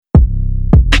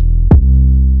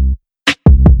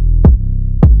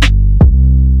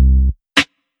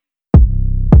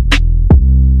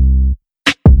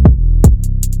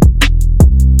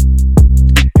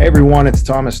everyone. It's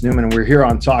Thomas Newman, and we're here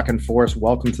on Talking Force.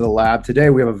 Welcome to the lab. Today,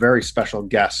 we have a very special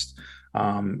guest.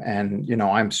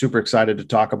 I'm super excited to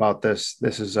talk about this.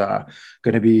 This is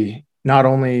going to be not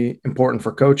only important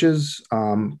for coaches,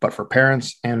 but for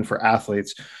parents and for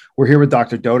athletes. We're here with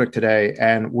Dr. Dodick today,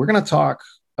 and we're going to talk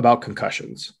about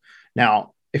concussions.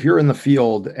 Now, if you're in the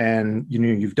field and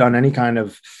you've done any kind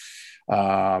of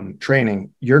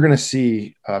training, you're going to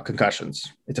see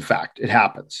concussions. It's a fact. It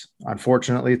happens.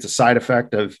 Unfortunately, it's a side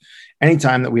effect of any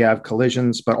time that we have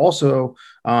collisions, but also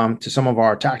to some of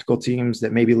our tactical teams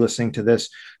that may be listening to this,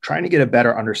 trying to get a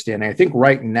better understanding. I think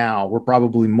right now we're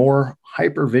probably more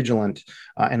hyper vigilant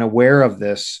and aware of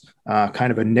this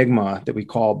kind of enigma that we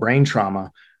call brain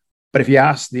trauma. But if you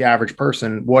ask the average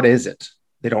person, what is it?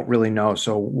 They don't really know.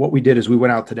 So what we did is we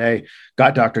went out today,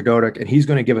 got Dr. Dodick, and he's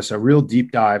going to give us a real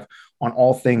deep dive on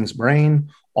all things brain,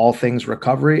 all things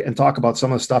recovery, and talk about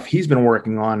some of the stuff he's been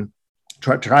working on,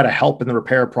 try to help in the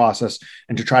repair process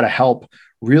and to try to help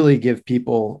really give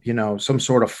people, some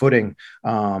sort of footing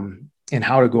in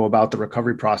how to go about the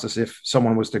recovery process if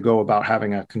someone was to go about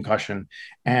having a concussion.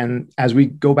 And as we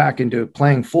go back into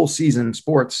playing full season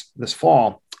sports this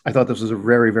fall, I thought this was a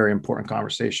very, very important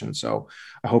conversation. So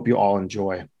I hope you all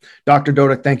enjoy. Dr.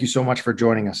 Dodick, thank you so much for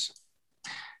joining us.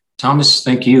 Thomas,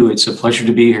 thank you. It's a pleasure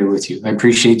to be here with you. I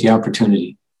appreciate the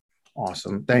opportunity.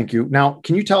 Awesome. Thank you. Now,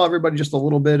 can you tell everybody just a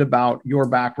little bit about your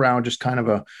background, just kind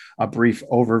of a brief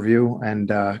overview and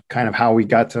kind of how we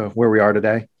got to where we are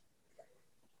today?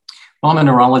 Well, I'm a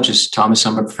neurologist, Thomas.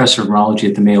 I'm a professor of neurology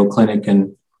at the Mayo Clinic,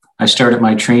 and I started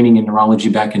my training in neurology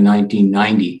back in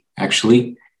 1990,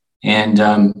 actually.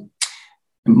 And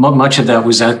much of that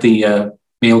was at the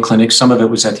Mayo Clinic. Some of it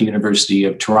was at the University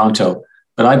of Toronto.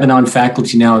 But I've been on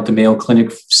faculty now at the Mayo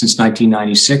Clinic since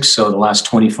 1996, so the last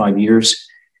 25 years.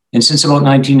 And since about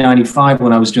 1995,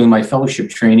 when I was doing my fellowship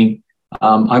training,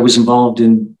 I was involved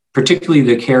in particularly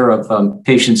the care of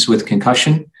patients with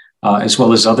concussion, as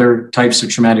well as other types of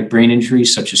traumatic brain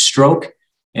injuries, such as stroke,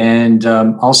 and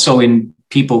also in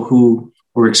people who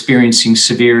were experiencing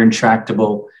severe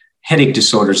intractable headache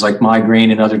disorders like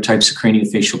migraine and other types of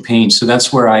craniofacial pain. So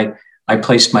that's where I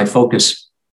placed my focus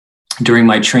during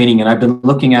my training. And I've been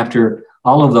looking after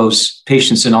all of those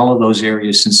patients in all of those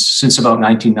areas since about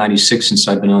 1996, since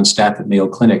I've been on staff at Mayo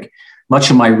Clinic.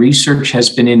 Much of my research has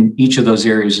been in each of those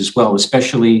areas as well,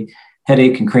 especially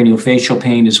headache and craniofacial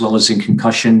pain, as well as in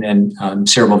concussion and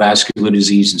cerebral vascular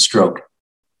disease and stroke.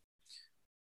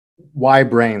 Why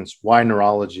brains? Why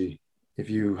neurology? If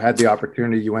you had the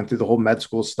opportunity, you went through the whole med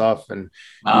school stuff, and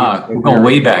we're going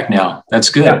way back now. That's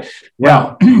good.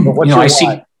 Yeah. Well,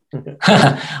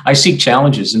 I seek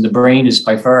challenges, and the brain is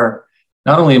by far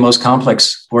not only the most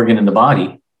complex organ in the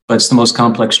body, but it's the most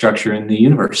complex structure in the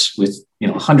universe with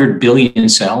 100 billion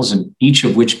cells, and each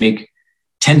of which make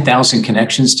 10,000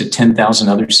 connections to 10,000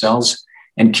 other cells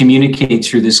and communicate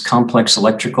through this complex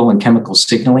electrical and chemical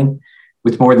signaling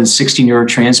with more than 60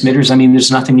 neurotransmitters. I mean,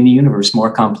 there's nothing in the universe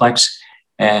more complex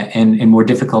and more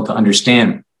difficult to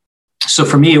understand. So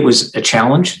for me, it was a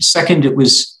challenge. Second, it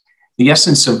was the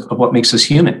essence of what makes us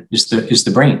human is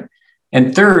the brain.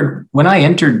 And third, when I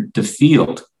entered the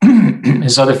field,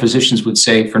 as other physicians would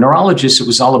say, for neurologists, it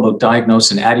was all about diagnose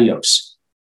and adios,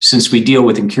 since we deal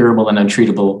with incurable and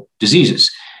untreatable diseases.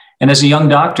 And as a young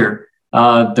doctor,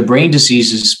 the brain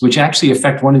diseases, which actually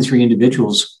affect 1 in 3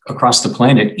 individuals across the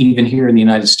planet, even here in the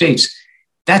United States,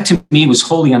 that to me was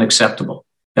wholly unacceptable,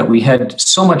 that we had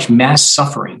so much mass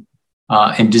suffering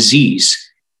and disease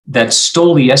that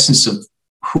stole the essence of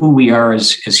who we are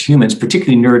as humans,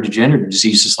 particularly neurodegenerative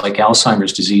diseases like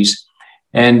Alzheimer's disease.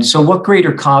 And so what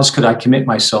greater cause could I commit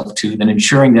myself to than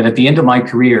ensuring that at the end of my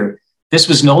career, this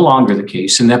was no longer the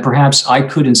case, and that perhaps I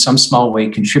could in some small way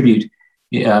contribute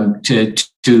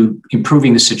to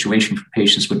improving the situation for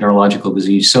patients with neurological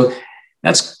disease. So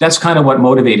that's kind of what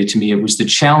motivated to me. It was the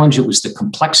challenge, it was the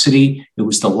complexity, it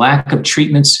was the lack of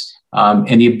treatments,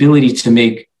 and the ability to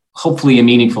make hopefully a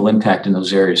meaningful impact in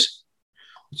those areas.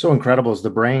 What's so incredible is the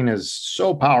brain is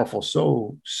so powerful,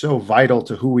 so vital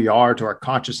to who we are, to our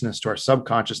consciousness, to our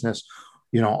subconsciousness.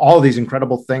 All these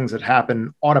incredible things that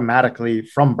happen automatically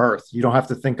from birth. You don't have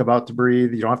to think about to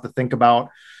breathe. You don't have to think about,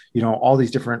 all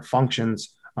these different functions.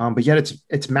 But yet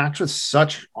it's matched with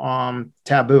such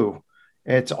taboo.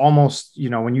 It's almost,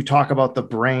 when you talk about the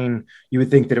brain, you would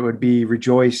think that it would be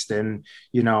rejoiced and,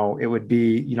 it would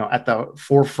be, at the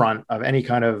forefront of any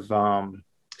kind of,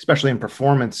 especially in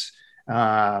performance,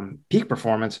 peak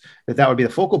performance, that would be the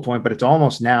focal point. But it's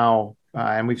almost now,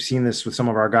 and we've seen this with some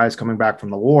of our guys coming back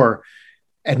from the war,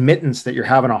 admittance that you're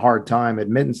having a hard time,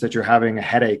 admittance that you're having a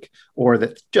headache, or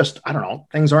that just,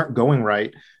 things aren't going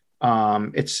right.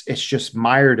 it's just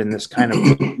mired in this kind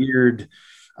of weird.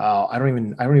 I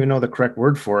don't even know the correct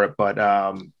word for it, but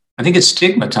I think it's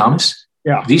stigma, Thomas.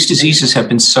 Yeah, these diseases have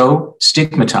been so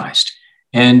stigmatized,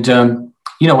 and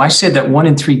I said that 1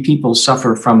 in 3 people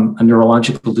suffer from a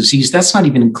neurological disease. That's not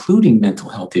even including mental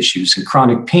health issues and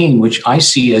chronic pain, which I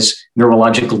see as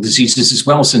neurological diseases as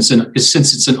well, since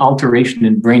it's an alteration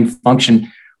in brain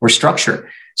function or structure.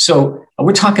 So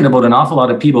we're talking about an awful lot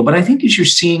of people. But I think as you're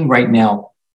seeing right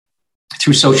now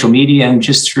through social media and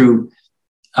just through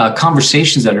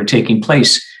conversations that are taking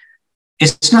place,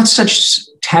 it's not such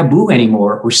taboo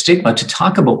anymore or stigma to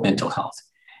talk about mental health.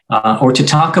 Or to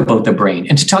talk about the brain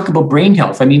and to talk about brain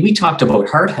health. I mean, we talked about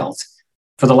heart health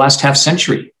for the last half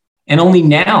century, and only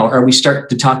now are we starting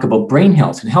to talk about brain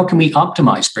health and how can we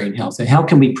optimize brain health and how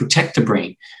can we protect the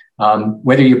brain,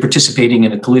 whether you're participating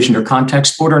in a collision or contact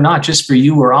sport or not, just for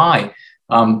you or I.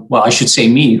 Well, I should say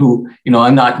me, who,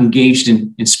 I'm not engaged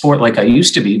in sport like I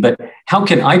used to be, but how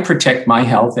can I protect my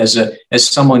health as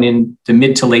someone in the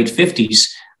mid to late 50s?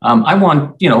 I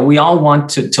want, we all want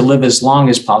to live as long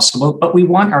as possible, but we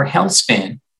want our health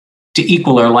span to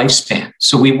equal our lifespan.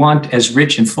 So we want as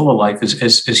rich and full a life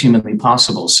as humanly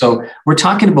possible. So we're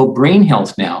talking about brain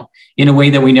health now in a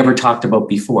way that we never talked about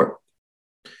before.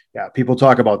 Yeah, people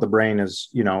talk about the brain as,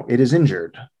 it is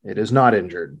injured. It is not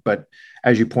injured. But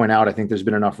as you point out, I think there's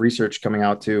been enough research coming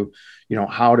out to,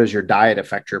 how does your diet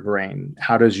affect your brain?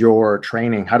 How does your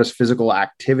training, how does physical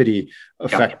activity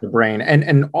affect the brain?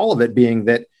 And all of it being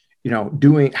that,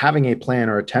 having a plan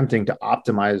or attempting to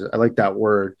optimize, I like that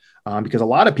word, because a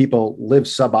lot of people live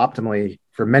suboptimally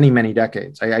for many, many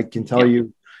decades. I can tell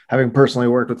you, having personally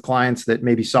worked with clients that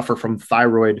maybe suffer from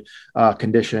thyroid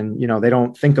condition, they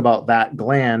don't think about that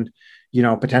gland,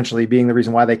 potentially being the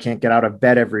reason why they can't get out of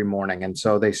bed every morning. And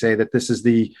so they say that this is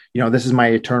this is my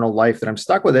eternal life, that I'm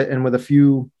stuck with it. And with a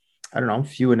few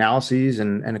analyses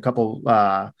and a couple,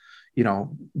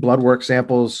 blood work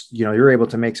samples, you're able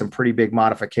to make some pretty big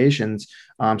modifications.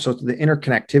 So the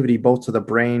interconnectivity, both to the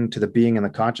brain, to the being and the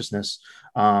consciousness,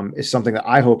 is something that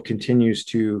I hope continues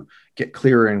to get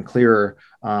clearer and clearer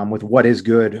with what is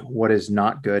good, what is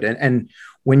not good. And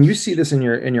when you see this in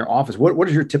your office, what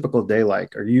is your typical day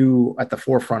like? Are you at the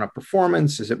forefront of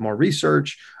performance? Is it more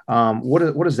research?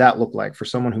 What does that look like for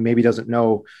someone who maybe doesn't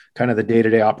know kind of the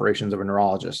day-to-day operations of a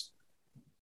neurologist?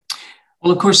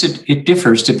 Well, of course, it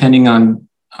differs depending on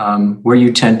where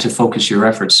you tend to focus your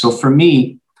efforts. So for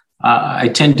me, I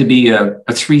tend to be a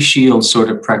 3-shield sort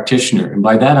of practitioner. And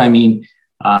by that, I mean,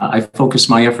 I focus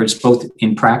my efforts both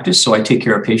in practice, so I take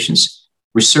care of patients.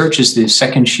 Research is the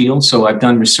second shield. So I've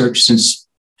done research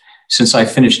since I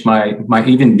finished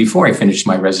even before I finished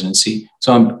my residency.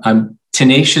 So I'm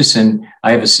tenacious and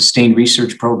I have a sustained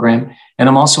research program. And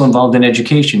I'm also involved in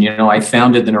education. I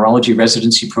founded the neurology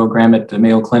residency program at the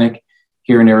Mayo Clinic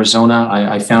here in Arizona.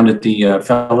 I founded the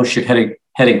fellowship headache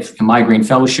and migraine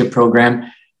fellowship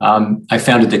program. I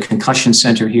founded the Concussion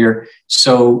Center here.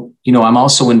 So, I'm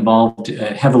also involved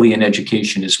heavily in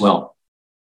education as well.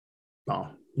 Oh,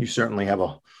 you certainly have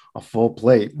a full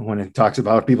plate when it talks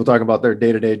about people talking about their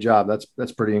day-to-day job.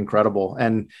 That's pretty incredible.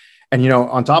 And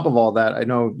on top of all that, I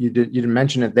know you didn't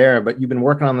mention it there, but you've been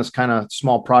working on this kind of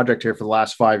small project here for the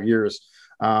last 5 years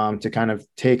to kind of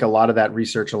take a lot of that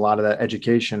research, a lot of that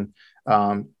education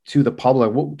to the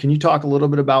public. Can you talk a little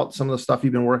bit about some of the stuff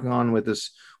you've been working on with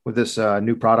this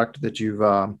new product that you've,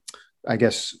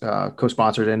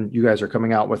 co-sponsored, and you guys are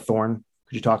coming out with Thorn?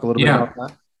 Could you talk a little bit about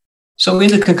that? So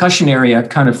in the concussion area, I've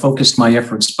kind of focused my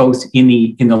efforts both in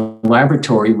the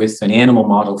laboratory with an animal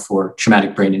model for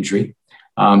traumatic brain injury,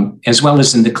 as well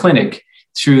as in the clinic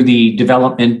through the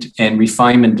development and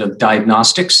refinement of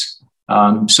diagnostics.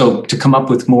 So to come up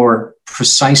with more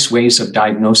precise ways of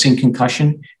diagnosing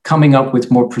concussion, coming up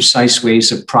with more precise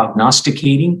ways of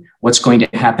prognosticating what's going to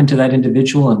happen to that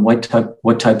individual and what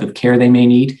type of care they may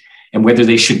need, and whether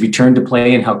they should return to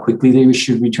play and how quickly they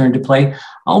should return to play,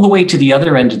 all the way to the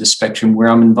other end of the spectrum where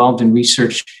I'm involved in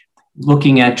research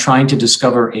looking at trying to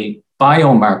discover a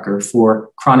biomarker for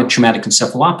chronic traumatic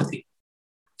encephalopathy,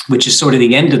 which is sort of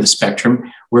the end of the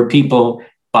spectrum where people,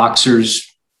 boxers,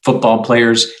 football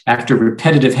players, after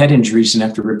repetitive head injuries and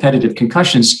after repetitive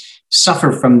concussions,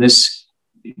 suffer from this,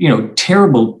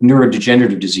 terrible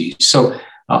neurodegenerative disease. So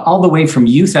all the way from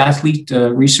youth athlete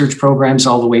research programs,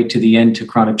 all the way to the end to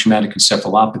chronic traumatic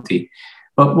encephalopathy.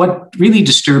 But what really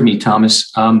disturbed me,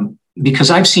 Thomas,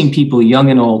 because I've seen people young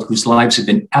and old whose lives have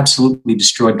been absolutely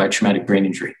destroyed by traumatic brain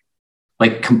injury,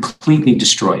 like completely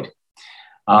destroyed,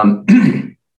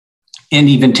 and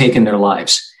even taken their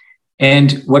lives.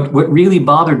 And what really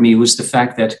bothered me was the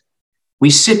fact that we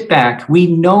sit back, we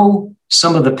know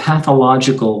some of the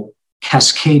pathological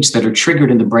cascades that are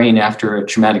triggered in the brain after a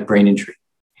traumatic brain injury.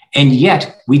 And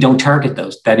yet we don't target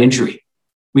that injury.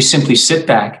 We simply sit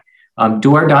back,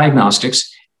 do our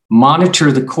diagnostics,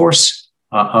 monitor the course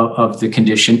of the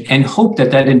condition, and hope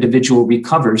that that individual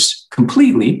recovers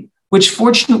completely, which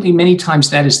fortunately many times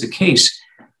that is the case.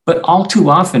 But all too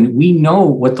often, we know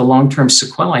what the long-term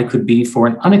sequelae could be for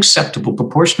an unacceptable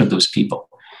proportion of those people.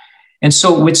 And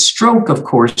so with stroke, of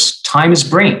course, time is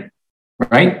brain,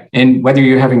 right? And whether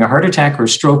you're having a heart attack or a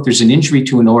stroke, there's an injury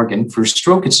to an organ. For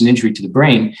stroke, it's an injury to the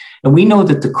brain. And we know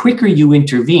that the quicker you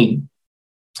intervene,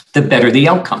 the better the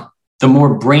outcome, the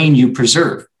more brain you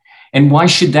preserve. And why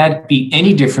should that be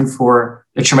any different for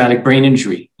a traumatic brain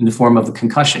injury in the form of a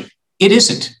concussion? It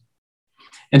isn't.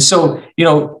 And so,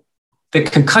 the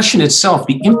concussion itself,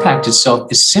 the impact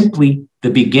itself is simply the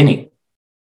beginning.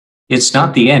 It's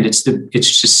not the end. It's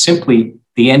just simply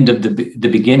the end of the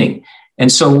beginning.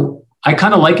 And so I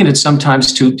kind of liken it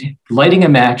sometimes to lighting a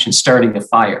match and starting a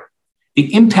fire.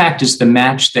 The impact is the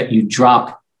match that you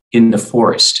drop in the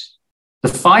forest. The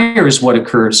fire is what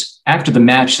occurs after the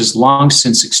match has long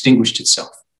since extinguished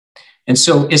itself. And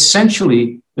so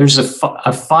essentially, there's a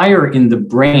fire in the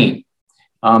brain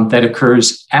that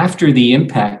occurs after the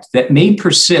impact that may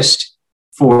persist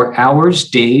for hours,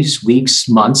 days, weeks,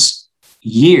 months,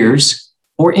 years,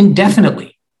 or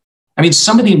indefinitely. I mean,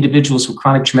 some of the individuals with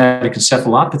chronic traumatic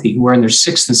encephalopathy who are in their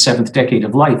 6th and 7th decade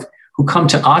of life, who come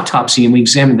to autopsy and we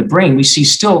examine the brain, we see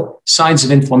still signs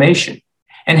of inflammation.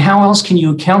 And how else can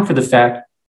you account for the fact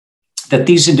that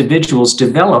these individuals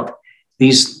develop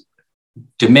these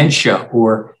dementia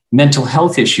or mental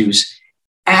health issues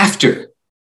after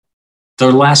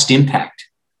their last impact?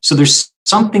 So there's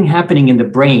something happening in the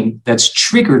brain that's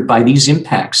triggered by these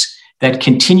impacts that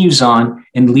continues on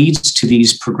and leads to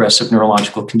these progressive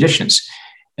neurological conditions.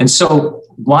 And so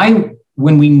when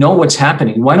we know what's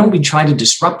happening, why don't we try to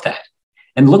disrupt that?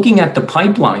 And looking at the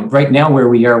pipeline right now where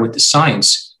we are with the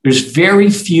science, there's very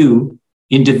few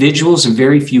individuals and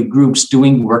very few groups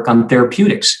doing work on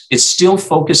therapeutics. It's still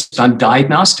focused on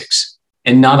diagnostics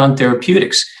and not on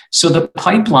therapeutics. So the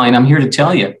pipeline, I'm here to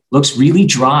tell you, looks really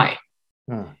dry.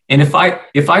 And if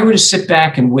I were to sit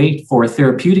back and wait for a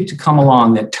therapeutic to come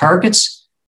along that targets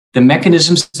the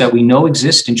mechanisms that we know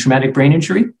exist in traumatic brain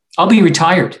injury, I'll be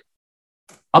retired.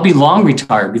 I'll be long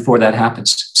retired before that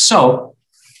happens. So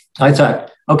I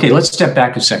thought, okay, let's step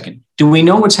back a second. Do we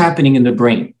know what's happening in the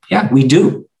brain? Yeah, we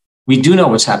do. We do know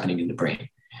what's happening in the brain.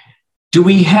 Do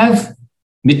we have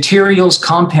materials,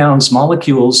 compounds,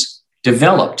 molecules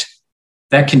developed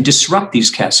that can disrupt these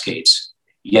cascades?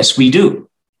 Yes, we do.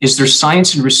 Is there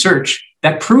science and research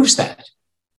that proves that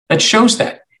shows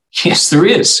that? Yes, there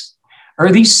is.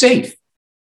 Are these safe?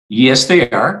 Yes, they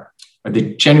are. Are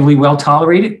they generally well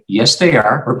tolerated? Yes, they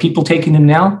are. Are people taking them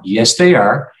now? Yes, they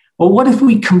are. Well, what if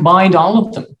we combined all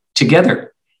of them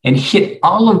together and hit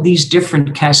all of these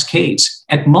different cascades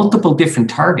at multiple different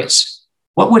targets?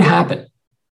 What would happen?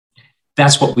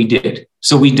 That's what we did.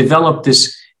 So we developed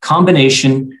this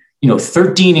combination,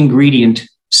 13 ingredient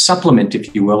supplement,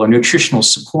 if you will, or nutritional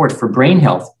support for brain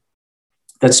health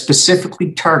that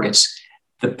specifically targets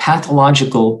the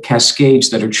pathological cascades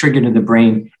that are triggered in the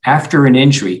brain after an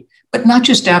injury, but not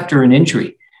just after an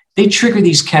injury. They trigger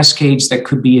these cascades that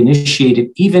could be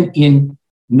initiated even in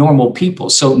normal people.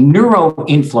 So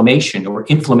neuroinflammation or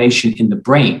inflammation in the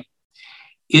brain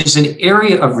is an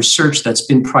area of research that's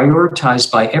been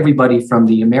prioritized by everybody from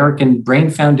the American Brain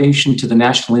Foundation to the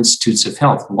National Institutes of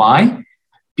Health. Why?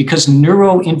 Because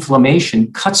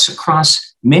neuroinflammation cuts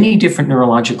across many different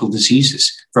neurological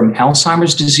diseases, from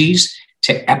Alzheimer's disease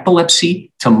to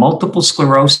epilepsy, to multiple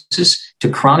sclerosis, to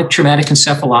chronic traumatic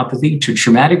encephalopathy, to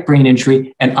traumatic brain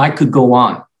injury, and I could go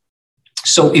on.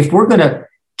 So if we're going to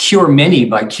cure many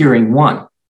by curing one,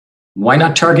 why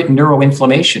not target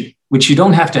neuroinflammation, which you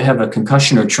don't have to have a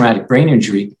concussion or traumatic brain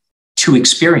injury to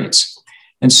experience?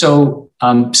 And so,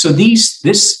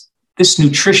 this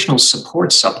nutritional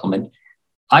support supplement,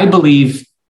 I believe,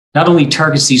 not only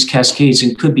targets these cascades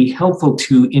and could be helpful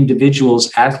to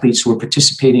individuals, athletes who are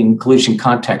participating in collision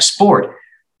contact sport,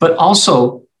 but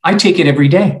also I take it every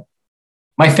day.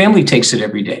 My family takes it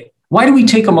every day. Why do we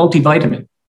take a multivitamin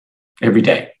every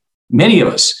day? Many of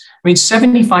us.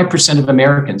 75% of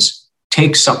Americans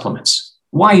take supplements.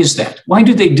 Why is that? Why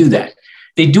do they do that?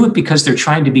 They do it because they're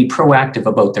trying to be proactive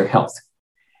about their health.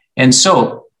 And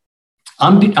so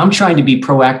I'm trying to be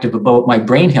proactive about my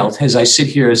brain health as I sit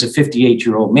here as a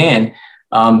 58-year-old man,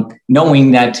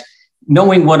 knowing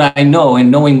what I know and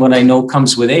knowing what I know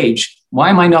comes with age. Why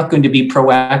am I not going to be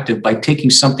proactive by taking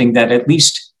something that at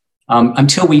least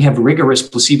until we have rigorous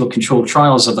placebo-controlled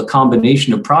trials of a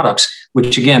combination of products,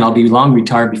 which again, I'll be long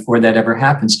retired before that ever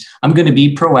happens. I'm going to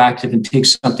be proactive and take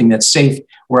something that's safe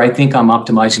where I think I'm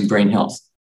optimizing brain health.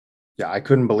 Yeah, I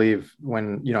couldn't believe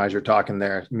when, as you're talking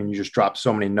there, I mean, you just dropped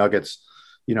so many nuggets,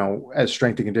 as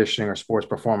strength and conditioning or sports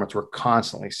performance, we're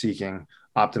constantly seeking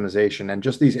optimization, and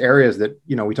just these areas that,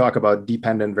 we talk about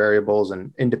dependent variables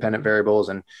and independent variables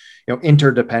and,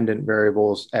 interdependent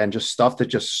variables, and just stuff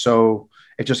that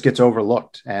it just gets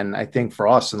overlooked. And I think for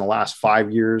us in the last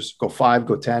 5 years, go 5,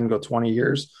 go 10, go 20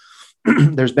 years,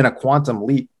 there's been a quantum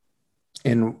leap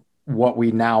in what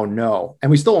we now know. And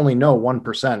we still only know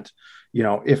 1%,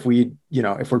 if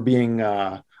we're being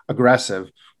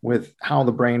aggressive with how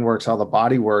the brain works, how the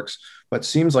body works, but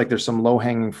seems like there's some low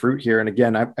hanging fruit here. And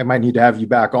again, I might need to have you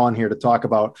back on here to talk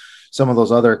about some of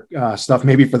those other stuff,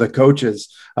 maybe for the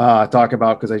coaches talk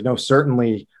about, because I know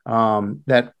certainly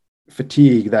that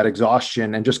fatigue, that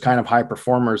exhaustion, and just kind of high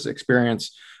performers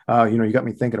experience, you got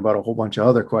me thinking about a whole bunch of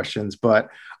other questions, but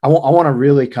I want to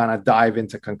really kind of dive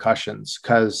into concussions,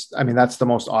 because I mean, that's the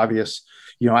most obvious.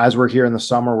 As we're here in the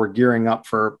summer, we're gearing up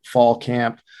for fall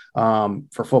camp.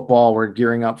 For football, we're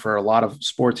gearing up for a lot of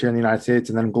sports here in the United States,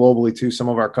 and then globally too, some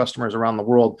of our customers around the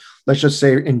world. Let's just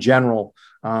say in general,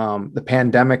 the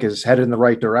pandemic is headed in the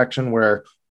right direction, where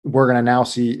we're going to now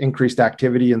see increased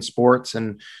activity in sports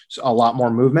and a lot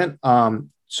more movement.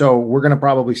 So we're going to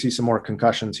probably see some more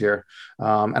concussions here.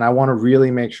 And I want to really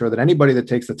make sure that anybody that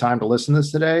takes the time to listen to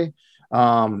this today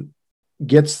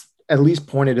gets at least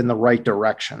pointed in the right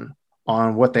direction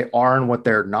on what they are and what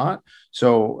they're not.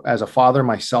 So as a father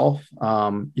myself,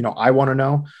 I want to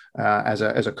know, as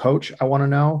a coach, I want to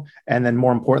know. And then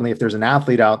more importantly, if there's an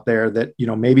athlete out there that,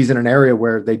 maybe is in an area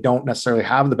where they don't necessarily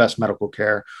have the best medical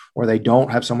care, or they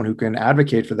don't have someone who can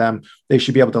advocate for them, they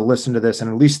should be able to listen to this and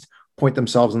at least point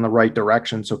themselves in the right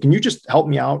direction. So can you just help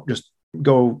me out? Just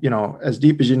go, as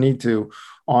deep as you need to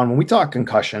on when we talk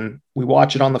concussion, we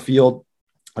watch it on the field.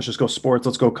 Let's just go sports.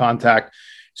 Let's go contact.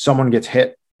 Someone gets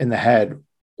hit in the head.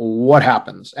 What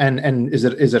happens? And is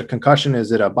it a concussion?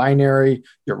 Is it a binary?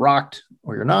 You're rocked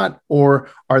or you're not, or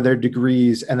are there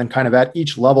degrees? And then kind of at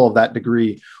each level of that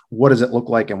degree, what does it look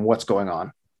like and what's going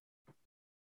on?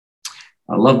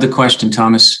 I love the question,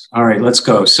 Thomas. All right, let's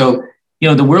go. So,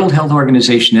 the World Health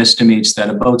Organization estimates that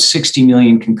about 60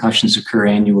 million concussions occur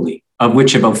annually, of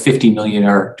which about 50 million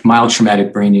are mild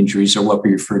traumatic brain injuries, or what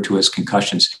we refer to as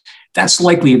concussions. That's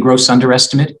likely a gross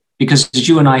underestimate, because as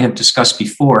you and I have discussed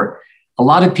before, a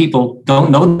lot of people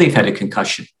don't know they've had a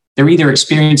concussion. They're either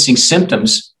experiencing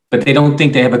symptoms, but they don't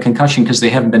think they have a concussion because they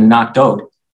haven't been knocked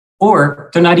out, or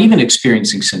they're not even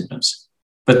experiencing symptoms,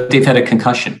 but they've had a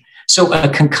concussion. So a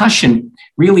concussion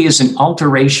really is an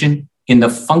alteration in the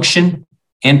function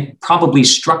and probably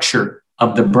structure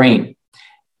of the brain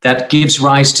that gives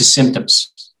rise to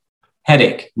symptoms: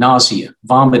 headache, nausea,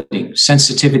 vomiting,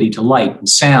 sensitivity to light and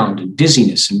sound, and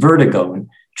dizziness and vertigo, and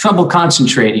trouble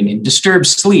concentrating, and disturbed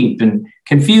sleep, and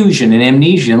confusion, and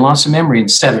amnesia, and loss of memory,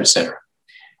 et cetera, et cetera.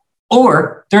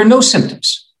 Or there are no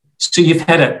symptoms. So you've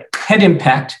had a head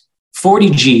impact,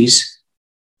 40 Gs,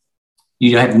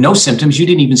 you have no symptoms, you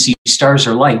didn't even see stars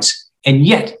or lights, and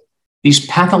yet these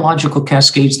pathological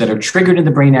cascades that are triggered in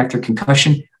the brain after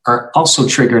concussion are also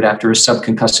triggered after a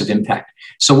subconcussive impact.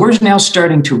 So we're now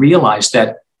starting to realize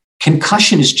that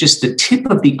concussion is just the tip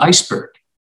of the iceberg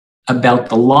about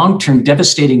the long-term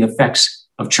devastating effects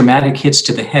of traumatic hits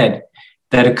to the head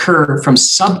that occur from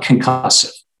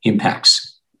subconcussive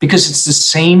impacts, because it's the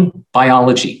same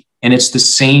biology and it's the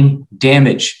same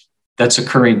damage that's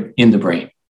occurring in the brain.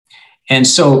 And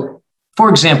so, for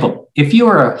example, if you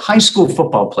are a high school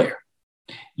football player,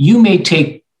 you may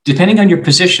take, depending on your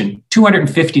position,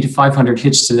 250 to 500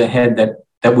 hits to the head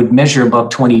that would measure above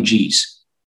 20 Gs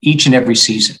each and every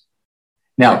season.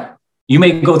 Now, you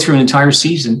may go through an entire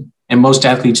season, and most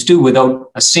athletes do,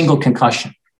 without a single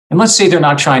concussion. And let's say they're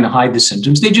not trying to hide the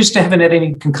symptoms. They just haven't had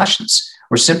any concussions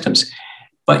or symptoms.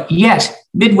 But yet,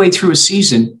 midway through a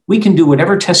season, we can do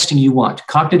whatever testing you want: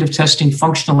 cognitive testing,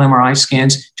 functional MRI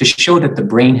scans, to show that the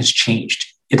brain has changed.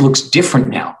 It looks different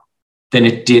now than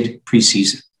it did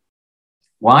preseason.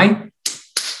 Why?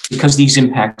 Because these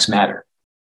impacts matter.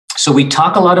 So we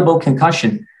talk a lot about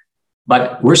concussion,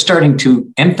 but we're starting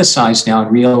to emphasize now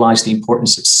and realize the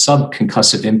importance of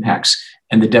subconcussive impacts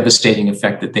and the devastating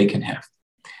effect that they can have.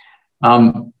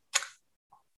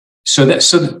 So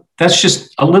that's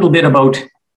just a little bit about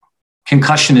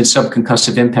concussion and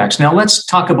subconcussive impacts. Now let's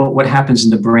talk about what happens in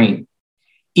the brain.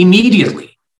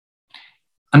 Immediately,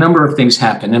 a number of things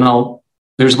happen, and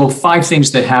there's about 5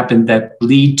 things that happen that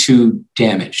lead to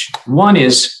damage. One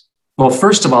is, well,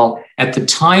 first of all, at the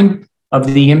time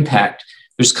of the impact,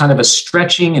 there's kind of a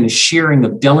stretching and a shearing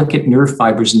of delicate nerve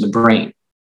fibers in the brain.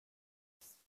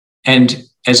 And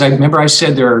as I remember, I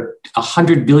said there are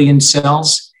 100 billion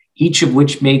cells, each of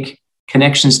which make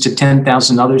connections to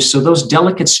 10,000 others. So those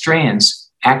delicate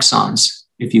strands, axons,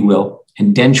 if you will,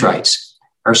 and dendrites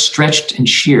are stretched and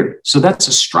sheared. So that's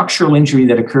a structural injury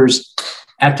that occurs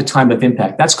at the time of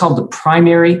impact. That's called the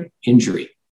primary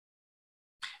injury.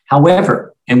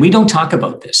 However, and we don't talk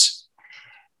about this,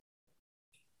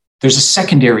 there's a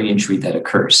secondary injury that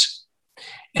occurs.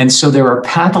 And so there are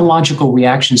pathological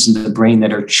reactions in the brain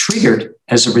that are triggered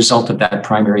as a result of that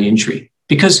primary injury.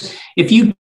 Because if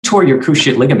you tore your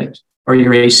cruciate ligament or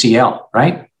your ACL,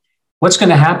 right, what's going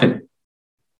to happen?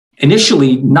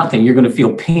 Initially, nothing. You're going to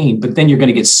feel pain, but then you're going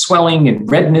to get swelling and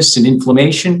redness and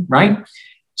inflammation, right?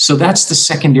 So that's the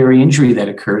secondary injury that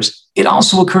occurs. It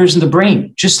also occurs in the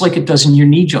brain, just like it does in your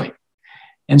knee joint.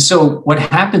 And so what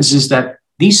happens is that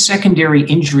these secondary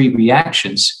injury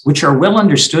reactions, which are well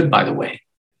understood, by the way,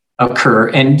 occur.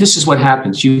 And this is what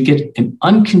happens. You get an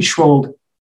uncontrolled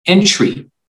entry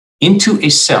into a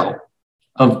cell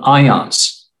of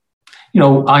ions. You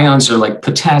know, ions are like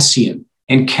potassium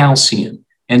and calcium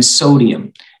and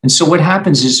sodium. And so what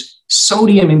happens is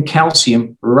sodium and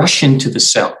calcium rush into the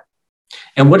cell.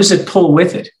 And what does it pull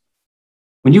with it?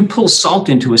 When you pull salt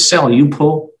into a cell, you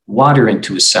pull water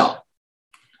into a cell.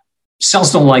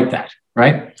 Cells don't like that,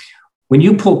 right? When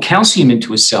you pull calcium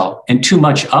into a cell and too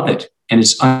much of it, and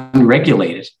it's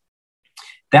unregulated,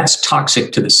 that's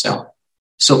toxic to the cell.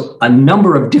 So a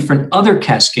number of different other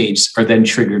cascades are then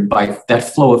triggered by that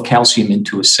flow of calcium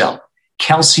into a cell.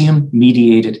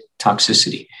 Calcium-mediated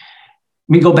toxicity.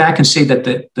 Let me go back and say that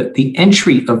the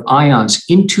entry of ions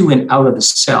into and out of the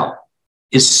cell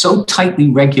is so tightly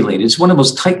regulated. It's one of the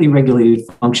most tightly regulated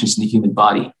functions in the human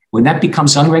body. When that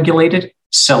becomes unregulated,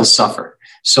 cells suffer.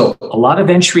 So a lot of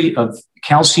entry of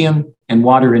calcium and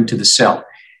water into the cell.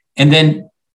 And then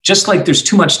just like there's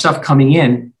too much stuff coming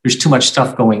in, there's too much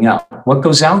stuff going out. What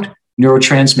goes out?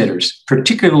 Neurotransmitters,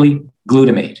 particularly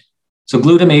glutamate. So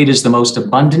glutamate is the most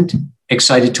abundant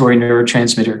excitatory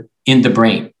neurotransmitter in the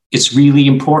brain. It's really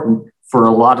important for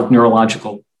a lot of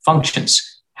neurological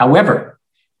functions. However,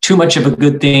 too much of a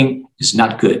good thing is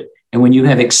not good. And when you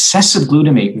have excessive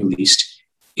glutamate released,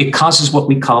 it causes what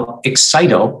we call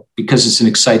excito, because it's an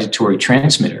excitatory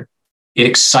transmitter. It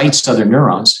excites other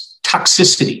neurons.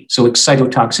 Toxicity, so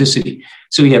excitotoxicity.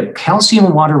 So you have calcium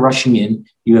and water rushing in,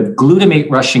 you have glutamate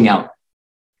rushing out.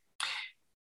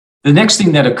 The next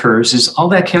thing that occurs is all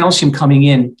that calcium coming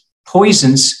in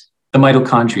poisons the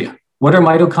mitochondria. What are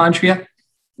mitochondria?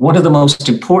 One of the most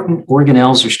important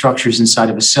organelles or structures inside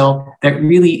of a cell that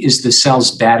really is the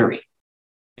cell's battery.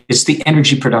 It's the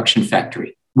energy production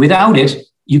factory. Without it,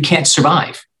 you can't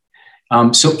survive.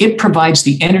 So it provides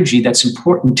the energy that's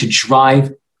important to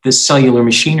drive the cellular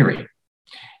machinery.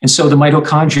 And so the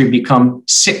mitochondria become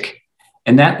sick,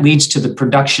 and that leads to the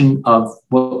production of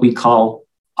what we call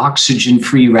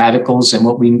oxygen-free radicals and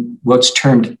what's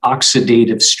termed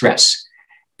oxidative stress,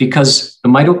 because the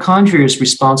mitochondria is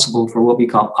responsible for what we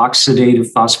call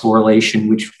oxidative phosphorylation,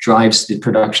 which drives the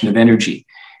production of energy.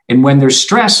 And when there's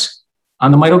stress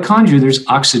on the mitochondria, there's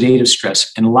oxidative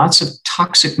stress, and lots of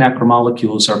toxic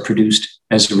macromolecules are produced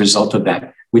as a result of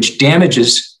that, which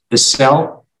damages the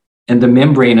cell and the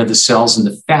membrane of the cells and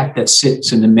the fat that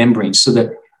sits in the membrane, so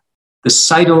that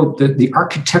the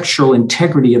architectural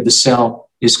integrity of the cell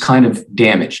is kind of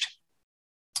damaged.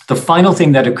 The final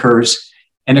thing that occurs,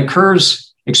 and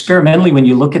occurs experimentally when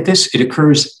you look at this, it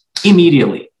occurs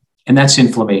immediately, and that's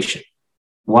inflammation.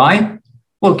 Why?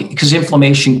 Well, because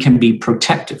inflammation can be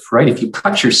protective, right? If you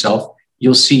cut yourself,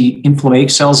 you'll see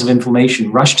cells of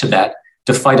inflammation rush to that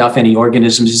to fight off any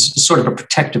organisms. It's sort of a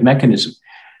protective mechanism.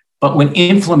 But when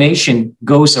inflammation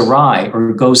goes awry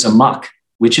or goes amok,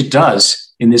 which it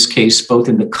does in this case, both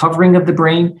in the covering of the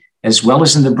brain as well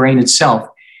as in the brain itself,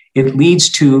 it leads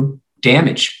to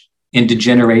damage and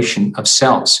degeneration of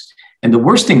cells. And the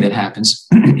worst thing that happens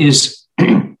is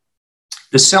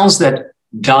the cells that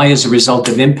die as a result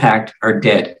of impact are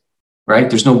dead, right?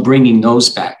 There's no bringing those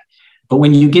back. But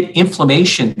when you get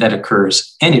inflammation that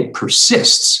occurs and it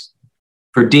persists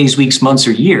for days, weeks, months,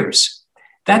 or years,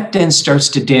 that then starts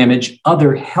to damage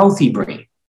other healthy brain.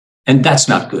 And that's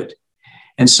not good.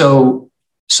 And so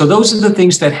those are the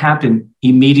things that happen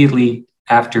immediately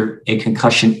after a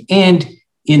concussion and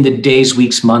in the days,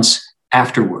 weeks, months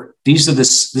afterward. This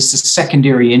is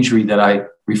secondary injury that I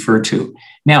refer to.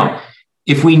 Now,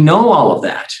 if we know all of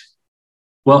that,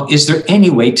 well, is there any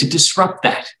way to disrupt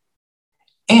that?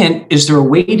 And is there a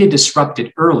way to disrupt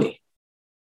it early?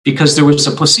 Because there was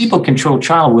a placebo-controlled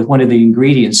trial with one of the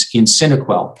ingredients in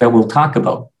Cinequel that we'll talk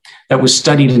about that was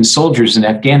studied in soldiers in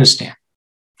Afghanistan.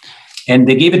 And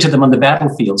they gave it to them on the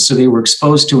battlefield. So they were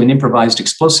exposed to an improvised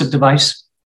explosive device.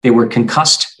 They were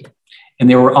concussed, and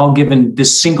they were all given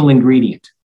this single ingredient.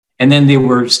 And then they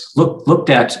were looked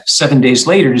at 7 days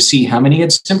later to see how many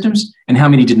had symptoms and how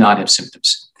many did not have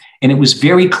symptoms. And it was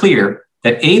very clear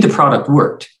that A, the product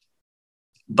worked,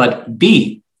 but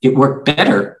B, it worked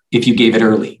better if you gave it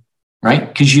early, right?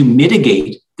 Because you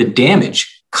mitigate the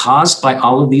damage caused by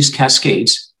all of these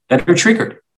cascades that are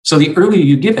triggered. So the earlier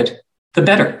you give it, the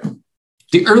better.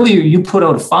 The earlier you put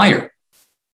out a fire,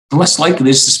 the less likely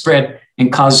it is to spread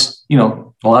and cause,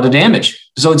 a lot of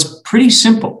damage. So it's pretty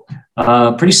simple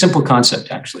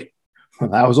concept, actually. Well,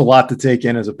 that was a lot to take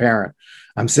in as a parent.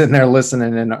 I'm sitting there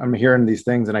listening and I'm hearing these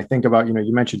things. And I think about,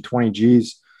 you mentioned 20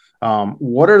 G's.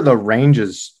 What are the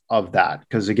ranges of that?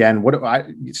 Because again, what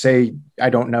I say, I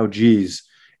don't know G's.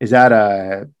 Is that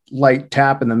a light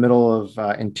tap in the middle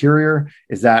of interior?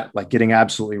 Is that like getting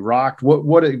absolutely rocked? What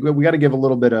we got to give a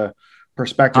little bit of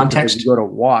perspective context. As we go to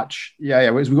watch.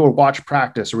 As we go to watch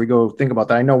practice or we go think about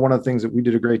that. I know one of the things that we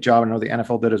did a great job, I know the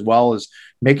NFL did as well, is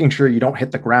making sure you don't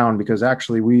hit the ground, because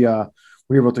actually we were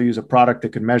able to use a product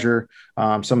that could measure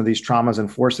some of these traumas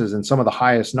and forces. And some of the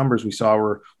highest numbers we saw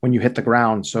were when you hit the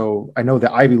ground. So I know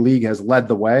the Ivy League has led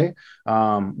the way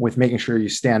with making sure you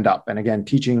stand up. And again,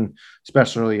 teaching,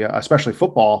 especially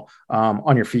football,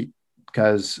 on your feet,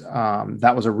 because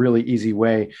that was a really easy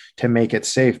way to make it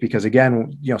safe. Because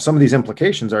again, some of these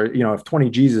implications are, if 20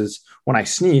 G's is when I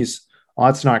sneeze, well,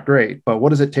 that's not great. But what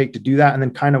does it take to do that? And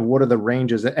then kind of what are the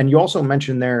ranges? And you also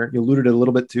mentioned there, you alluded a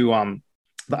little bit to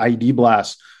the IED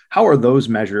blasts. How are those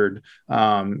measured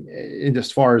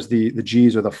as far as the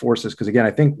G's or the forces? Because again,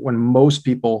 I think when most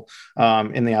people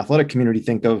in the athletic community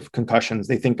think of concussions,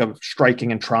 they think of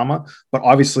striking and trauma. But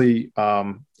obviously,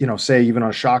 say even on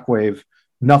a shockwave,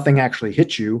 nothing actually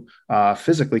hits you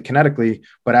physically, kinetically,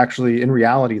 but actually in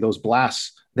reality, those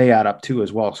blasts, they add up too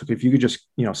as well. So if you could just,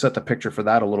 set the picture for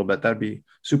that a little bit, that'd be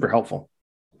super helpful.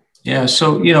 Yeah.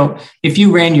 So, if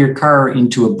you ran your car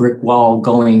into a brick wall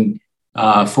going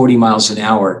 40 miles an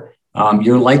hour,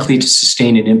 you're likely to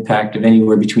sustain an impact of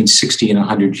anywhere between 60 and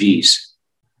 100 G's.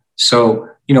 So,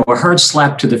 a hard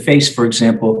slap to the face, for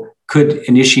example, could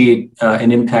initiate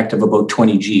an impact of about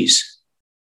 20 G's,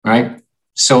 right?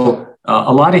 So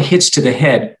a lot of hits to the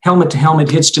head, helmet to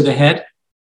helmet hits to the head,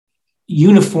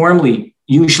 uniformly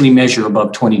usually measure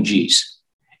above 20 G's.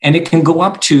 And it can go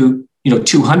up to,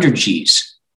 200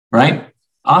 G's, right?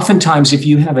 Oftentimes, if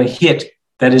you have a hit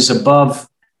that is above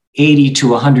 80 to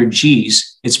 100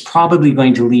 G's, it's probably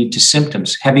going to lead to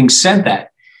symptoms. Having said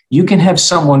that, you can have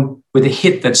someone with a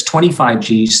hit that's 25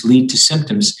 G's lead to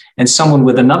symptoms, and someone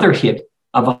with another hit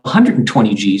of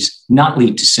 120 G's not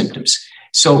lead to symptoms.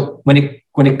 So when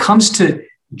it comes to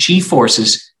G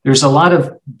forces, there's a lot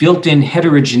of built-in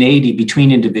heterogeneity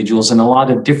between individuals and a lot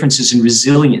of differences in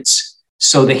resilience.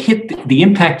 So the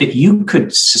impact that you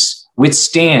could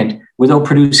withstand without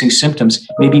producing symptoms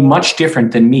may be much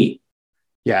different than me.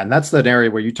 Yeah. And that's that area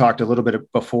where you talked a little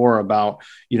bit before about,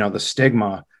 the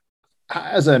stigma.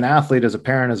 As an athlete, as a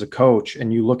parent, as a coach,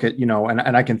 and you look at,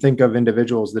 and I can think of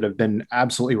individuals that have been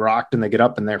absolutely rocked and they get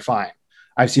up and they're fine.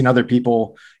 I've seen other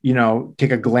people,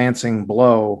 take a glancing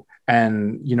blow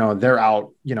and, they're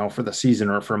out, for the season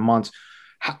or for months.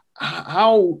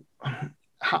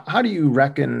 How do you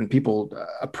reckon people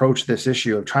approach this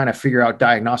issue of trying to figure out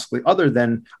diagnostically, other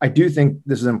than, I do think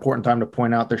this is an important time to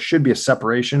point out, there should be a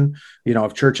separation,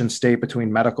 of church and state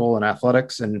between medical and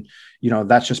athletics. And,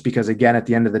 that's just because, again, at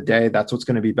the end of the day, that's what's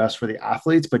going to be best for the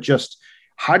athletes. But just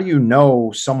how do you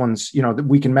know someone's,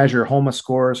 we can measure HOMA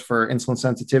scores for insulin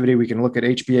sensitivity. We can look at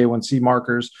HbA1c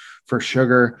markers for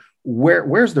sugar.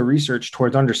 Where's the research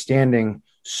towards understanding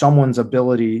someone's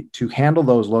ability to handle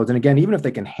those loads? And again, even if they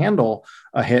can handle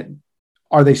a hit,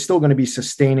 are they still going to be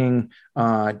sustaining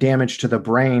damage to the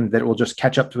brain that will just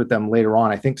catch up with them later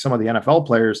on? I think some of the NFL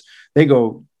players, they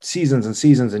go seasons and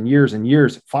seasons and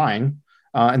years fine,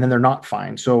 and then they're not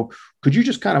fine. So could you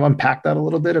just kind of unpack that a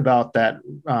little bit about that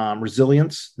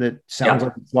resilience that sounds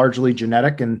like it's largely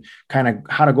genetic, and kind of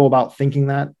how to go about thinking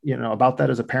that, about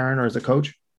that as a parent or as a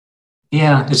coach?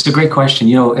 Yeah, it's a great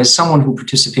question. As someone who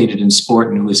participated in sport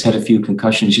and who has had a few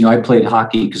concussions, I played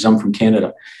hockey because I'm from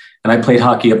Canada, and I played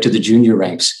hockey up to the junior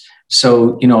ranks.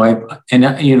 So, you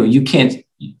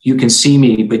can see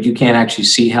me, but you can't actually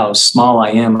see how small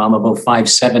I am. I'm about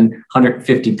 5'7",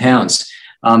 150 pounds.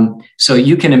 So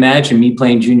you can imagine me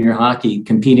playing junior hockey,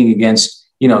 competing against,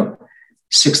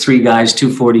 6'3" guys,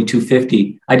 240,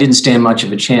 250. I didn't stand much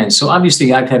of a chance. So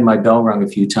obviously I've had my bell rung a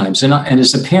few times. And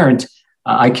as a parent,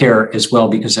 I care as well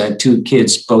because I had two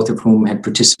kids, both of whom had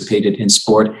participated in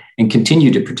sport and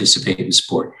continue to participate in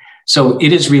sport. So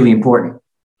it is really important.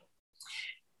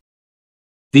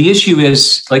 The issue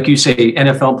is, like you say,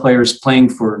 NFL players playing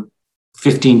for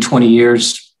 15, 20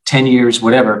 years, 10 years,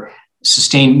 whatever,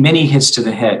 sustain many hits to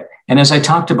the head. And as I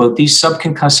talked about, these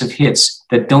subconcussive hits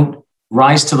that don't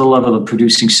rise to the level of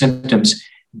producing symptoms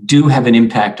do have an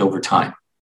impact over time.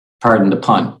 Pardon the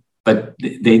pun, but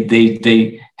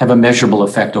they have a measurable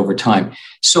effect over time.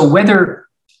 So whether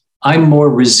I'm more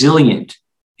resilient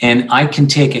and I can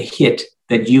take a hit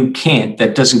that you can't,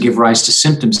 that doesn't give rise to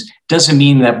symptoms, doesn't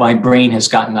mean that my brain has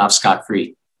gotten off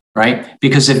scot-free, right?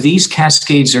 Because if these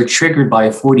cascades are triggered by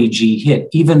a 40G hit,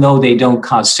 even though they don't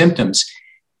cause symptoms,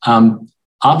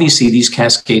 obviously these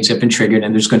cascades have been triggered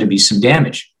and there's going to be some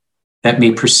damage that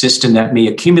may persist and that may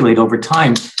accumulate over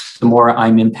time the more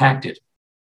I'm impacted.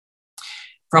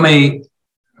 From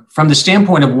the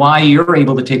standpoint of why you're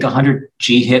able to take a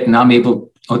 100G hit and I'm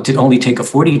able to only take a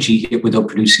 40G hit without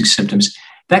producing symptoms,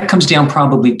 that comes down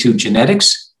probably to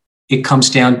genetics. It comes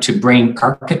down to brain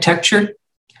architecture.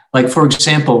 Like, for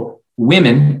example,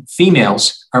 women,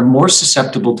 females, are more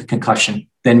susceptible to concussion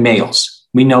than males.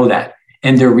 We know that.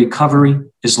 And their recovery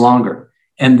is longer.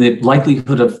 And the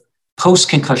likelihood of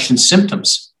post-concussion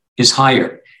symptoms is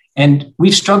higher. And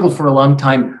we've struggled for a long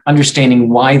time understanding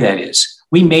why that is.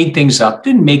 We made things up,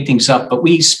 didn't make things up, but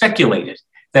we speculated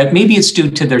that maybe it's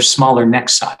due to their smaller neck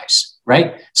size,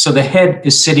 right? So the head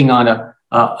is sitting on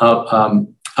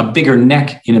a bigger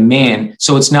neck in a man,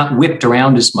 so it's not whipped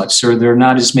around as much. So there are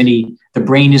not as many, the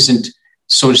brain isn't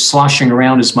sort of sloshing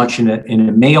around as much in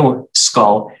a male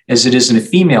skull as it is in a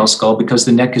female skull because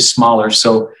the neck is smaller.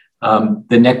 So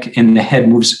the neck and the head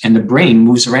moves and the brain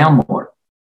moves around more.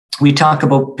 We talk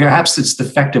about perhaps it's the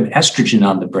effect of estrogen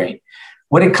on the brain.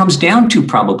 What it comes down to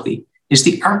probably is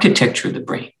the architecture of the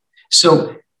brain.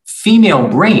 So female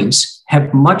brains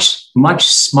have much, much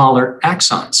smaller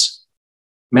axons.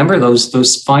 Remember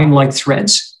those fine-like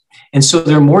threads? And so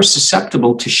they're more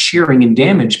susceptible to shearing and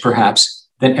damage, perhaps,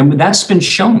 and that's been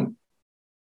shown.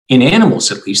 In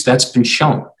animals, at least, that's been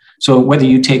shown. So whether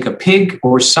you take a pig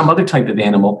or some other type of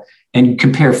animal and you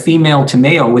compare female to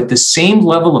male with the same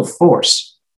level of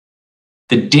force,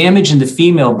 the damage in the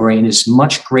female brain is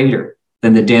much greater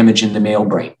than the damage in the male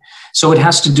brain. So it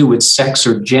has to do with sex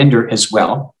or gender as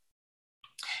well.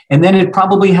 And then it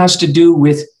probably has to do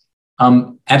with,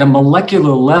 at a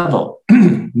molecular level,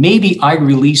 maybe I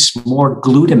release more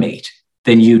glutamate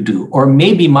than you do, or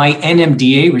maybe my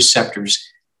NMDA receptors,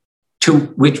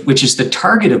 which is the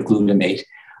target of glutamate,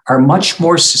 are much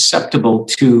more susceptible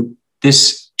to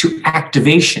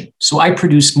activation. So I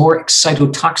produce more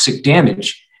excitotoxic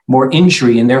damage, more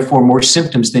injury, and therefore more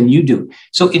symptoms than you do.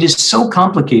 So it is so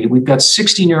complicated. We've got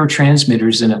 60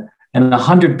 neurotransmitters and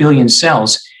 100 billion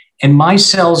cells, and my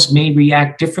cells may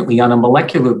react differently on a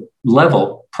molecular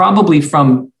level, probably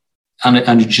on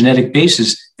a genetic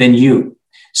basis than you.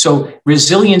 So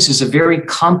resilience is a very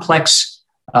complex,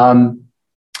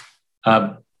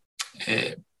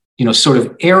 sort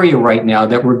of area right now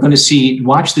that we're going to see.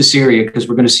 Watch this area because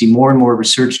we're going to see more and more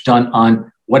research done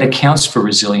on what accounts for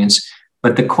resilience.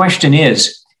 But the question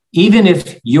is, even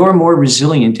if you're more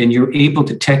resilient and you're able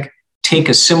to take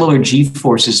a similar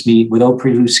G-force as me without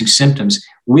producing symptoms,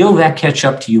 will that catch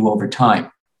up to you over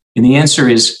time? And the answer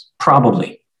is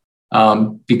probably,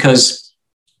 because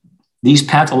these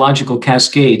pathological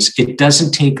cascades, it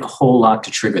doesn't take a whole lot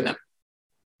to trigger them.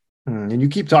 And you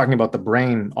keep talking about the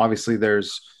brain. Obviously,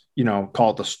 there's,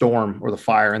 call it the storm or the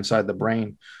fire inside the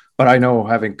brain. But I know,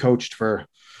 having coached for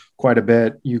quite a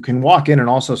bit, you can walk in and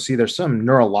also see there's some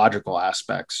neurological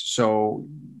aspects. So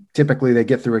typically they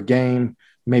get through a game,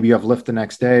 maybe you have lift the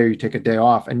next day or you take a day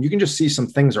off, and you can just see some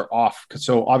things are off.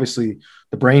 So obviously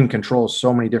the brain controls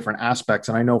so many different aspects.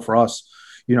 And I know for us,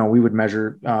 we would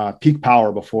measure peak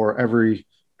power before every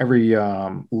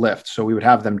lift. So we would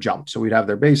have them jump. So we'd have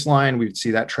their baseline. We'd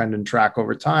see that trend and track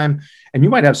over time. And you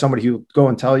might have somebody who go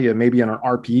and tell you maybe on an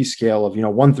RPE scale of,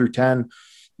 1 through 10,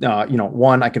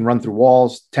 1, I can run through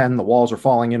walls. 10, the walls are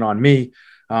falling in on me.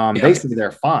 They say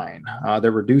they're fine.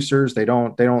 They're reducers. They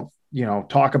don't,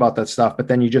 talk about that stuff, but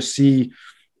then you just see,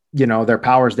 their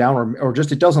power's down or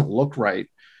just, it doesn't look right.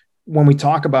 When we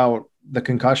talk about the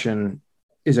concussion,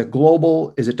 is it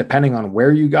global? Is it depending on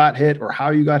where you got hit or how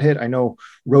you got hit? I know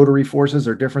rotary forces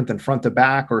are different than front to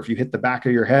back, or if you hit the back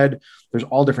of your head, there's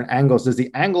all different angles. Does the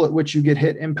angle at which you get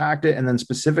hit impact it? And then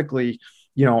specifically,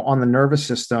 on the nervous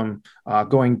system,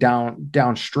 going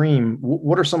downstream,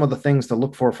 what are some of the things to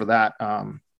look for that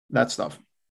stuff?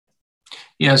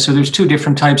 Yeah, so there's two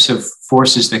different types of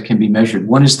forces that can be measured.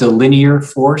 One is the linear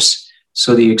force,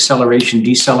 So the acceleration,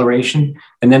 deceleration,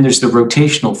 and then there's the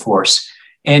rotational force.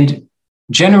 And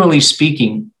generally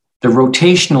speaking, the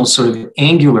rotational sort of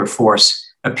angular force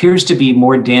appears to be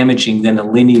more damaging than a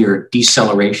linear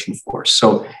deceleration force.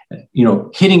 So,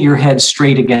 hitting your head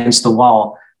straight against the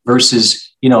wall versus,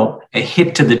 a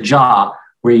hit to the jaw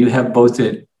where you have both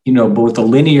a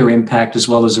linear impact as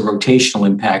well as a rotational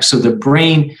impact. So the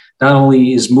brain not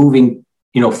only is moving,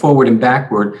 forward and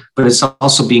backward, but it's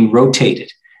also being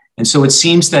rotated. And so it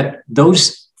seems that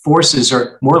those forces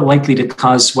are more likely to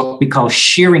cause what we call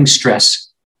shearing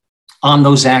stress on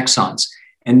those axons.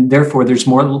 And therefore, there's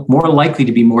more likely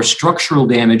to be more structural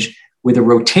damage with a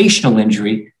rotational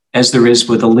injury as there is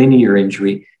with a linear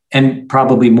injury, and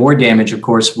probably more damage, of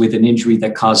course, with an injury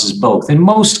that causes both. And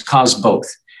most cause both.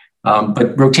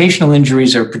 But rotational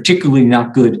injuries are particularly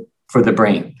not good for the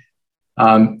brain.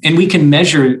 And we can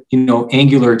measure,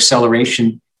 angular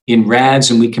acceleration in RADs,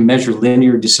 and we can measure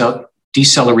linear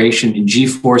deceleration in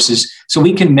G-forces. So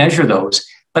we can measure those.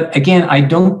 But again, I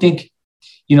don't think,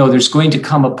 there's going to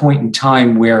come a point in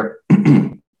time where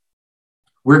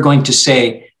we're going to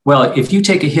say, well, if you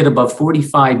take a hit above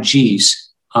 45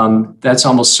 Gs, that's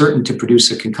almost certain to produce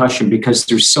a concussion because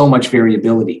there's so much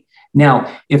variability.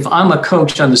 Now, if I'm a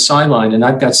coach on the sideline and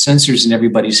I've got sensors in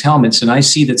everybody's helmets and I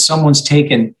see that someone's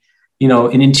taken,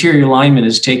 an interior lineman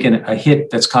has taken a hit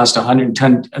that's caused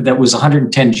 110, that was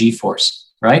 110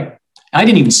 G-force, right? I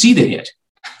didn't even see the hit.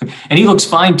 And he looks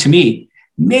fine to me.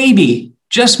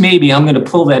 Just maybe I'm going to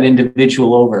pull that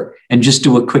individual over and just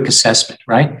do a quick assessment,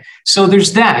 right? So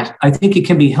there's that. I think it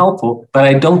can be helpful, but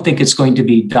I don't think it's going to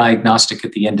be diagnostic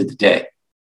at the end of the day.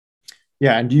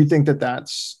 Yeah. And do you think that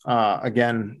that's,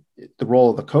 again, the role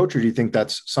of the coach, or do you think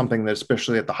that's something that,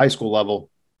 especially at the high school level,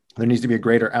 there needs to be a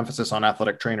greater emphasis on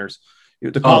athletic trainers?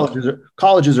 The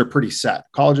colleges are pretty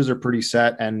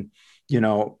set. And,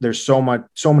 there's so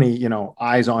many,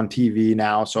 eyes on TV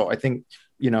now. So I think,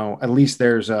 at least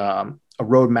there's a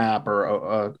roadmap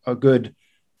or a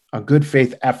good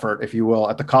faith effort, if you will,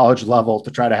 at the college level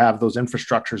to try to have those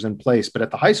infrastructures in place. But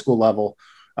at the high school level,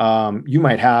 you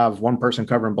might have one person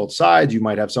covering both sides. You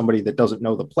might have somebody that doesn't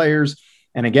know the players.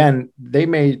 And again, they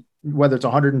may, whether it's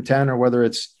 110 or whether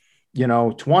it's,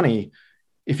 20,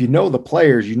 if you know the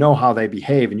players, you know how they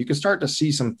behave, and you can start to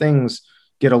see some things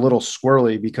get a little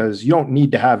squirrely because you don't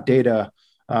need to have data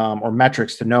or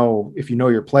metrics to know, if you know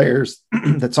your players,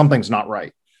 that something's not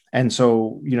right. And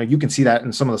so, you can see that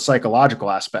in some of the psychological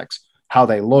aspects, how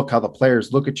they look, how the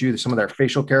players look at you, some of their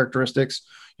facial characteristics,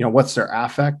 what's their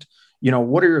affect,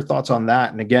 what are your thoughts on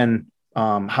that? And again,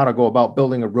 how to go about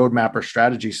building a roadmap or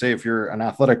strategy, say if you're an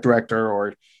athletic director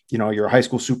or, you're a high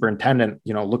school superintendent,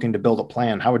 looking to build a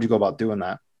plan, how would you go about doing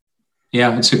that?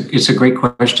 Yeah, it's a great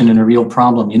question and a real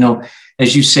problem.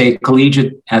 As you say,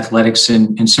 collegiate athletics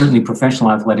and certainly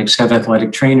professional athletics have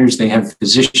athletic trainers. They have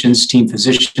physicians, team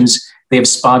physicians. They have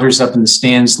spotters up in the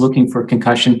stands looking for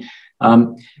concussion.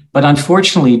 But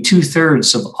unfortunately,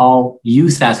 2/3 of all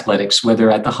youth athletics,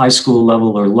 whether at the high school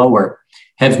level or lower,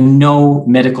 have no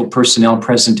medical personnel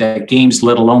present at games,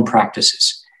 let alone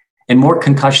practices. And more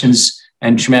concussions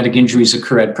and traumatic injuries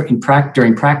occur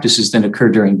during practices than occur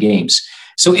during games.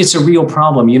 So it's a real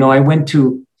problem. I went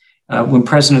to, when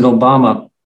President Obama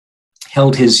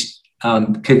held his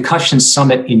concussion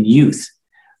summit in youth,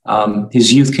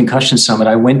 his youth concussion summit,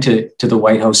 I went to the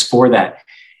White House for that.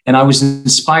 And I was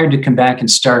inspired to come back and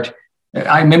start.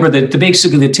 I remember that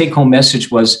basically the take-home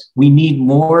message was, we need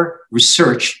more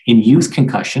research in youth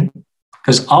concussion,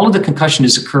 because all of the concussion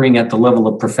is occurring at the level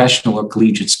of professional or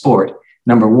collegiate sport,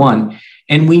 number one.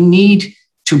 And we need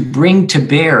to bring to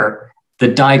bear the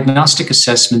diagnostic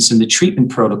assessments and the treatment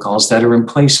protocols that are in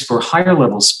place for higher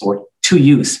level sport to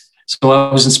youth. So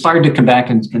I was inspired to come back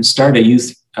and start a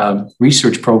youth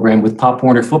research program with Pop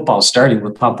Warner football, starting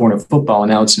with Pop Warner football,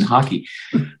 and now it's in hockey.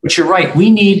 But you're right, we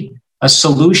need a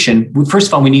solution. First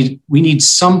of all, we need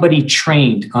somebody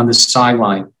trained on the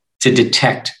sideline to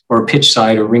detect, or pitch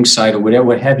side or ring side or whatever,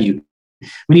 what have you.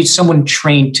 We need someone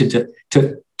trained to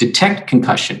detect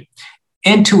concussion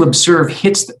and to observe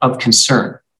hits of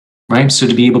concern, right? So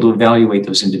to be able to evaluate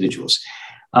those individuals.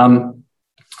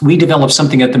 We developed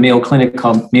something at the Mayo Clinic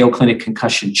called Mayo Clinic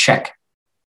Concussion Check,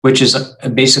 which is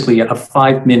basically a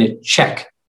 5-minute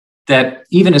check that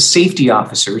even a safety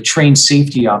officer, a trained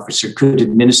safety officer, could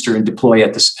administer and deploy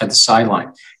at the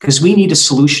sideline. Because we need a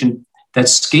solution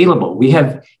that's scalable. We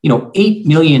have, 8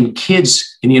 million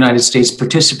kids in the United States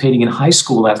participating in high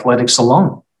school athletics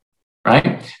alone,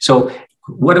 right? So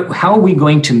how are we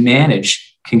going to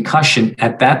manage concussion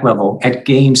at that level, at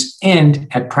games and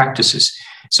at practices?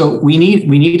 So we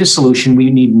need a solution. We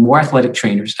need more athletic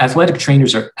trainers. Athletic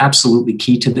trainers are absolutely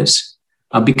key to this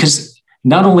because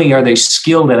not only are they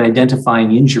skilled at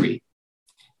identifying injury,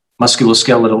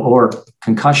 musculoskeletal or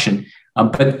concussion,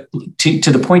 but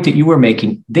to the point that you were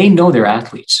making, they know they're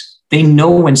athletes. They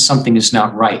know when something is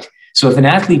not right. So if an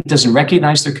athlete doesn't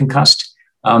recognize they're concussed,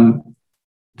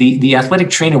 the athletic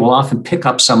trainer will often pick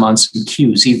up on some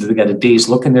cues. Either they got a dazed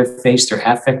look in their face, their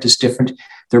affect is different,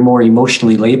 they're more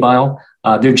emotionally labile,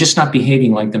 they're just not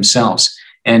behaving like themselves.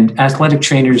 And athletic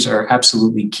trainers are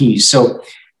absolutely key. So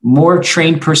more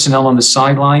trained personnel on the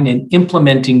sideline and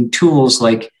implementing tools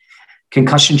like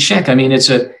concussion check. I mean, it's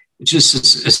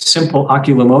just a simple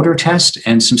oculomotor test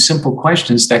and some simple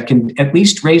questions that can at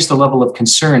least raise the level of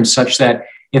concern such that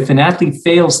if an athlete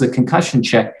fails the concussion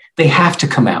check, they have to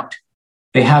come out.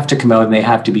 They have to come out and they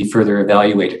have to be further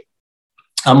evaluated.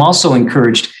 I'm also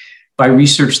encouraged by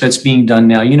research that's being done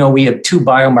now. You know, we have 2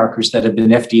 biomarkers that have been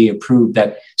FDA approved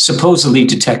that supposedly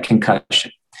detect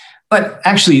concussion, but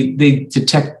actually they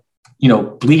detect,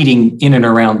 bleeding in and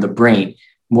around the brain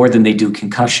more than they do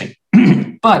concussion.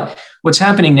 But what's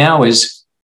happening now is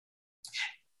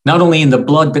not only in the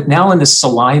blood, but now in the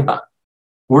saliva,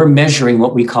 we're measuring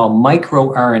what we call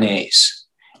microRNAs.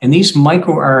 And these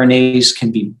microRNAs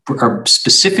are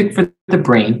specific for the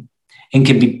brain and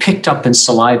can be picked up in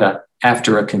saliva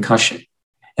after a concussion.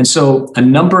 And so a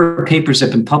number of papers have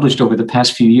been published over the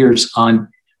past few years on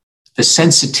the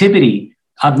sensitivity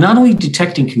of not only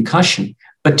detecting concussion,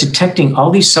 but detecting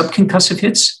all these subconcussive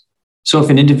hits. So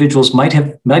if an individual might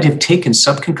have taken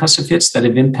subconcussive hits that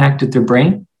have impacted their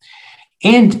brain,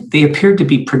 and they appear to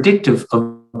be predictive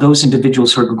of those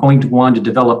individuals who are going to go on to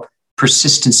develop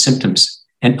persistent symptoms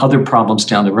and other problems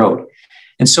down the road.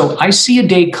 And so I see a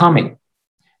day coming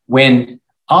when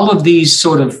all of these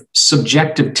sort of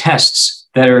subjective tests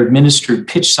that are administered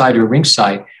pitch side or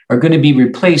ringside are going to be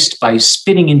replaced by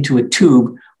spitting into a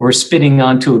tube or spitting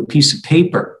onto a piece of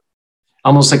paper,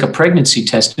 almost like a pregnancy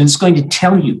test. And it's going to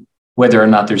tell you whether or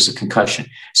not there's a concussion.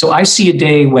 So I see a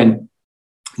day when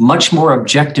much more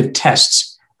objective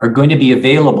tests are going to be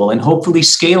available and hopefully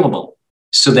scalable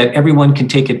so that everyone can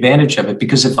take advantage of it.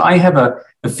 Because if I have a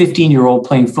 15-year-old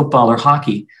playing football or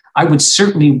hockey, I would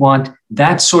certainly want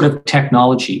that sort of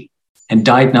technology and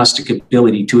diagnostic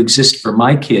ability to exist for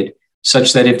my kid,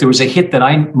 such that if there was a hit that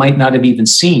I might not have even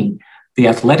seen, the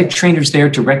athletic trainer's there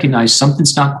to recognize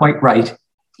something's not quite right.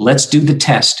 Let's do the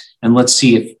test and let's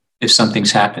see if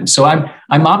something's happened. So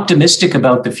I'm optimistic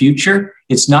about the future.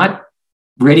 It's not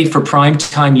ready for prime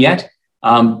time yet,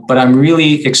 but I'm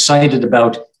really excited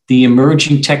about the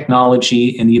emerging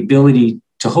technology and the ability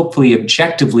to hopefully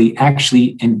objectively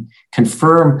actually and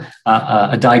confirm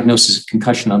a diagnosis of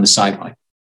concussion on the sideline.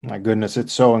 My goodness,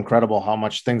 it's so incredible how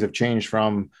much things have changed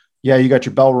from, you got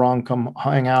your bell rung, come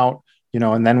hang out,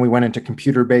 and then we went into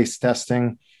computer-based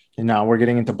testing, and now we're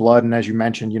getting into blood. And as you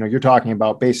mentioned, you're talking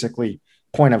about basically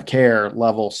point of care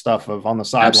level stuff of on the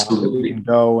sideline. We can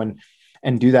go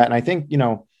and do that. And I think,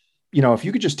 if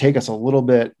you could just take us a little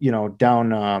bit,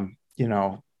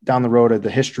 down the road of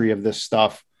the history of this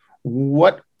stuff,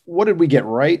 what did we get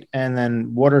right? And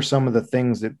then what are some of the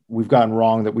things that we've gotten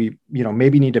wrong that we,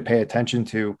 maybe need to pay attention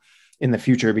to in the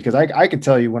future? Because I can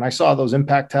tell you when I saw those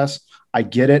impact tests, I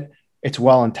get it. It's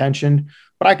well-intentioned,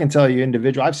 but I can tell you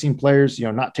I've seen players,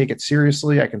 not take it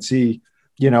seriously. I can see,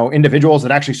 individuals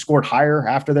that actually scored higher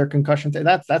after their concussion.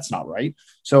 That's not right.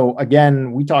 So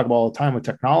again, we talk about all the time with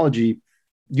technology,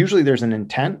 usually there's an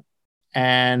intent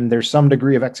and there's some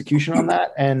degree of execution on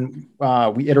that. And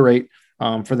we iterate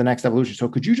for the next evolution. So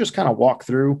could you just kind of walk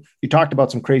through, you talked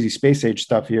about some crazy space age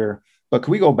stuff here, but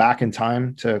could we go back in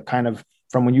time to kind of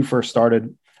from when you first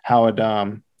started, how it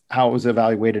was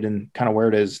evaluated and kind of where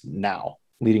it is now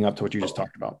leading up to what you just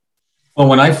talked about? Well,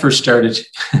 when I first started,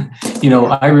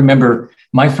 I remember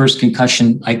my first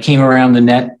concussion, I came around the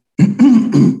net.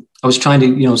 I was trying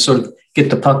to, sort of get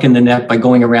the puck in the net by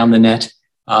going around the net.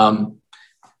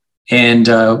 And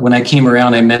when I came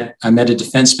around, I met a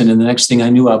defenseman, and the next thing I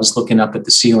knew, I was looking up at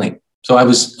the ceiling. So I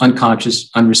was unconscious,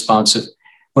 unresponsive,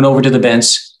 went over to the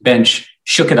bench,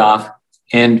 shook it off,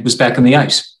 and was back on the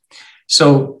ice.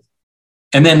 So,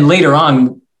 and then later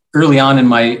on, early on in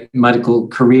my medical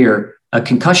career, a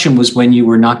concussion was when you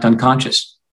were knocked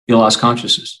unconscious. You lost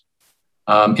consciousness.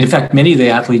 In fact, many of the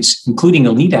athletes, including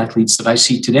elite athletes that I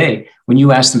see today, when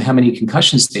you ask them how many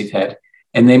concussions they've had,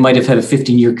 and they might have had a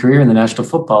 15-year career in the National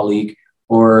Football League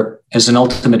or as an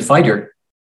ultimate fighter,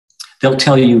 they'll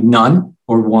tell you none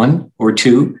or one or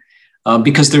two,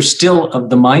 because they're still of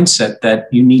the mindset that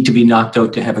you need to be knocked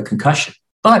out to have a concussion.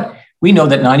 But we know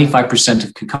that 95%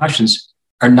 of concussions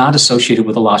are not associated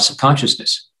with a loss of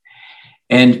consciousness.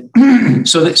 And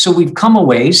so we've come a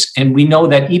ways, and we know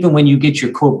that even when you get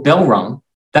your quote bell rung,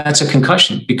 that's a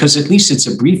concussion, because at least it's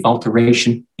a brief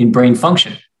alteration in brain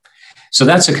function. So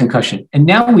that's a concussion. And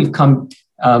now we've come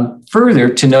further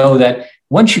to know that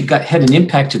once you've had an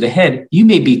impact to the head, you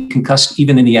may be concussed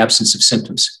even in the absence of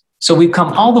symptoms. So we've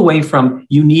come all the way from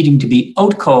you needing to be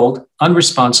out cold,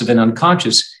 unresponsive, and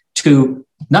unconscious to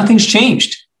nothing's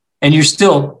changed and you're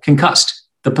still concussed.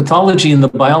 The pathology and the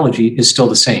biology is still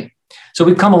the same. So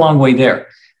we've come a long way there.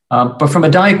 But from a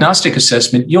diagnostic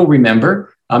assessment, you'll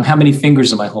remember how many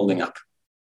fingers am I holding up?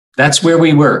 That's where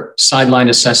we were, sideline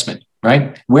assessment,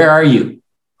 right? Where are you?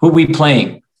 Who are we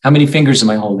playing? How many fingers am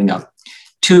I holding up?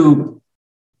 To,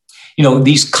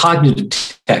 these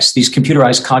cognitive tests, these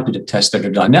computerized cognitive tests that are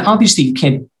done. Now, obviously, you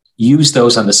can't use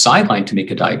those on the sideline to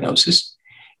make a diagnosis.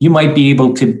 They might be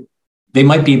able to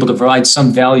provide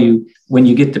some value when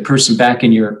you get the person back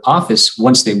in your office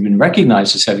once they've been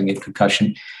recognized as having a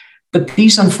concussion. But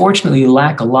these, unfortunately,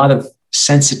 lack a lot of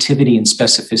sensitivity and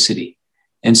specificity.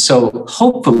 And so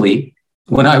hopefully,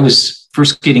 when I was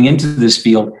first getting into this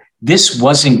field, this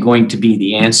wasn't going to be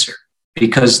the answer,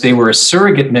 because they were a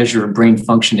surrogate measure of brain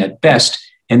function at best,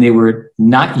 and they were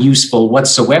not useful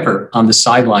whatsoever on the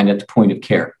sideline at the point of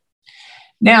care.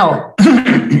 Now,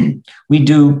 we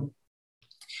do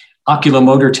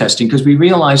oculomotor testing because we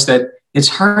realize that it's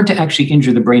hard to actually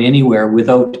injure the brain anywhere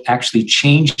without actually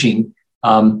changing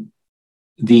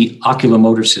the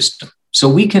oculomotor system. So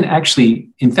we can actually,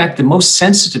 in fact, the most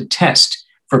sensitive test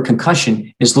for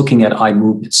concussion is looking at eye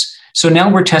movements. So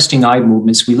now we're testing eye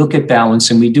movements. We look at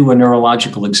balance and we do a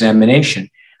neurological examination.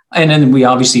 And then we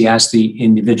obviously ask the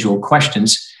individual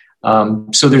questions.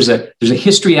 So there's a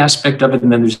history aspect of it,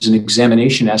 and then there's an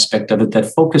examination aspect of it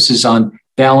that focuses on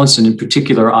balance and in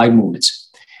particular eye movements.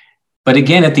 But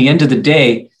again, at the end of the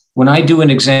day, when I do an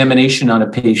examination on a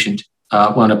patient,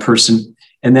 on a person,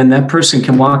 and then that person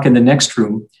can walk in the next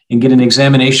room and get an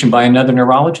examination by another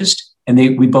neurologist, and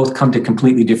we both come to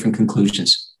completely different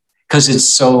conclusions because it's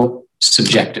so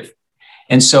subjective.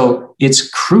 And so it's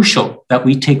crucial that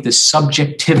we take the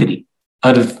subjectivity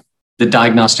out of the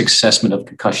diagnostic assessment of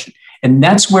concussion. And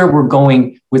that's where we're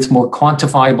going with more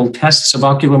quantifiable tests of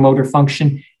oculomotor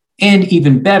function, and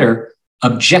even better,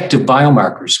 objective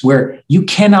biomarkers where you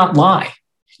cannot lie.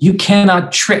 You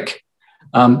cannot trick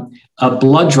a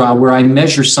blood draw where I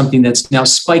measure something that's now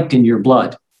spiked in your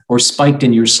blood or spiked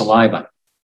in your saliva.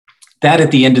 That,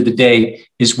 at the end of the day,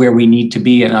 is where we need to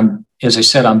be. And as I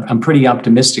said, I'm pretty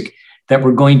optimistic that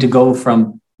we're going to go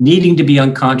from needing to be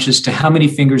unconscious to how many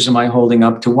fingers am I holding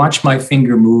up, to watch my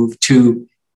finger move, to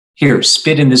here,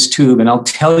 spit in this tube, and I'll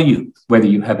tell you whether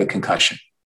you have a concussion.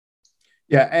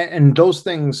 Yeah. And those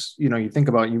things, you think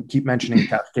about, you keep mentioning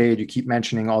cascade, you keep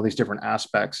mentioning all these different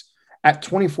aspects at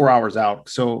 24 hours out.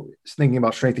 So thinking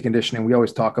about strength and conditioning, we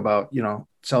always talk about,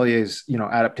 Cellier's,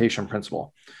 adaptation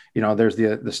principle. There's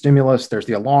the stimulus, there's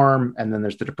the alarm, and then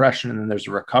there's the depression, and then there's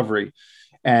the recovery.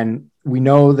 And we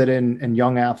know that in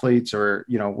young athletes or,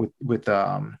 with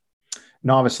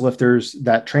novice lifters,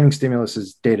 that training stimulus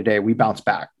is day to day. We bounce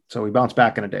back. So we bounce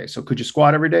back in a day. So could you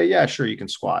squat every day? Yeah, sure. You can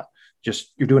squat.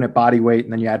 Just you're doing it body weight.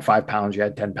 And then you add 5 pounds, you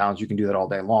add 10 pounds. You can do that all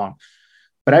day long.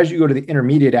 But as you go to the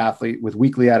intermediate athlete with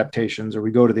weekly adaptations, or we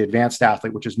go to the advanced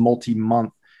athlete, which is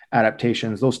multi-month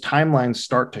adaptations, those timelines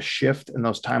start to shift and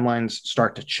those timelines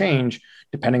start to change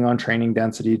depending on training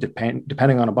density,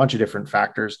 depending on a bunch of different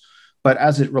factors. But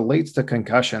as it relates to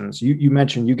concussions, you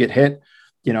mentioned you get hit,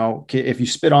 if you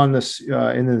spit on this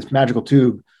in this magical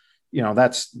tube,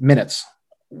 that's minutes.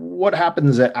 What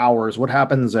happens at hours? What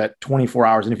happens at 24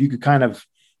 hours? And if you could kind of,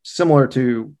 similar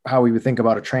to how we would think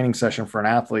about a training session for an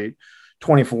athlete,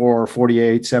 24,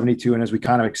 48, 72, and as we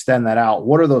kind of extend that out,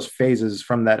 what are those phases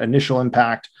from that initial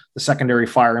impact, the secondary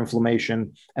fire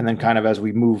inflammation, and then kind of as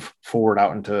we move forward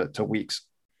out into weeks?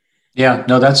 Yeah,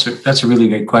 no, that's a really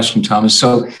great question, Thomas.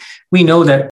 So we know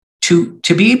that to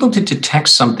be able to detect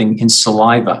something in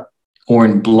saliva or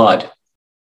in blood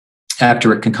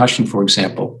after a concussion, for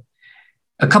example,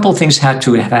 a couple of things had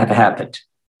to have happened.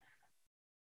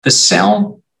 The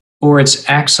cell or its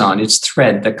axon, its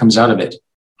thread that comes out of it,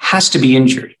 has to be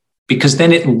injured, because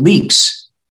then it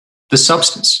leaks the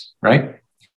substance, right,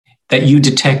 that you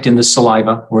detect in the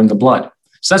saliva or in the blood.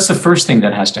 So that's the first thing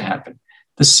that has to happen.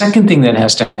 The second thing that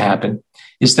has to happen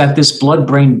is that this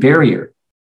blood-brain barrier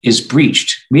is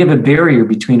breached. We have a barrier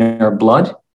between our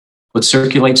blood, what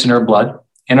circulates in our blood,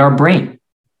 and our brain,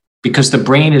 because the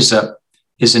brain is a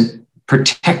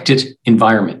protected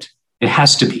environment. It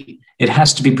has to be. It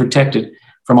has to be protected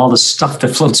from all the stuff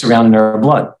that floats around in our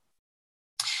blood.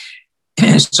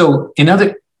 So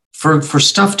for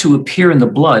stuff to appear in the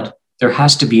blood, there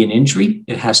has to be an injury,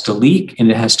 it has to leak, and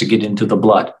it has to get into the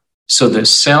blood. So the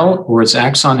cell or its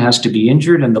axon has to be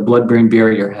injured and the blood-brain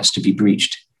barrier has to be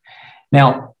breached.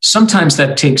 Now, sometimes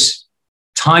that takes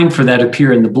time for that to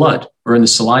appear in the blood or in the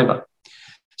saliva.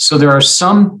 So there are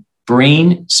some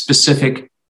brain-specific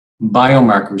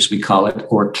biomarkers, we call it,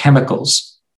 or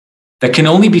chemicals that can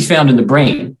only be found in the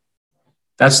brain.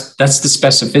 That's the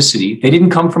specificity. They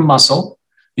didn't come from muscle.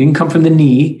 They didn't come from the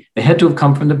knee. They had to have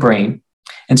come from the brain.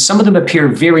 And some of them appear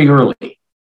very early.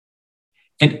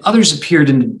 And others appeared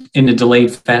in a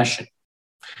delayed fashion.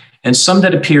 And some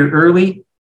that appear early,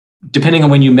 depending on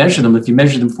when you measure them, if you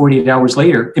measure them 48 hours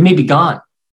later, it may be gone.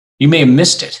 You may have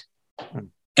missed it.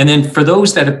 And then for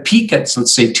those that peak at,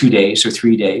 let's say, 2 days or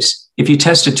 3 days, if you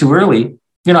test it too early,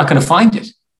 you're not going to find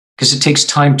it because it takes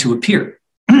time to appear.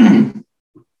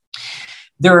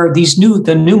 There are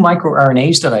the new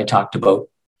microRNAs that I talked about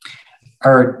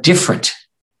are different.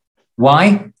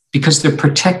 Why? Because they're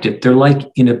protected. They're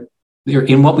like they're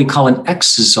in what we call an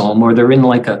exosome, or they're in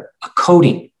like a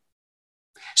coating.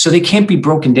 So they can't be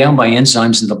broken down by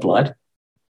enzymes in the blood.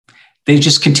 They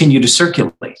just continue to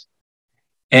circulate.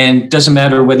 And it doesn't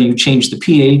matter whether you change the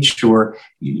pH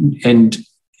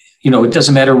it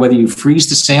doesn't matter whether you freeze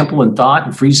the sample and thaw it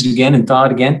and freeze it again and thaw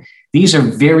it again. These are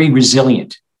very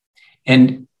resilient.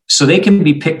 And so they can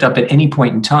be picked up at any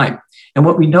point in time. And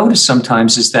what we notice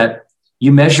sometimes is that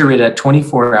you measure it at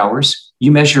 24 hours,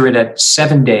 you measure it at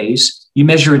 7 days, you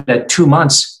measure it at 2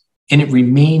 months, and it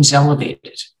remains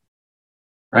elevated,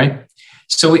 right?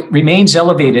 So it remains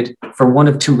elevated for one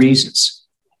of two reasons.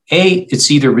 A,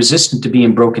 it's either resistant to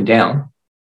being broken down,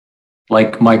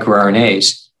 like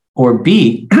microRNAs, or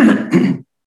B,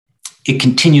 it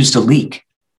continues to leak,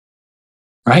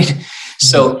 right?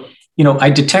 So,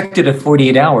 I detected at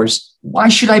 48 hours. Why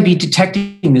should I be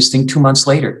detecting this thing 2 months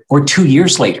later or 2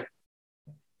 years later?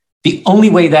 The only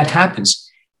way that happens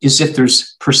is if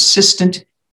there's persistent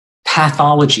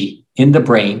pathology in the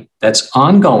brain that's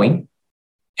ongoing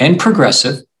and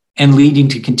progressive and leading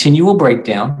to continual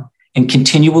breakdown and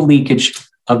continual leakage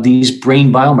of these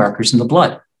brain biomarkers in the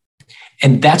blood.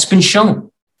 And that's been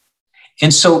shown.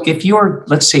 And so if you're,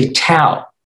 let's say, tau,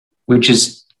 which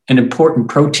is an important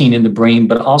protein in the brain,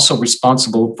 but also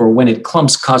responsible for when it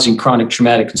clumps, causing chronic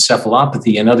traumatic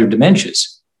encephalopathy and other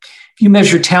dementias. If you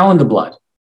measure tau in the blood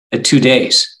at 2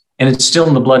 days and it's still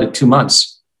in the blood at 2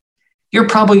 months, you're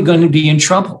probably going to be in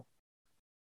trouble.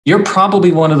 You're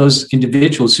probably one of those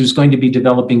individuals who's going to be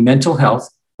developing mental health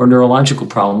or neurological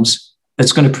problems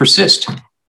that's going to persist.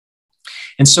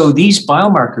 And so these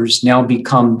biomarkers now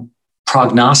become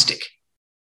prognostic.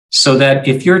 So that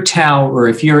if you're tau or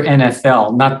if you're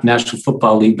NFL, not National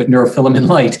Football League, but neurofilament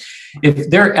light, if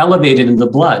they're elevated in the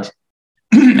blood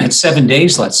at 7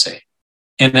 days, let's say,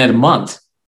 and at a month,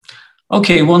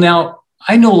 okay, well, now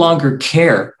I no longer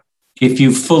care if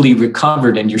you've fully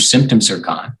recovered and your symptoms are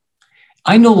gone.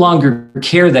 I no longer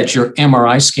care that your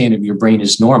MRI scan of your brain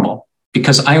is normal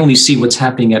because I only see what's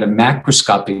happening at a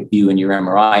macroscopic view in your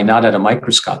MRI, not at a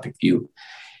microscopic view.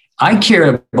 I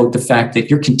care about the fact that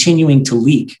you're continuing to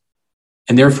leak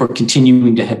and therefore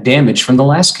continuing to have damage from the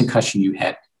last concussion you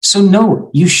had. So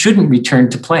no, you shouldn't return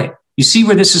to play. You see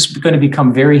where this is going to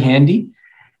become very handy?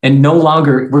 And no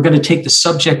longer, we're going to take the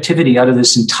subjectivity out of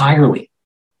this entirely.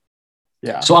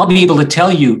 Yeah. So I'll be able to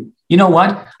tell you, you know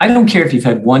what? I don't care if you've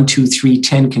had 1, 2, 3,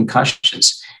 10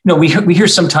 concussions. We hear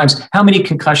sometimes, how many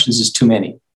concussions is too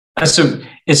many?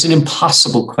 It's an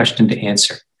impossible question to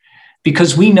answer.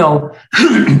 Because we know,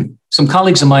 some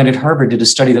colleagues of mine at Harvard did a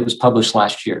study that was published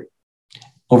last year.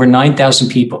 Over 9,000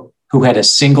 people who had a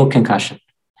single concussion.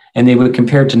 And they were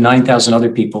compared to 9,000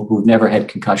 other people who've never had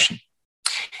concussion.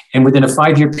 And within a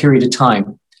 5-year period of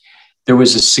time, there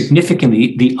was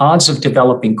the odds of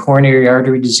developing coronary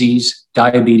artery disease,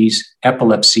 diabetes,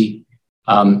 epilepsy,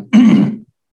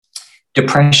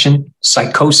 depression,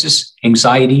 psychosis,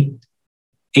 anxiety,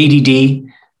 ADD,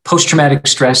 post-traumatic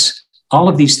stress, all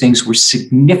of these things were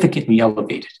significantly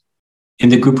elevated in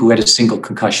the group who had a single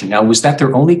concussion. Now, was that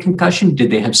their only concussion?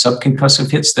 Did they have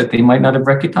subconcussive hits that they might not have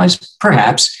recognized?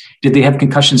 Perhaps. Did they have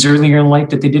concussions earlier in life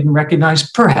that they didn't recognize?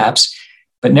 Perhaps.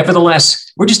 But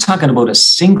nevertheless, we're just talking about a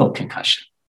single concussion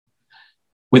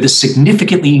with a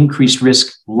significantly increased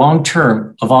risk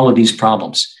long-term of all of these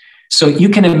problems. So you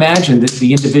can imagine that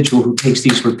the individual who takes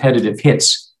these repetitive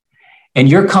hits, and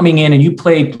you're coming in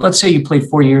and let's say you played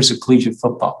 4 years of collegiate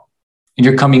football, and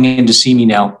you're coming in to see me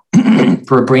now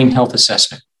for a brain health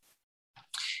assessment.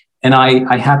 And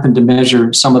I happen to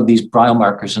measure some of these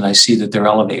biomarkers and I see that they're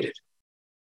elevated.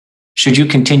 Should you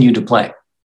continue to play?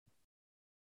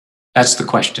 That's the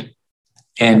question.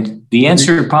 And the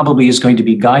answer probably is going to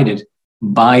be guided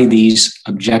by these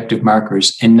objective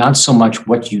markers and not so much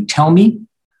what you tell me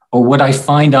or what I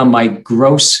find on my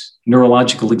gross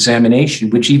neurological examination,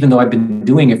 which even though I've been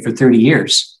doing it for 30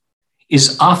 years,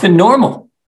 is often normal,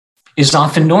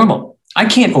 I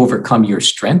can't overcome your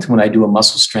strength when I do a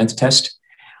muscle strength test.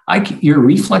 Your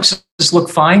reflexes look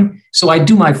fine. So I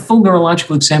do my full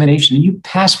neurological examination and you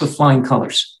pass with flying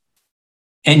colors.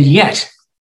 And yet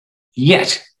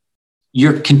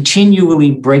you're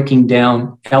continually breaking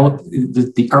down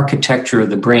the architecture of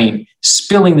the brain,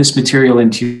 spilling this material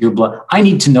into your blood. I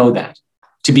need to know that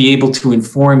to be able to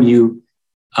inform you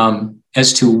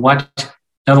as to what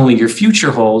not only your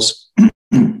future holds,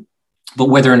 but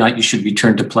whether or not you should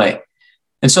return to play.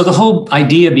 And so the whole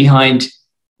idea behind,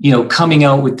 coming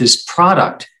out with this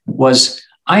product was,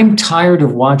 I'm tired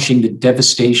of watching the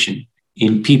devastation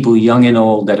in people young and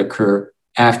old that occur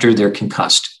after they're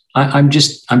concussed. I'm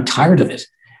tired of it.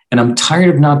 And I'm tired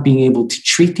of not being able to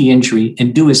treat the injury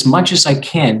and do as much as I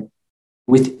can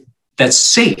that's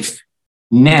safe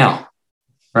now,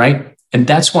 right? And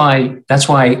that's why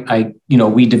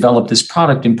we developed this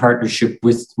product in partnership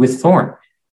with Thorne.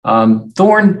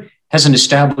 Thorne has an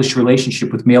established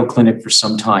relationship with Mayo Clinic for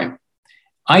some time.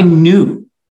 I knew,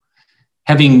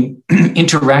 having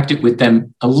interacted with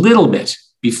them a little bit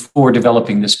before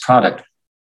developing this product,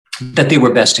 that they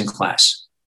were best in class.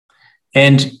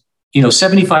 And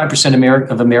 75%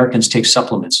 of Americans take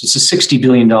supplements. It's a $60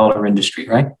 billion industry,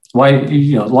 right? Why?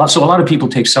 So a lot of people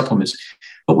take supplements.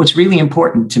 But what's really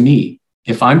important to me,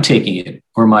 if I'm taking it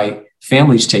or my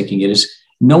family's taking it, is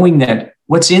knowing that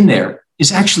what's in there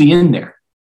is actually in there,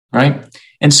 right?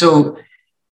 And so,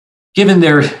 given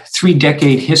their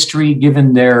 3-decade history,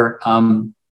 given the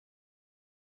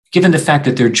fact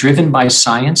that they're driven by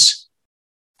science,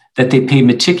 that they pay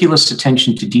meticulous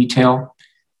attention to detail,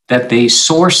 that they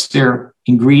source their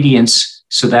ingredients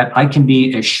so that I can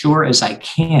be as sure as I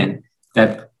can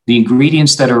that the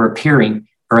ingredients that are appearing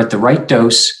are at the right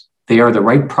dose, they are the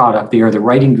right product, they are the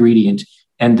right ingredient,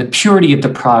 and the purity of the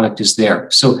product is there.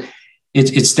 So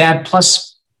it's that,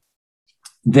 plus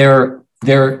their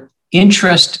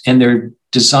interest and their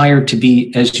desire to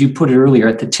be, as you put it earlier,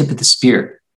 at the tip of the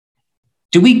spear.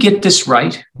 Do we get this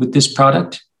right with this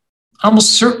product?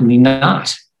 Almost certainly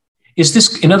not.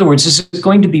 In other words, is it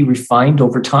going to be refined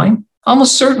over time?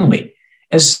 Almost certainly.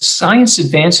 As science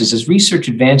advances, as research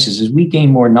advances, as we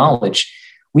gain more knowledge,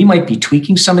 we might be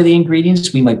tweaking some of the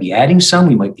ingredients, we might be adding some,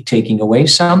 we might be taking away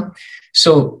some.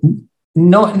 So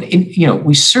no,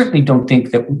 we certainly don't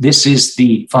think that this is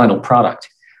the final product.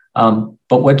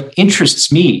 But what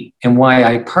interests me and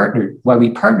why we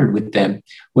partnered with them,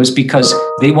 was because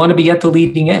they want to be at the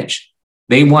leading edge.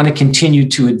 They want to continue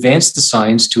to advance the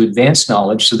science, to advance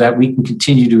knowledge, so that we can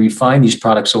continue to refine these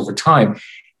products over time.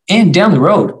 And down the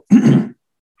road,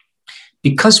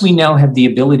 because we now have the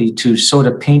ability to sort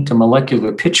of paint a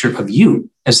molecular picture of you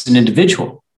as an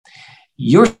individual,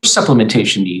 your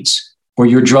supplementation needs or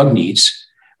your drug needs,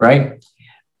 right,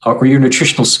 or your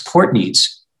nutritional support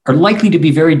needs are likely to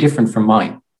be very different from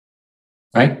mine,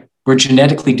 right? We're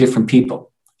genetically different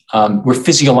people. We're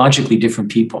physiologically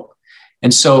different people.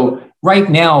 And so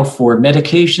right now, for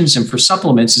medications and for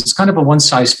supplements, it's kind of a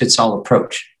one-size-fits-all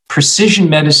approach. Precision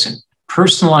medicine,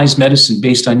 personalized medicine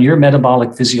based on your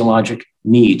metabolic physiologic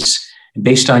needs, and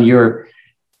based on your,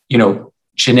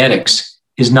 genetics,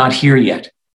 is not here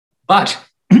yet. But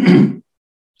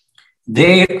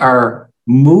they are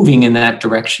moving in that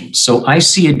direction. So I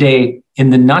see a day in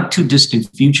the not too distant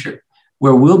future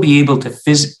where we'll be able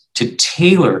to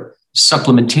tailor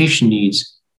supplementation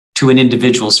needs to an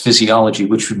individual's physiology,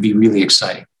 which would be really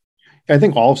exciting. I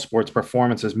think all of sports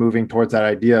performance is moving towards that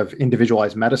idea of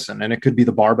individualized medicine. And it could be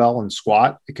the barbell and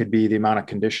squat. It could be the amount of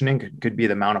conditioning. It could be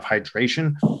the amount of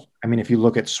hydration. I mean, if you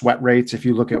look at sweat rates, if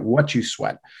you look at what you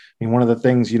sweat, I mean, one of the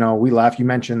things, we laugh, you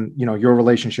mentioned, your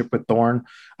relationship with Thorne.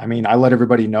 I mean, I let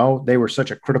everybody know they were such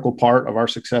a critical part of our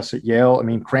success at Yale. I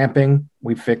mean, cramping,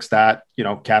 we fixed that,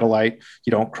 Catalyte,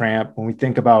 you don't cramp. When we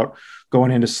think about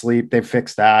going into sleep, they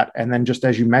fixed that. And then just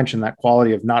as you mentioned, that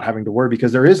quality of not having to worry,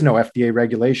 because there is no FDA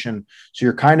regulation. So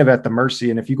you're kind of at the mercy.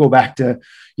 And if you go back to,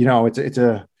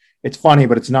 it's funny,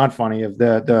 but it's not funny, of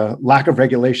the lack of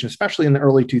regulation, especially in the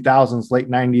early 2000s, late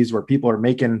 90s, where people are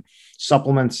making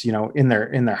supplements, in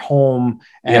their home,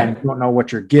 and you don't know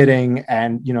what you're getting,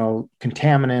 and,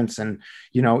 contaminants, and,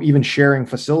 even sharing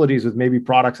facilities with maybe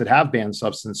products that have banned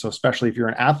substance. So especially if you're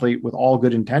an athlete with all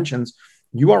good intentions,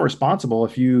 you are responsible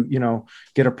if you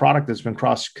get a product that's been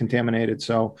cross-contaminated.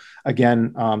 So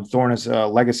again, Thorne has a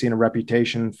legacy and a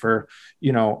reputation for,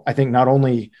 I think not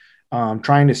only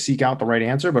trying to seek out the right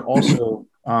answer, but also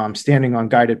standing on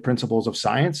guided principles of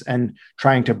science and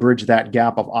trying to bridge that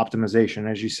gap of optimization.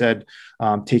 As you said,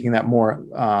 taking that more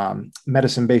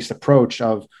medicine-based approach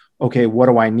of okay, what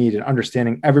do I need? And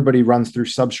understanding everybody runs through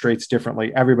substrates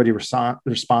differently. Everybody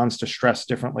responds to stress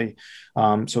differently.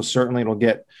 So certainly it'll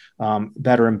get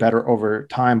better and better over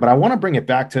time. But I want to bring it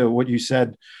back to what you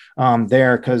said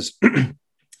there, because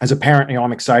as a parent,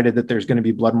 I'm excited that there's going to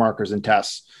be blood markers and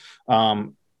tests.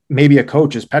 Maybe a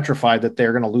coach is petrified that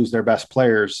they're going to lose their best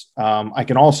players. I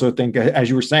can also think, as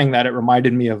you were saying that, it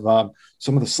reminded me of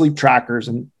some of the sleep trackers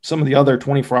and some of the other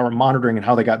 24-hour monitoring and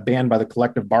how they got banned by the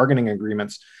collective bargaining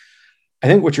agreements. I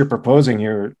think what you're proposing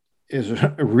here is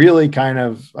really kind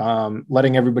of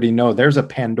letting everybody know there's a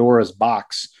Pandora's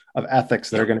box of ethics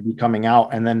that are going to be coming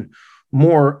out. And then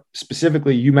more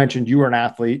specifically, you mentioned you were an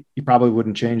athlete. You probably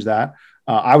wouldn't change that.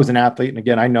 I was an athlete. And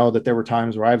again, I know that there were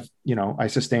times where I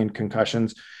sustained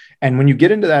concussions. And when you get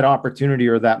into that opportunity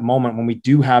or that moment, when we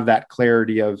do have that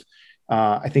clarity of,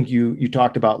 I think you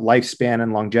talked about lifespan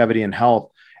and longevity and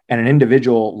health, and an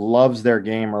individual loves their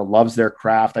game or loves their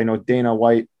craft. I know Dana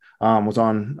White was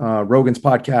on Rogan's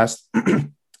podcast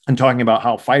and talking about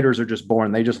how fighters are just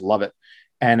born. They just love it.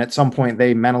 And at some point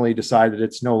they mentally decided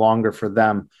it's no longer for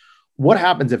them. What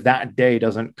happens if that day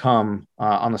doesn't come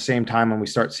on the same time when we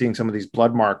start seeing some of these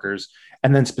blood markers?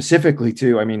 And then specifically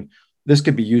too, I mean, this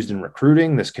could be used in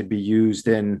recruiting. This could be used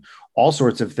in all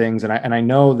sorts of things. And I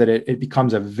know that it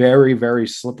becomes a very, very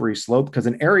slippery slope, because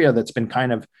an area that's been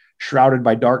kind of shrouded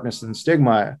by darkness and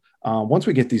stigma, once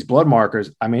we get these blood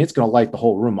markers, I mean, it's going to light the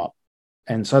whole room up.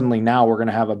 And suddenly now we're going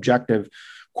to have objective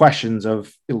questions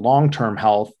of long-term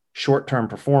health, short-term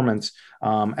performance,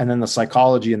 and then the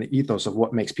psychology and the ethos of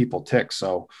what makes people tick.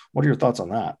 So what are your thoughts on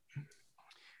that?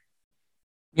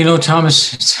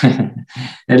 Thomas,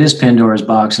 that is Pandora's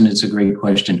box, and it's a great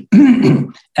question.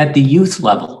 At the youth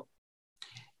level,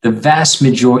 the vast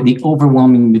majority, the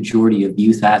overwhelming majority of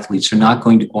youth athletes are not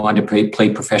going to go on to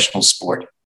play professional sport.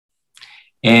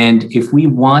 And if we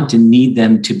want and need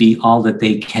them to be all that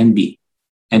they can be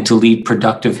and to lead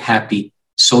productive, happy,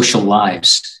 social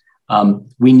lives,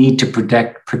 we need to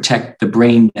protect the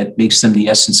brain that makes them the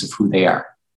essence of who they are,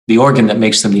 the organ that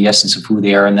makes them the essence of who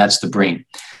they are, and that's the brain.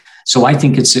 So I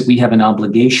think it's that we have an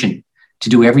obligation to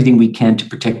do everything we can to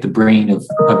protect the brain of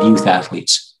youth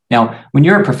athletes. Now, when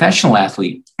you're a professional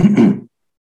athlete,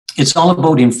 it's all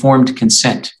about informed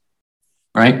consent,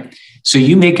 right? So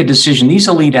you make a decision. These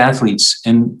elite athletes,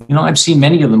 and I've seen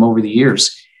many of them over the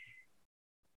years.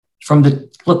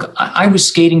 I was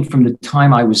skating from the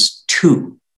time I was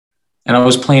 2, and I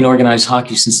was playing organized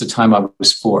hockey since the time I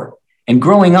was 4. And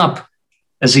growing up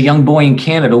as a young boy in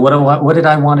Canada, what did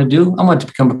I want to do? I wanted to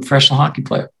become a professional hockey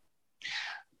player.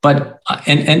 But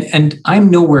and I'm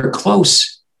nowhere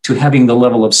close to having the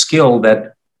level of skill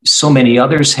that so many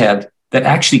others have that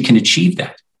actually can achieve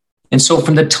that. And so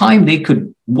from the time they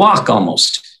could walk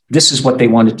almost, this is what they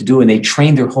wanted to do. And they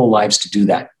trained their whole lives to do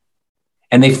that.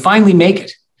 And they finally make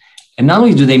it. And not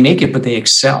only do they make it, but they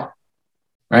excel,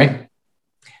 right?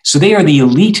 So they are the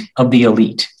elite of the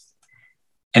elite.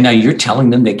 And now you're telling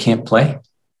them they can't play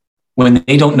when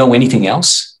they don't know anything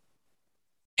else.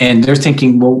 And they're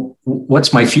thinking, well, what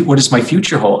does my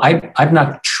future hold? I've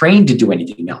not trained to do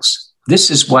anything else. This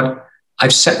is what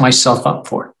I've set myself up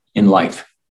for in life.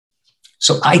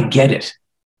 So I get it.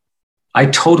 I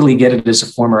totally get it as a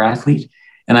former athlete.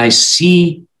 And I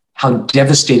see how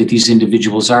devastated these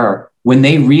individuals are when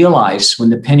they realize,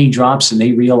 when the penny drops and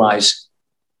they realize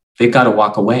they've got to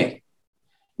walk away.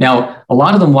 Now, a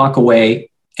lot of them walk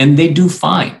away and they do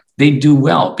fine. They do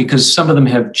well because some of them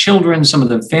have children, some of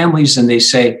them families, and they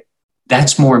say,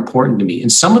 that's more important to me.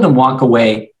 And some of them walk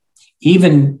away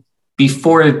even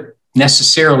before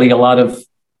necessarily a lot of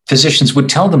physicians would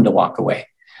tell them to walk away.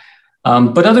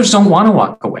 But others don't want to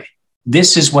walk away.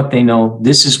 This is what they know.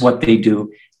 This is what they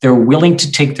do. They're willing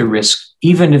to take the risk,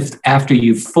 even if after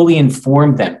you've fully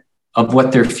informed them of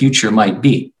what their future might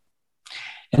be.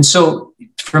 And so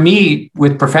for me,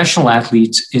 with professional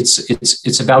athletes,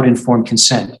 it's about informed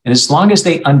consent. And as long as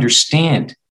they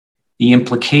understand the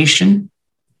implication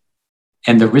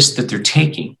and the risk that they're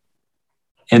taking,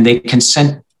 and they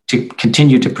consent to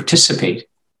continue to participate,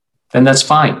 then that's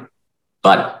fine.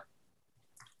 But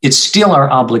it's still our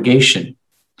obligation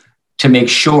to make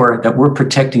sure that we're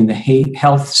protecting the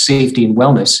health, safety, and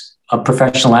wellness of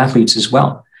professional athletes as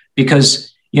well.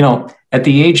 Because, at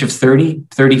the age of 30,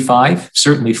 35,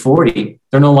 certainly 40,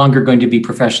 they're no longer going to be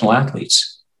professional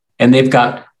athletes. And they've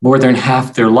got more than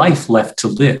half their life left to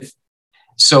live.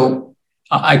 So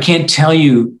I can't tell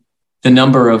you the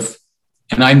number of,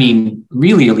 and I mean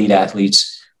really elite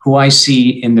athletes who I see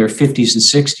in their 50s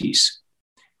and 60s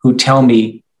who tell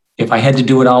me, if I had to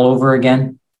do it all over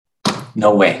again,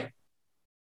 no way.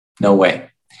 No way.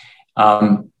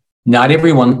 Not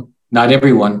everyone,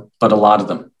 but a lot of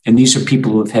them. And these are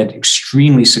people who have had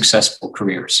extremely successful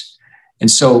careers. And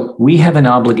so we have an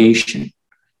obligation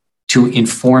to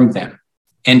inform them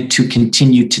and to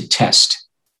continue to test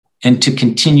and to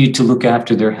continue to look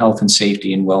after their health and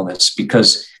safety and wellness,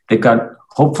 because they've got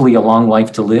hopefully a long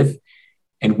life to live.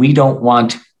 And we don't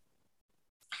want,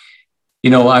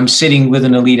 I'm sitting with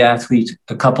an elite athlete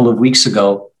a couple of weeks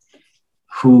ago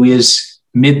who is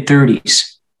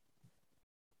mid-30s.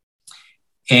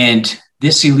 And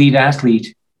this elite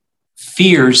athlete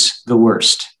fears the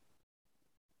worst.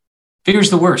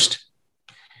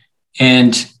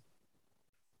 And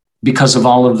because of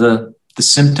all of the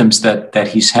symptoms that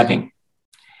he's having.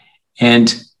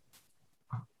 And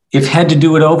if had to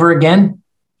do it over again,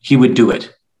 he would do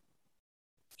it.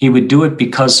 He would do it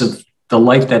because of the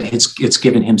life that it's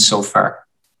given him so far.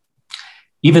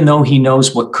 Even though he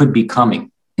knows what could be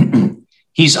coming,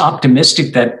 he's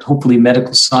optimistic that hopefully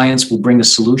medical science will bring a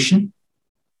solution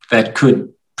that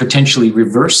could potentially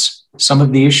reverse some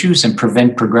of the issues and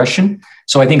prevent progression.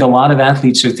 So I think a lot of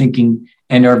athletes are thinking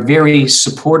and are very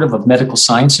supportive of medical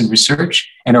science and research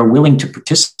and are willing to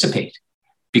participate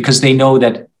because they know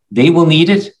that they will need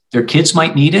it, their kids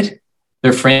might need it,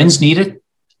 their friends need it.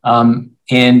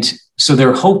 And so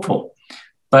they're hopeful.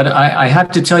 But I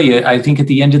have to tell you, I think at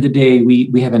the end of the day,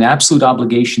 we have an absolute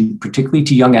obligation, particularly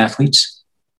to young athletes,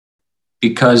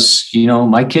 because,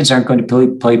 my kids aren't going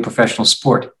to play professional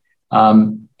sport.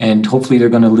 And hopefully they're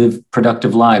going to live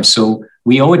productive lives. So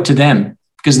we owe it to them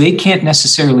because they can't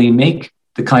necessarily make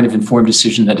the kind of informed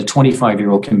decision that a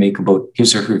 25-year-old can make about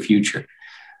his or her future.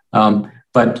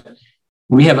 But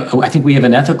I think we have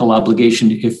an ethical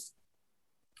obligation if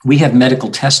we have medical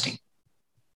testing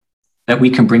that we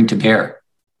can bring to bear.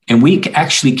 And we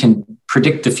actually can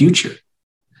predict the future,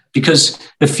 because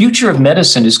the future of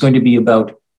medicine is going to be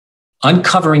about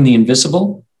uncovering the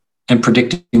invisible and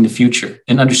predicting the future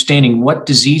and understanding what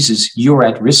diseases you're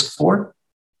at risk for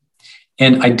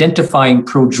and identifying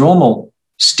prodromal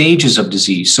stages of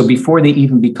disease. So before they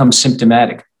even become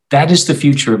symptomatic, that is the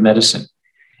future of medicine.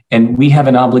 And we have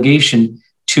an obligation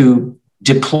to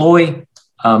deploy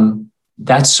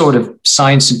that sort of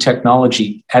science and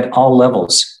technology at all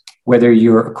levels, whether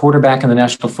you're a quarterback in the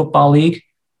National Football League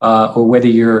or whether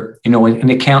you're, an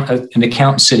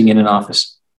accountant sitting in an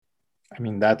office. I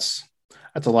mean, that's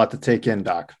a lot to take in,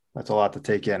 Doc. That's a lot to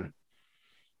take in.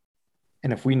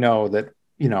 And if we know that,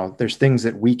 there's things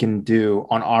that we can do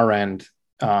on our end,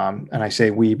 and I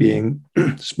say we being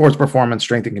sports performance,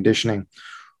 strength and conditioning,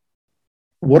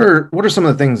 what are some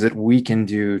of the things that we can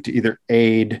do to either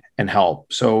aid and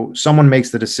help? So someone makes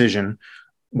the decision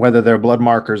whether their blood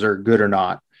markers are good or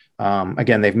not.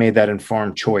 Again, they've made that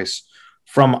informed choice.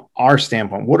 From our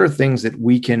standpoint, what are things that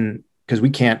we can, because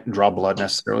we can't draw blood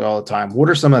necessarily all the time, what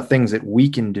are some of the things that we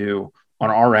can do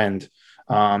on our end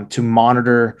to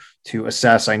monitor, to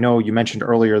assess? I know you mentioned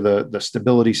earlier the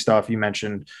stability stuff. You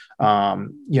mentioned,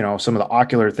 some of the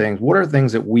ocular things. What are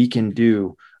things that we can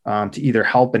do to either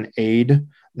help and aid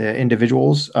the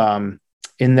individuals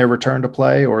in their return to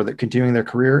play or that continuing their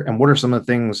career? And what are some of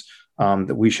the things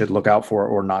that we should look out for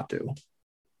or not do?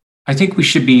 I think we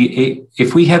should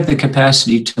if we have the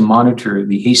capacity to monitor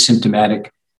the asymptomatic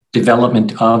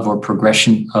development of or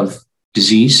progression of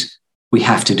disease, we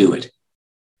have to do it.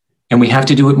 And we have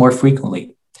to do it more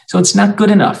frequently. So it's not good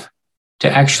enough to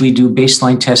actually do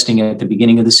baseline testing at the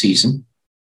beginning of the season.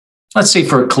 Let's say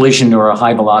for a collision or a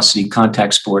high velocity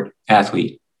contact sport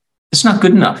athlete, it's not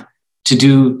good enough to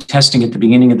do testing at the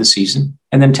beginning of the season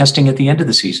and then testing at the end of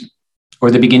the season or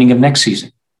the beginning of next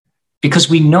season. Because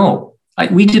we know,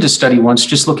 we did a study once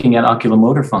just looking at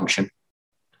oculomotor function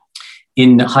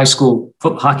in high school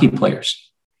hockey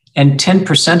players, and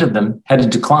 10% of them had a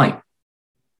decline,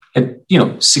 had,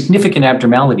 significant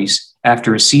abnormalities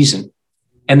after a season,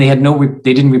 and they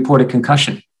didn't report a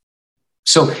concussion.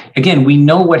 So again, we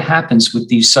know what happens with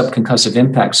these subconcussive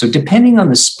impacts. So depending on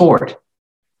the sport,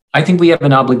 I think we have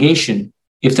an obligation,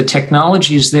 if the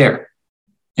technology is there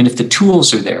and if the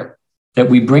tools are there, that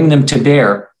we bring them to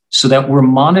bear so that we're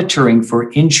monitoring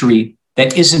for injury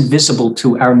that isn't visible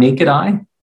to our naked eye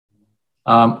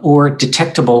or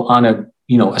detectable on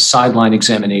a sideline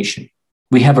examination.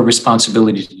 We have a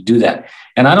responsibility to do that.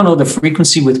 And I don't know the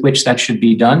frequency with which that should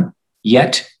be done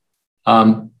yet,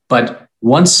 but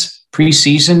once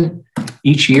preseason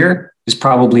each year is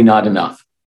probably not enough.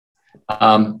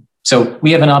 So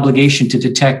we have an obligation to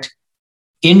detect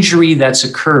injury that's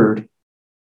occurred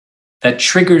that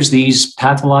triggers these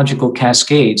pathological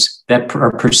cascades that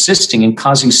are persisting and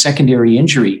causing secondary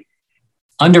injury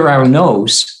under our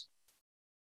nose.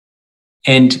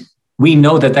 And we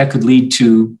know that could lead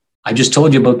to, I just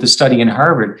told you about the study in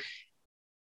Harvard.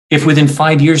 if within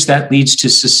 5 years that leads to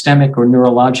systemic or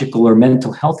neurological or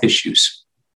mental health issues,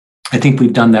 I think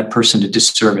we've done that person a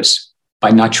disservice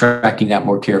by not tracking that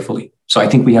more carefully. So I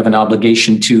think we have an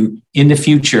obligation to, in the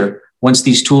future, once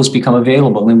these tools become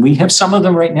available, and we have some of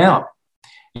them right now.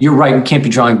 You're right, we can't be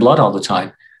drawing blood all the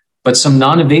time, but some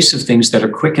non-invasive things that are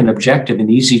quick and objective and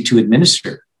easy to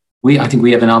administer, I think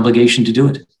we have an obligation to do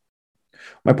it.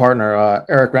 My partner,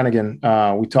 Eric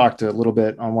Renigan, we talked a little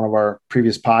bit on one of our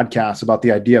previous podcasts about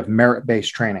the idea of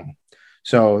merit-based training.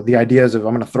 So the idea is, if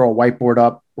I'm going to throw a whiteboard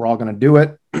up, we're all going to do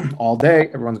it all day.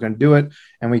 Everyone's going to do it.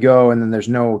 And we go, and then there's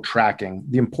no tracking.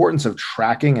 The importance of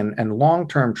tracking and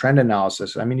long-term trend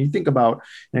analysis. I mean, you think about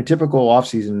in a typical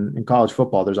offseason in college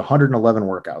football, there's 111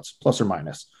 workouts, plus or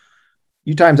minus.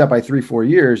 You times that by 3-4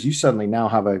 years, you suddenly now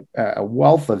have a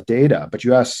wealth of data. But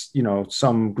you ask,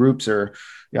 some groups or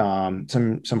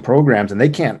some programs, and they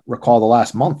can't recall the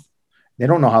last month. They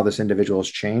don't know how this individual has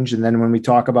changed. And then when we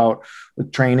talk about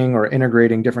training or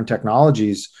integrating different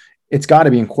technologies, it's got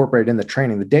to be incorporated in the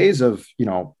training. The days of,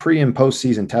 pre and post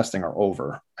season testing are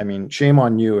over. I mean, shame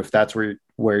on you if that's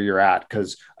where you're at.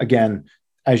 Because again,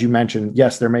 as you mentioned,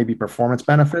 yes, there may be performance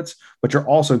benefits, but you're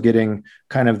also getting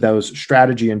kind of those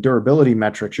strategy and durability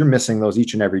metrics. You're missing those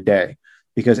each and every day.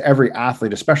 Because every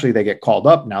athlete, especially, they get called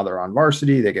up. Now they're on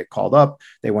varsity. They get called up.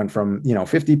 They went from,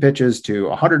 50 pitches to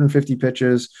 150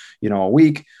 pitches, a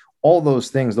week. All those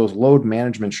things, those load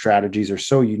management strategies are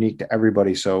so unique to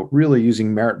everybody. So really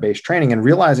using merit-based training and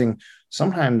realizing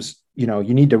sometimes, you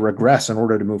need to regress in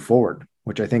order to move forward,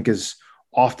 which I think is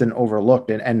often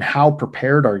overlooked. And how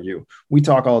prepared are you? We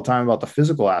talk all the time about the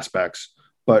physical aspects,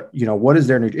 but what is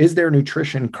there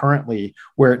nutrition currently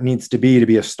where it needs to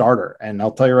be a starter? And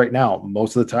I'll tell you right now,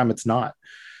 most of the time it's not.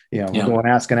 Go and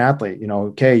ask an athlete,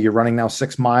 okay, you're running now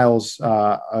 6 miles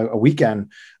a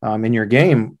weekend in your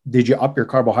game. Did you up your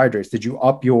carbohydrates? Did you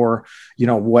up your,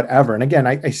 whatever? And again,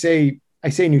 I say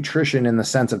nutrition in the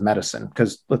sense of medicine,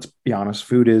 because let's be honest,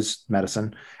 food is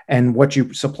medicine, and what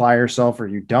you supply yourself or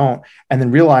you don't. And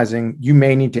then realizing you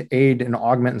may need to aid and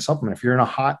augment and supplement. If you're in a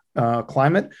hot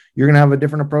climate, you're going to have a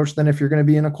different approach than if you're going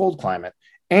to be in a cold climate.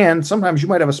 And sometimes you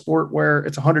might have a sport where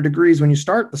it's 100 degrees when you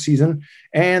start the season,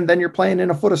 and then you're playing in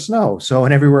a foot of snow. So,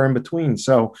 and everywhere in between.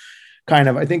 So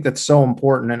I think that's so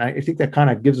important. And I think that kind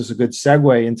of gives us a good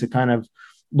segue into kind of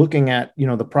looking at,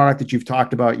 the product that you've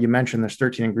talked about. You mentioned there's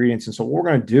 13 ingredients. And so what we're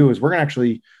going to do is we're going to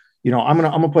actually, I'm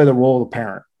going to play the role of the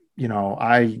parent.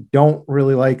 I don't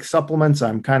really like supplements.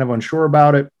 I'm kind of unsure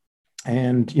about it.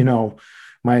 And,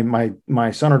 my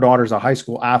son or daughter is a high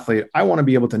school athlete. I want to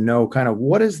be able to know kind of,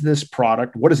 what is this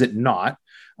product? What is it not?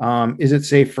 Is it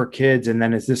safe for kids? And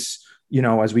then is this,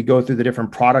 as we go through the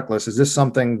different product lists, is this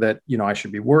something that, I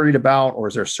should be worried about? Or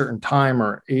is there a certain time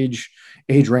or age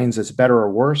range that's better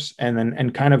or worse?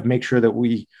 And kind of make sure that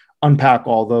we unpack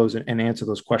all those and answer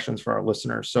those questions for our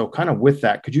listeners. So kind of with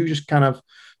that, could you just kind of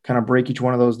break each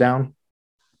one of those down?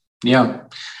 Yeah,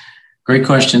 great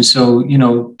question. So,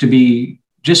 to be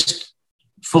just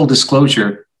full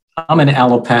disclosure, I'm an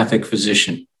allopathic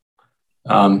physician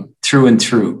through and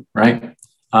through, right?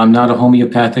 I'm not a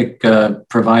homeopathic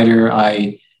provider.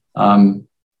 I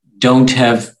don't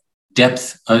have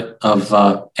depth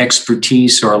of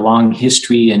expertise or a long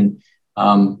history in,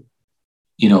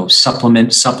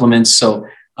 supplements. So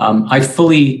I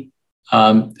fully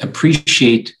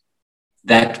appreciate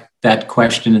that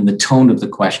question and the tone of the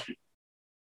question.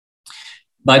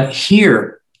 But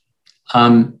here,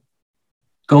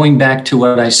 going back to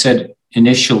what I said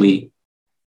initially,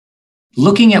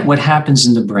 looking at what happens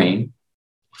in the brain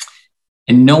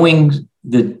and knowing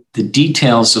the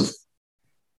details of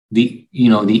the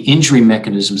injury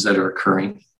mechanisms that are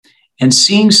occurring, and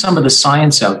seeing some of the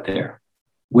science out there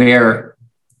where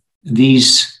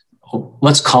these,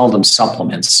 let's call them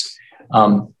supplements,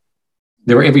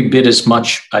 they're every bit as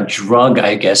much a drug,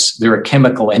 I guess. They're a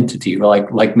chemical entity,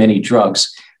 like many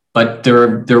drugs, but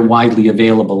they're widely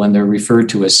available and they're referred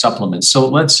to as supplements. So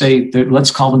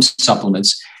let's call them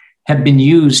supplements, have been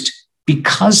used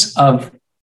because of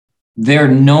their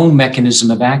known mechanism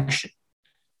of action.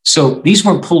 So these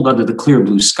weren't pulled out of the clear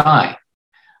blue sky.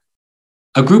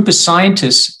 A group of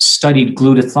scientists studied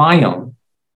glutathione,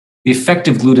 the effect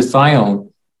of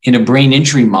glutathione in a brain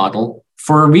injury model,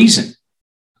 for a reason.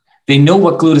 They know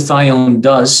what glutathione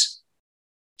does.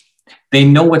 They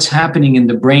know what's happening in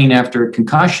the brain after a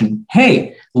concussion.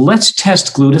 Hey, let's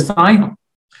test glutathione.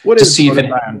 What is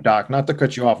glutathione, Doc? Not to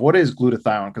cut you off. What is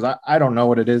glutathione? Because I don't know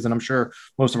what it is, and I'm sure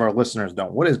most of our listeners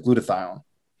don't. What is glutathione?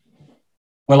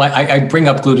 Well, I bring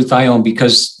up glutathione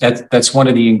because that's one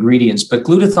of the ingredients. But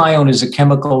glutathione is a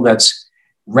chemical that's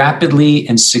rapidly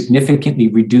and significantly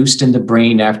reduced in the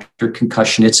brain after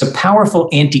concussion. It's a powerful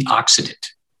antioxidant.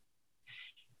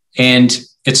 And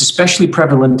it's especially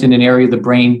prevalent in an area of the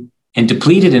brain and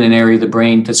depleted in an area of the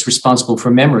brain that's responsible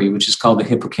for memory, which is called the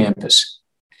hippocampus.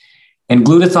 And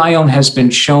glutathione has been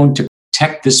shown to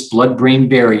protect this blood-brain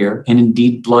barrier and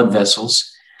indeed blood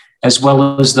vessels, as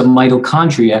well as the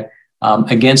mitochondria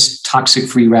against toxic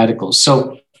free radicals.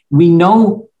 So we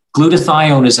know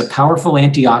glutathione is a powerful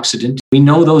antioxidant. We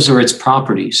know those are its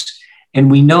properties. And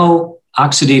we know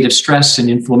oxidative stress and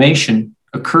inflammation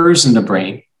occurs in the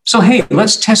brain. So, hey,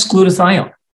 let's test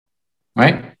glutathione,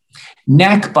 right?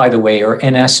 NAC, by the way, or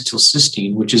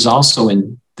N-acetylcysteine, which is also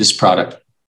in this product,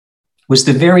 was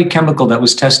the very chemical that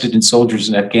was tested in soldiers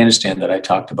in Afghanistan that I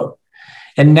talked about.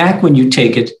 And NAC, when you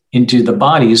take it into the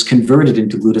body, is converted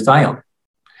into glutathione.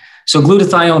 So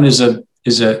glutathione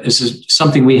is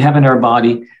something we have in our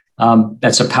body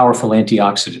that's a powerful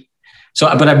antioxidant. So,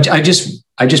 but I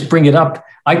just bring it up.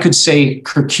 I could say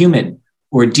curcumin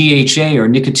or DHA or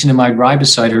nicotinamide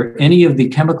riboside or any of the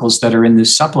chemicals that are in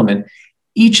this supplement.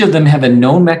 Each of them have a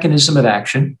known mechanism of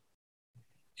action.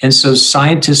 And so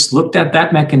scientists looked at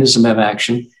that mechanism of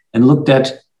action and looked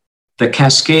at the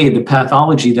cascade, the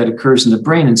pathology that occurs in the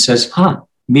brain and says,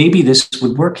 maybe this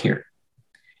would work here.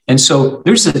 And so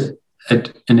there's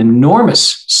an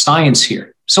enormous science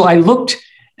here. So I looked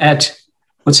at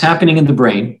what's happening in the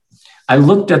brain. I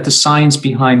looked at the science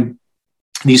behind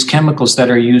these chemicals that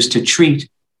are used to treat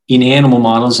in animal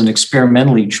models and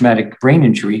experimentally traumatic brain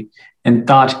injury and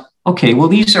thought, okay, well,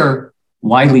 these are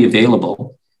widely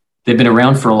available. They've been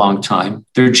around for a long time.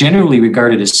 They're generally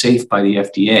regarded as safe by the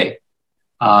FDA.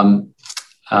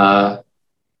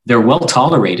 They're well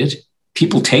tolerated.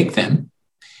 People take them.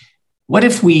 What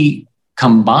if we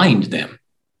combined them?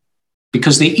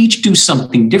 Because they each do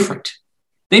something different.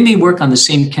 They may work on the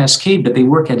same cascade, but they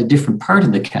work at a different part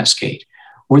of the cascade,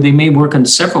 or they may work on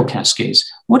several cascades.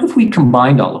 What if we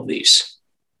combined all of these,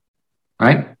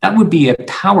 right? That would be a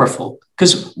powerful,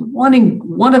 because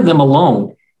one of them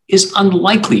alone is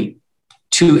unlikely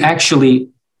to actually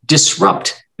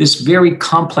disrupt this very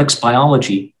complex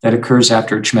biology that occurs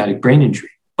after a traumatic brain injury.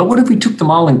 But what if we took them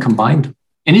all and combined them?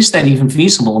 And is that even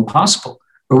feasible and possible?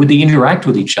 Or would they interact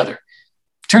with each other?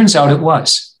 Turns out it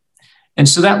was. And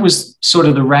so that was sort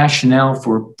of the rationale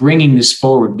for bringing this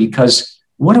forward, because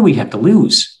what do we have to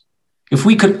lose? If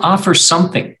we could offer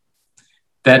something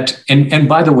that, and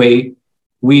by the way,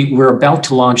 we're about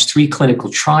to launch 3 clinical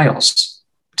trials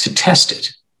to test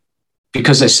it.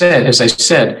 Because as I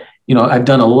said, I've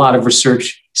done a lot of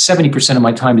research. 70% of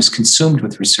my time is consumed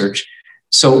with research.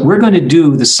 So we're going to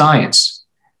do the science.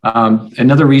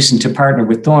 Another reason to partner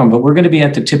with Thorne, but we're going to be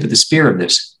at the tip of the spear of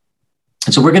this.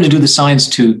 And so we're going to do the science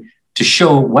to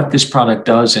show what this product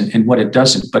does and what it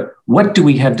doesn't. But what do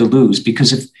we have to lose?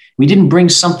 Because if we didn't bring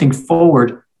something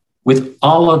forward with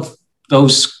all of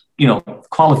those,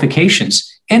 qualifications,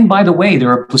 and by the way, there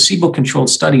are placebo-controlled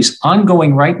studies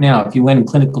ongoing right now, if you went in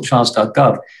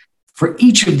clinicaltrials.gov, for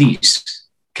each of these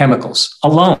chemicals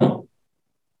alone.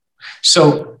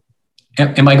 So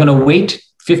am I going to wait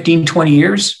 15, 20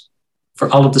 years for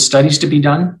all of the studies to be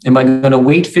done? Am I going to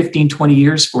wait 15, 20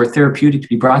 years for a therapeutic to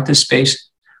be brought to space?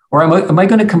 Or am I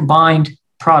going to combine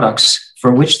products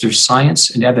for which there's science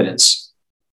and evidence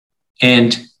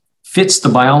and fits the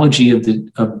biology of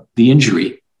the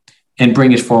injury and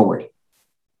bring it forward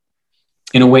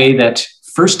in a way that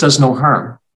first does no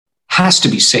harm, has to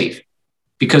be safe?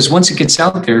 Because once it gets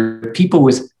out there, people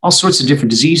with all sorts of different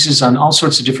diseases on all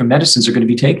sorts of different medicines are going to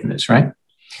be taking this, right?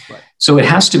 So it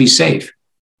has to be safe.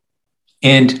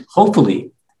 And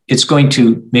hopefully it's going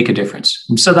to make a difference.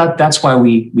 And so that's why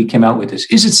we came out with this.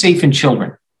 Is it safe in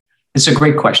children? It's a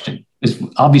great question.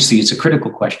 Obviously, it's a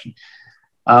critical question.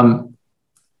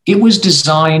 It was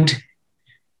designed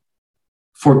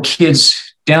for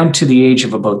kids down to the age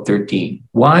of about 13.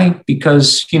 Why?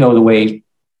 Because, the way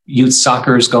youth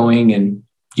soccer is going and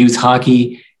youth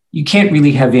hockey, you can't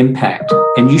really have impact,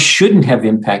 and you shouldn't have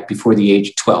impact before the age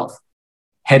of 12,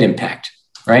 head impact,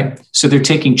 right? So they're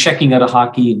taking checking out of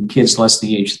hockey in kids less than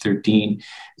the age of 13.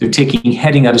 They're taking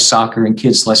heading out of soccer in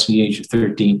kids less than the age of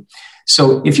 13.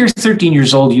 So if you're 13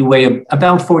 years old, you weigh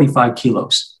about 45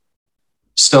 kilos.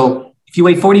 So if you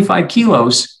weigh 45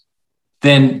 kilos,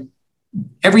 then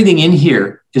everything in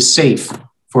here is safe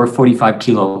for a 45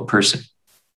 kilo person.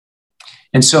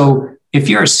 And so if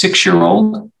you're a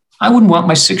 6-year-old, I wouldn't want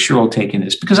my 6-year-old taking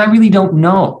this because I really don't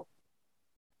know,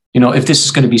 if this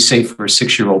is going to be safe for a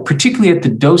 6-year-old, particularly at the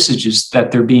dosages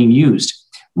that they're being used.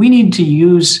 We need to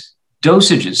use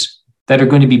dosages that are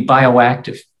going to be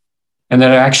bioactive and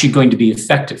that are actually going to be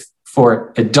effective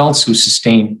for adults who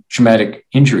sustain traumatic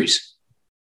injuries.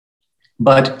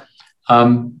 But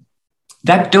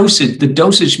that dosage, the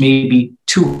dosage may be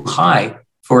too high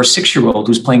for a 6-year-old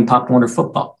who's playing Pop Warner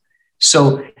football.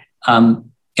 So,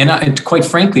 and quite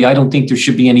frankly, I don't think there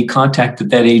should be any contact at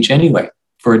that age anyway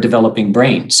for a developing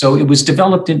brain. So it was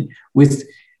developed with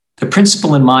the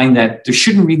principle in mind that there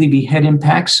shouldn't really be head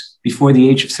impacts before the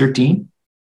age of 13.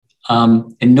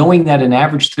 And knowing that an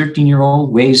average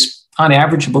 13-year-old weighs on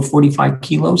average about 45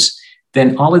 kilos,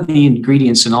 then all of the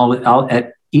ingredients and all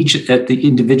at the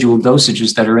individual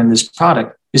dosages that are in this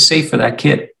product is safe for that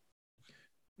kid.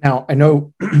 Now, I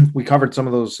know we covered some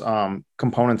of those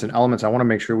components and elements. I want to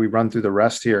make sure we run through the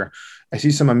rest here. I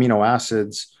see some amino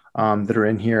acids that are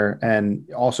in here, and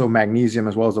also magnesium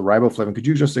as well as the riboflavin. Could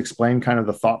you just explain kind of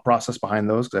the thought process behind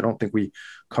those? Because I don't think we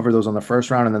covered those on the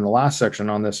first round. And then the last section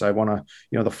on this, I want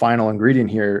to, the final ingredient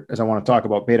here is I want to talk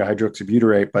about beta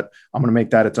hydroxybutyrate, but I'm going to make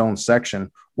that its own section.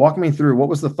 Walk me through, what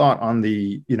was the thought on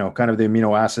the, kind of the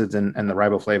amino acids and the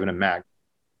riboflavin and mag?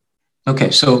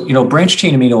 Okay. So, branched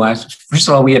chain amino acids, first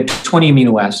of all, we have 20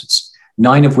 amino acids,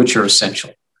 9 of which are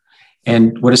essential.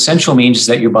 And what essential means is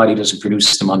that your body doesn't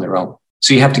produce them on their own.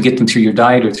 So you have to get them through your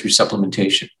diet or through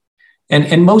supplementation.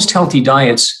 And most healthy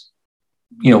diets,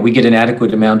 we get an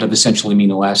adequate amount of essential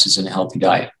amino acids in a healthy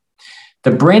diet.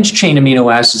 The branched chain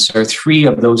amino acids are 3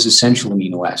 of those essential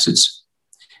amino acids.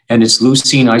 And it's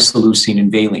leucine, isoleucine,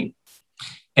 and valine.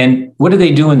 And what do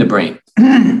they do in the brain?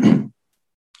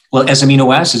 Well, as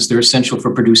amino acids, they're essential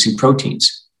for producing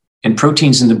proteins. And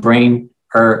proteins in the brain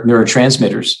are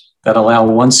neurotransmitters that allow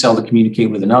one cell to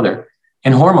communicate with another,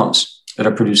 and hormones that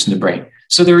are produced in the brain.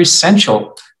 So they're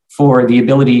essential for the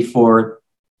ability for,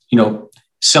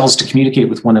 cells to communicate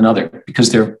with one another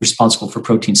because they're responsible for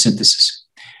protein synthesis.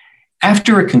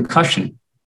 After a concussion,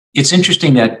 it's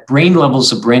interesting that brain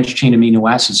levels of branched chain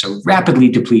amino acids are rapidly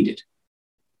depleted.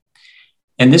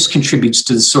 And this contributes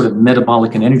to the sort of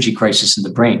metabolic and energy crisis in the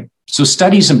brain. So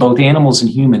studies in both animals and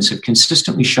humans have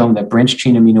consistently shown that branched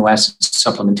chain amino acid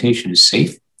supplementation is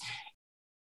safe,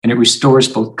 and it restores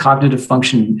both cognitive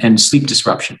function and sleep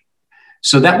disruption.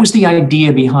 So that was the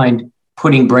idea behind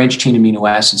putting branched chain amino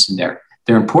acids in there.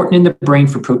 They're important in the brain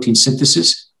for protein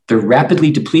synthesis. They're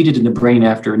rapidly depleted in the brain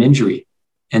after an injury.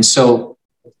 And so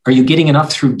are you getting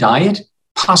enough through diet?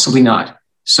 Possibly not.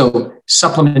 So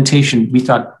supplementation, we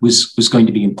thought, was going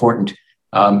to be important,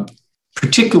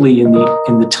 particularly in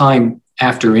the time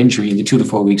after injury, in the 2 to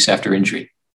 4 weeks after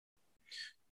injury.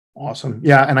 Awesome.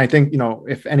 Yeah. And I think,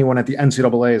 if anyone at the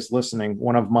NCAA is listening,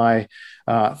 one of my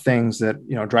things that,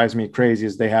 drives me crazy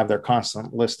is they have their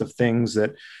constant list of things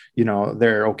that,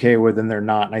 they're okay with and they're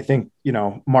not. And I think,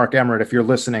 Mark Emmert, if you're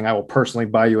listening, I will personally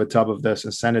buy you a tub of this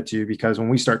and send it to you, because when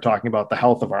we start talking about the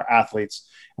health of our athletes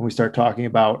and we start talking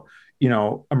about,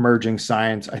 emerging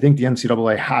science, I think the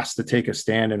NCAA has to take a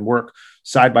stand and work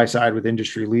side by side with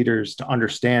industry leaders to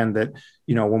understand that,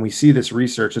 when we see this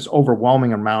research, this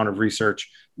overwhelming amount of research,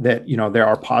 that, there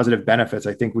are positive benefits.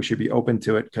 I think we should be open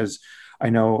to it, because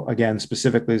I know, again,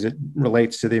 specifically as it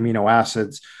relates to the amino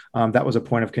acids, that was a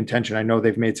point of contention. I know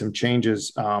they've made some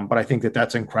changes, but I think that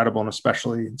that's incredible. And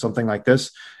especially in something like this,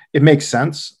 it makes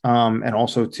sense. And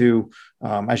also too,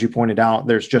 as you pointed out,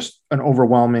 there's just an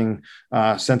overwhelming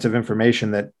sense of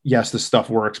information that, yes, this stuff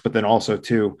works, but then also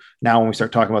too, now when we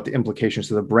start talking about the implications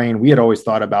to the brain, we had always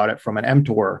thought about it from an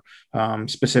mTOR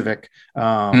specific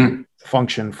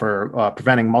function for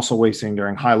preventing muscle wasting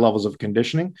during high levels of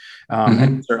conditioning,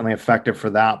 and certainly effective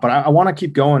for that. But I want to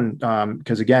keep going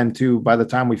because, again, too, by the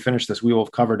time we finish this, we will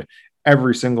have covered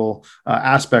every single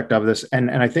aspect of this.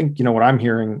 And I think, what I'm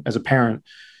hearing as a parent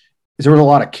is there was a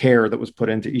lot of care that was put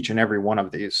into each and every one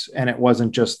of these. And it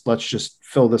wasn't just, let's just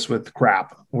fill this with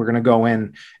crap. We're going to go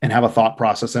in and have a thought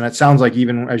process. And it sounds like,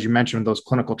 even as you mentioned, those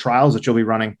clinical trials that you'll be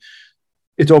running,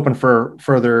 it's open for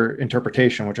further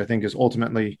interpretation, which I think is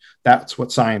ultimately, that's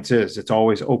what science is. It's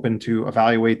always open to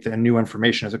evaluate the new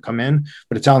information as it come in.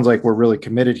 But it sounds like we're really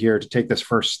committed here to take this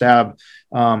first stab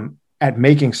at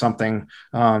making something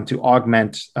to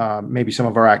augment maybe some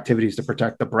of our activities to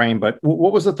protect the brain. But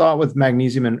what was the thought with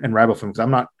magnesium and riboflavin?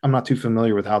 Because I'm not too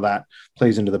familiar with how that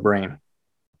plays into the brain.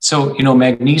 So,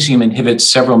 magnesium inhibits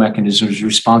several mechanisms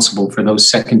responsible for those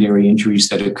secondary injuries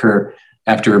that occur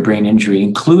after a brain injury,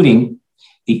 including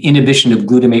the inhibition of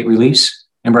glutamate release.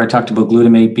 Remember, I talked about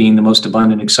glutamate being the most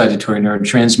abundant excitatory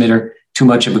neurotransmitter. Too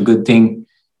much of a good thing,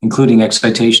 including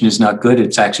excitation, is not good.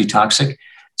 It's actually toxic.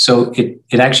 So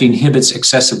it actually inhibits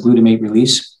excessive glutamate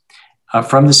release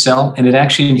from the cell, and it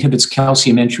actually inhibits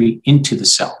calcium entry into the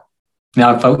cell.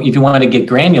 Now, if you want to get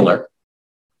granular,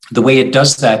 the way it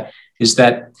does that is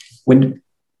that when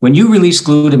you release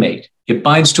glutamate, it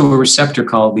binds to a receptor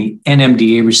called the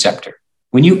NMDA receptor.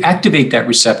 When you activate that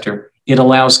receptor, it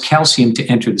allows calcium to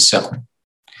enter the cell.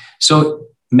 So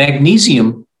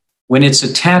magnesium, when it's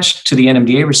attached to the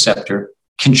NMDA receptor,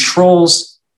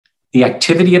 controls the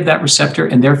activity of that receptor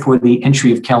and therefore the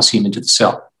entry of calcium into the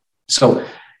cell. So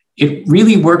it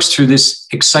really works through this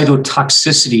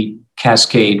excitotoxicity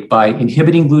cascade by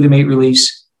inhibiting glutamate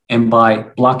release and by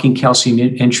blocking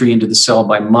calcium entry into the cell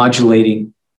by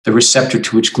modulating the receptor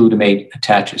to which glutamate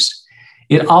attaches.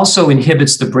 It also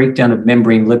inhibits the breakdown of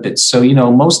membrane lipids. So,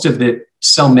 most of the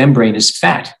cell membrane is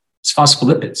fat, it's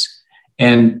phospholipids,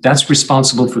 and that's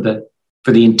responsible for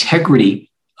the integrity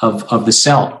of the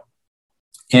cell.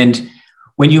 And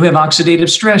when you have oxidative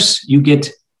stress, you get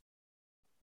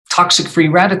toxic free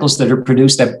radicals that are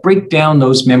produced that break down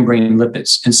those membrane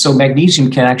lipids. And so magnesium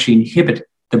can actually inhibit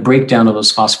the breakdown of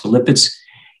those phospholipids.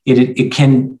 It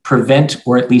can prevent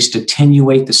or at least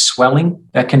attenuate the swelling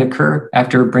that can occur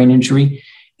after a brain injury.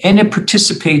 And it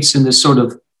participates in this sort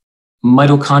of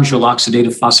mitochondrial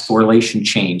oxidative phosphorylation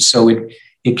chain. So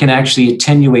it can actually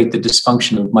attenuate the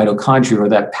dysfunction of mitochondria, or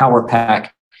that power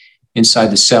pack inside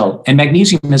the cell. And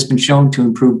magnesium has been shown to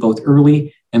improve both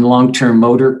early and long-term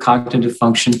motor cognitive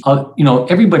function.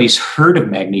 Everybody's heard of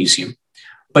magnesium,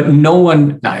 but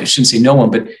I shouldn't say no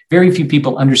one, but very few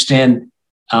people understand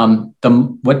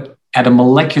what at a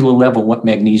molecular level, what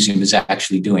magnesium is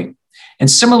actually doing. And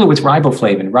similar with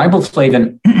riboflavin.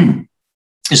 Riboflavin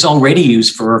is already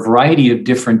used for a variety of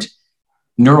different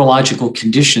neurological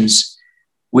conditions,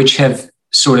 which have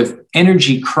sort of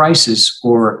energy crisis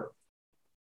or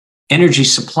energy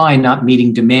supply not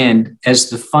meeting demand as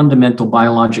the fundamental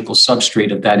biological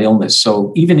substrate of that illness.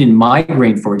 So even in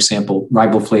migraine, for example,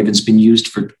 riboflavin's been used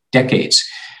for decades.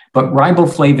 But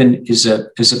riboflavin is a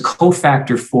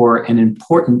cofactor for an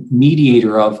important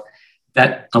mediator of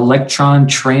that electron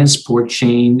transport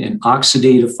chain and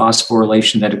oxidative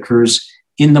phosphorylation that occurs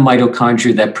in the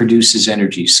mitochondria that produces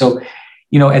energy. So,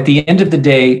 at the end of the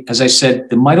day, as I said,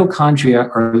 the mitochondria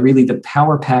are really the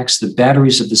power packs, the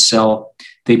batteries of the cell.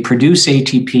 They produce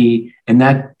ATP, and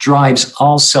that drives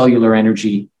all cellular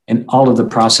energy and all of the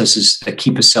processes that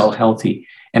keep a cell healthy.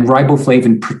 And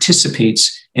riboflavin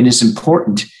participates and is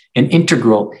important and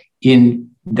integral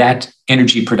in that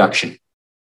energy production.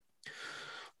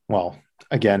 Well,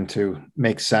 again, to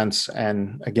make sense.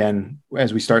 And again,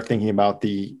 as we start thinking about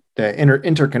the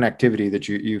interconnectivity that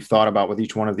you've thought about with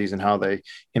each one of these and how they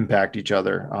impact each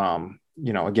other,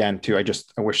 again, too, I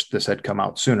wish this had come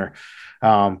out sooner.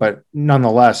 But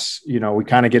nonetheless, we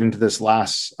kind of get into this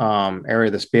last area,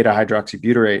 this beta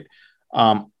hydroxybutyrate.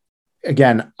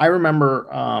 Again, I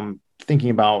remember thinking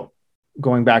about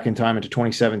going back in time into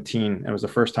 2017. It was the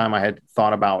first time I had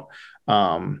thought about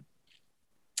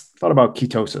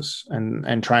ketosis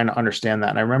and trying to understand that.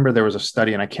 And I remember there was a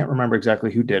study, and I can't remember exactly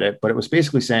who did it, but it was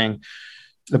basically saying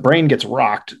the brain gets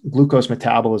rocked, glucose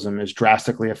metabolism is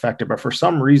drastically affected. But for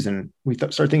some reason, we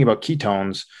start thinking about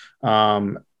ketones.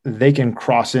 They can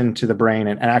cross into the brain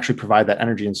and actually provide that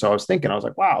energy. And so I was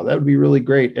like, wow, that would be really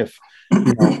great if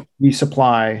we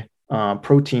supply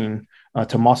protein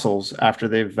to muscles after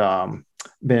they've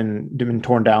been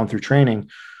torn down through training.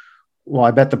 Well,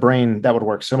 I bet the brain that would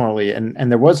work similarly.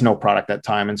 And there was no product at that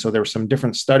time. And so there were some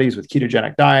different studies with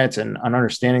ketogenic diets and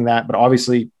understanding that. But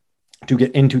obviously, to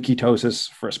get into ketosis,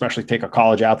 for especially take a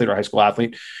college athlete or high school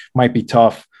athlete, might be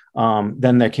tough.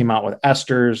 Then they came out with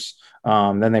esters.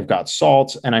 Then they've got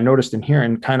salts. And I noticed in here,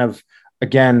 and kind of,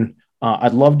 again,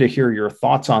 I'd love to hear your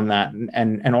thoughts on that.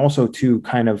 And also to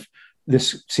kind of,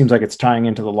 this seems like it's tying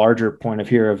into the larger point of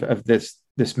here of this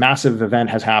massive event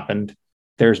has happened.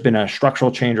 There's been a structural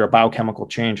change or a biochemical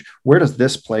change. Where does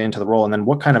this play into the role? And then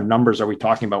what kind of numbers are we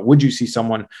talking about? Would you see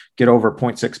someone get over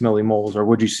 0.6 millimoles, or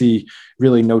would you see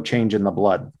really no change in the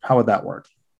blood? How would that work?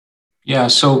 Yeah.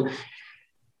 So,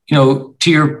 to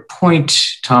your point,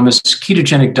 Thomas,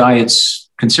 ketogenic diets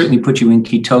can certainly put you in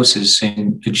ketosis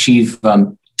and achieve,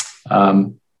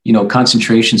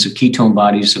 concentrations of ketone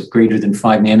bodies of greater than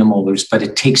 5 nanomolars, but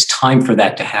it takes time for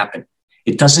that to happen.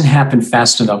 It doesn't happen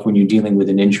fast enough when you're dealing with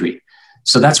an injury.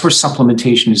 So that's where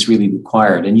supplementation is really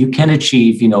required. And you can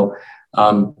achieve,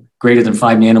 greater than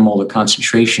 5 nanomolar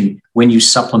concentration when you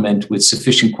supplement with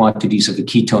sufficient quantities of a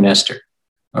ketone ester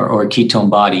or a ketone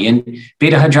body. And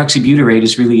beta hydroxybutyrate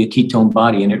is really a ketone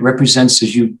body, and it represents,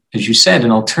 as you said,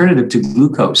 an alternative to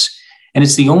glucose. And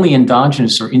it's the only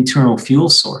endogenous or internal fuel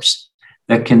source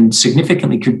that can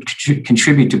significantly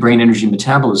contribute to brain energy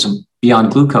metabolism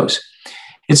beyond glucose.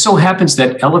 It so happens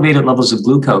that elevated levels of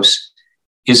glucose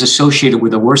is associated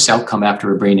with a worse outcome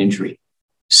after a brain injury.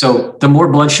 So the more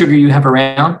blood sugar you have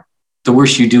around, the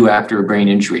worse you do after a brain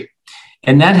injury.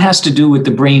 And that has to do with the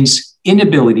brain's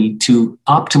inability to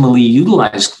optimally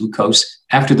utilize glucose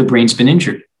after the brain's been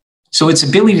injured. So its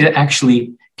ability to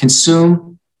actually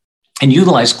consume and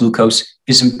utilize glucose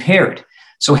is impaired.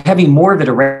 So having more of it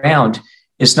around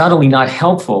is not only not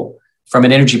helpful from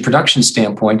an energy production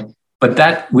standpoint, but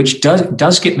that which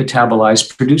does get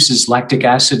metabolized produces lactic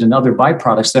acid and other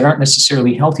byproducts that aren't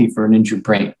necessarily healthy for an injured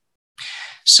brain.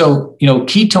 So,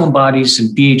 ketone bodies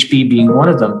and BHB being one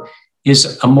of them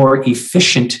is a more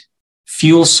efficient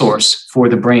fuel source for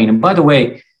the brain. And by the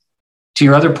way, to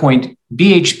your other point,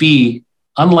 BHB,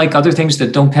 unlike other things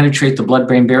that don't penetrate the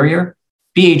blood-brain barrier,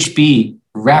 BHB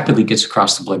rapidly gets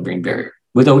across the blood-brain barrier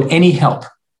without any help.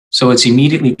 So it's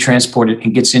immediately transported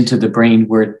and gets into the brain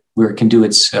where it can do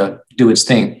its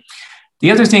thing.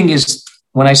 The other thing is,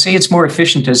 when I say it's more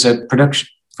efficient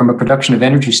from a production of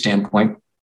energy standpoint,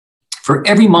 for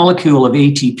every molecule of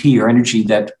ATP or energy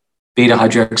that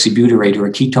beta-hydroxybutyrate or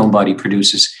a ketone body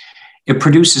produces, it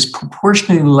produces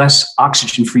proportionally less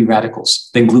oxygen-free radicals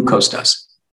than glucose does.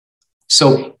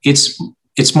 So it's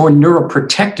more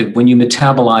neuroprotective when you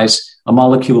metabolize a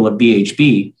molecule of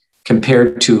BHB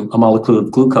compared to a molecule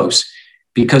of glucose,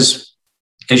 because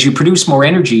as you produce more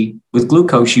energy with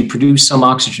glucose, you produce some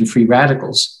oxygen-free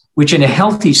radicals, which in a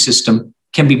healthy system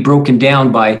can be broken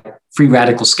down by free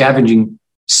radical scavenging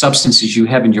substances you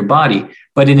have in your body.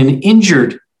 But in an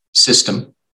injured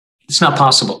system, it's not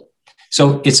possible.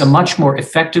 So it's a much more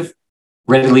effective,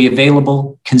 readily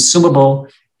available, consumable,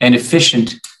 and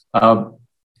efficient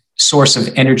source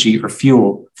of energy or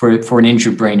fuel for an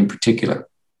injured brain in particular.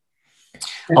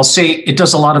 I'll say it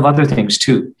does a lot of other things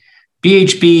too.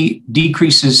 BHB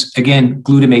decreases, again,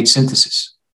 glutamate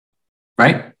synthesis,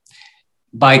 right?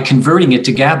 By converting it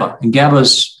to GABA. And GABA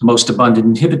is the most abundant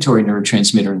inhibitory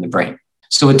neurotransmitter in the brain.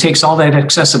 So it takes all that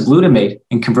excessive glutamate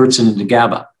and converts it into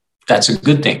GABA. That's a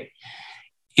good thing.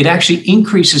 It actually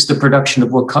increases the production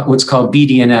of what's called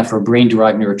BDNF, or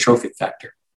brain-derived neurotrophic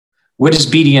factor. What does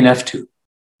BDNF do?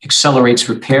 Accelerates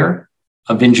repair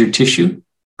of injured tissue,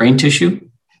 brain tissue,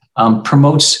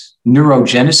 promotes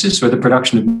neurogenesis, or the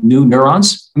production of new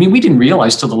neurons. I mean, we didn't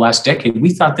realize till the last decade, we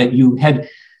thought that you had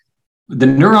the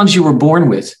neurons you were born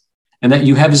with and that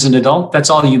you have as an adult, that's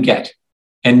all you get.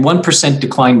 And 1%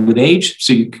 decline with age.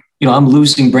 So, I'm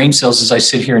losing brain cells as I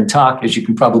sit here and talk, as you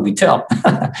can probably tell.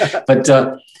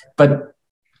 But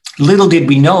little did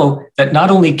we know that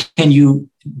not only can you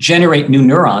generate new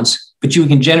neurons, but you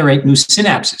can generate new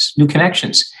synapses, new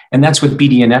connections. And that's what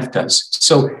BDNF does.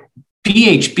 So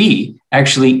BHB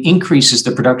actually increases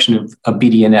the production of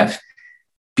BDNF.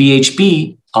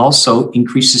 BHB also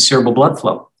increases cerebral blood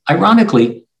flow.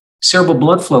 Ironically, cerebral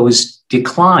blood flow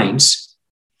declines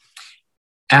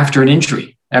after an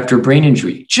injury, after a brain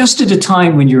injury, just at a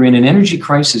time when you're in an energy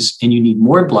crisis and you need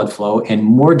more blood flow and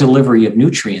more delivery of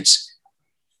nutrients.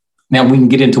 Now, we can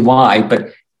get into why,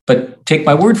 but take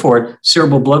my word for it,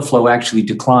 cerebral blood flow actually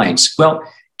declines. Well,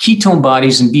 ketone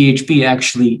bodies and BHB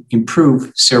actually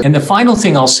improve cerebral. And the final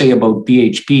thing I'll say about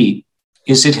BHB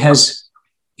is it has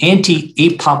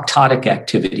anti-apoptotic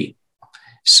activity.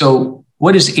 So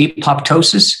what is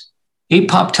apoptosis?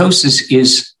 Apoptosis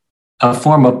is a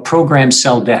form of programmed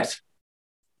cell death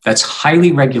that's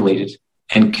highly regulated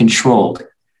and controlled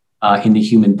in the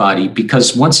human body,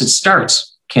 because once it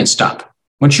starts, can't stop.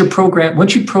 Once you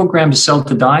program a cell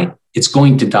to die, it's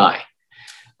going to die.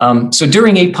 So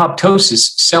during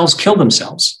apoptosis, cells kill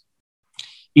themselves,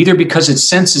 either because it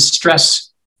senses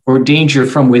stress or danger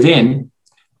from within,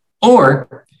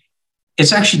 or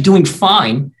it's actually doing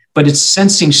fine, but it's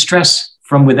sensing stress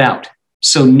from without.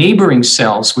 So neighboring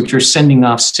cells, which are sending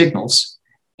off signals,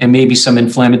 and maybe some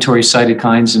inflammatory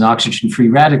cytokines and oxygen-free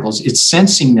radicals, it's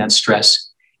sensing that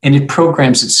stress and it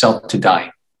programs itself to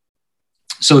die.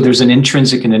 So there's an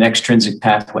intrinsic and an extrinsic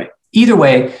pathway. Either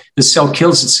way, the cell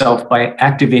kills itself by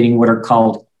activating what are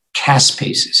called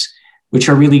caspases, which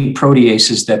are really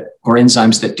proteases or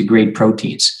enzymes that degrade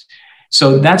proteins.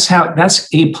 So that's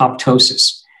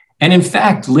apoptosis. And in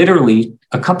fact, literally,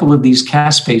 a couple of these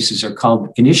caspases are called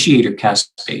initiator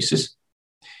caspases,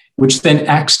 which then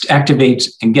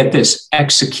activates, and get this,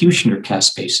 executioner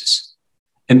caspases.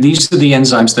 And these are the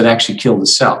enzymes that actually kill the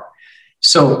cell.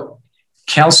 So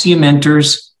calcium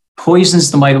enters, poisons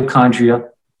the mitochondria,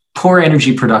 poor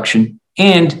energy production,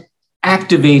 and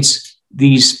activates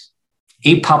these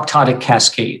apoptotic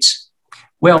cascades.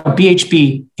 Well,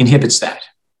 BHB inhibits that.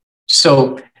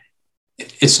 So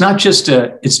it's not just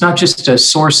a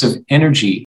source of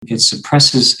energy. It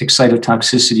suppresses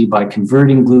excitotoxicity by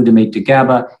converting glutamate to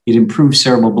GABA. It improves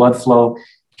cerebral blood flow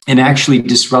and actually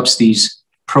disrupts these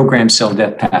programmed cell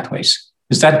death pathways.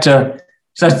 Is that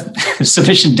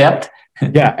sufficient depth?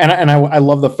 Yeah, and I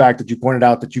love the fact that you pointed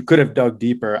out that you could have dug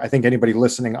deeper. I think anybody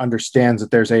listening understands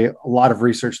that there's a lot of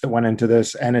research that went into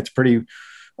this, and it's pretty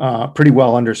pretty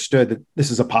well understood that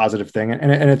this is a positive thing.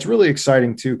 And it's really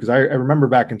exciting too, because I remember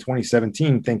back in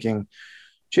 2017 thinking,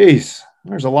 geez,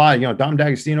 there's a lot, Dom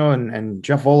D'Agostino and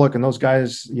Jeff Volek and those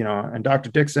guys, and Dr.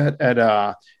 Dix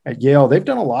at Yale, they've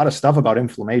done a lot of stuff about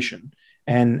inflammation.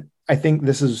 And I think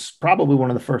this is probably one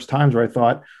of the first times where I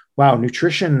thought, wow,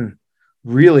 nutrition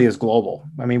really is global.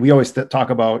 I mean, we always talk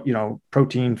about,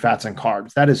 protein, fats, and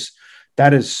carbs.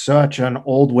 That is such an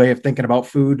old way of thinking about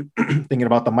food, thinking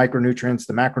about the micronutrients,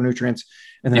 the macronutrients,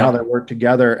 and then how they work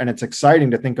together. And it's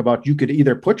exciting to think about, you could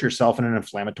either put yourself in an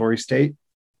inflammatory state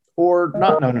or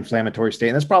not an inflammatory state.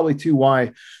 And that's probably too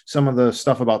why some of the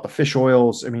stuff about the fish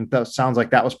oils, I mean, that sounds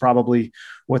like that was probably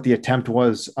what the attempt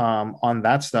was on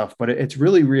that stuff. But it's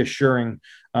really reassuring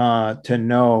to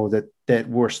know that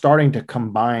we're starting to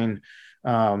combine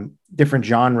different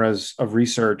genres of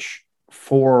research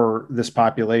for this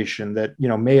population that,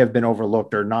 may have been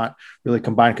overlooked or not really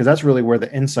combined, because that's really where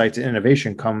the insights and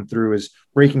innovation come through, is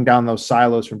breaking down those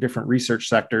silos from different research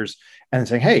sectors and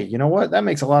saying, hey, you know what, that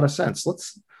makes a lot of sense.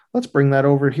 Let's bring that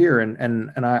over here.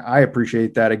 And I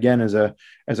appreciate that, again, as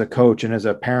a coach and as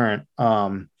a parent,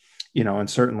 and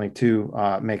certainly too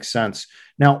makes sense.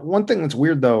 Now, one thing that's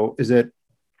weird though, is that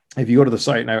if you go to the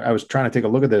site, and I was trying to take a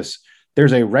look at this,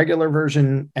 there's a regular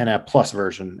version and a plus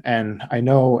version. And I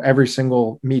know every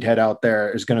single meathead out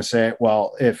there is going to say,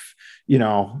 well, if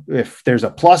there's a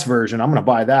plus version, I'm going to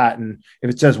buy that. And if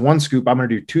it says 1 scoop, I'm going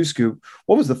to do 2 scoop.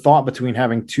 What was the thought between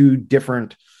having 2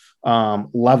 different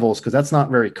levels? Because that's not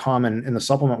very common in the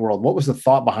supplement world. What was the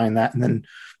thought behind that? And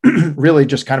then really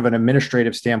just kind of an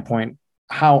administrative standpoint,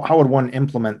 how would one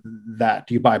implement that?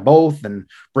 Do you buy both and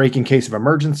break in case of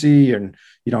emergency? And,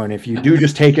 and if you do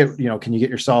just take it, can you get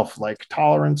yourself like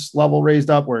tolerance level raised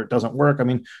up where it doesn't work? I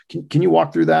mean, can you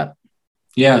walk through that?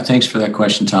 Yeah, thanks for that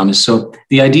question, Thomas. So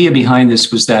the idea behind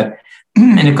this was that,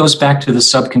 and it goes back to the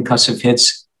subconcussive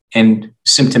hits and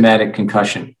symptomatic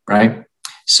concussion, right?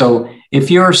 So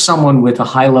if you're someone with a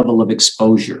high level of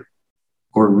exposure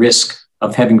or risk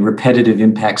of having repetitive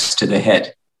impacts to the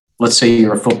head, let's say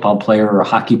you're a football player or a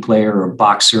hockey player or a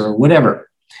boxer or whatever.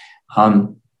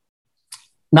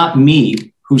 Not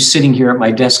me, who's sitting here at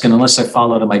my desk, and unless I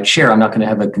fall out of my chair, I'm not going to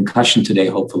have a concussion today,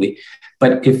 hopefully.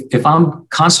 But if I'm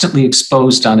constantly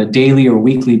exposed on a daily or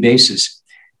weekly basis,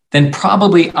 then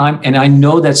probably and I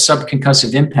know that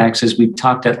subconcussive impacts, as we've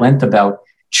talked at length about,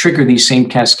 trigger these same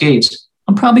cascades.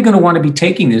 I'm probably going to want to be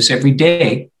taking this every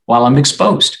day while I'm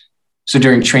exposed. So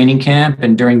during training camp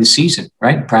and during the season,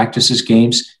 right? Practices,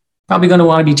 games, probably going to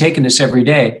want to be taking this every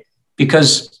day,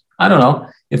 because I don't know,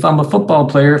 if I'm a football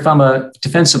player, if I'm a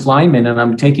defensive lineman and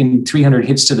I'm taking 300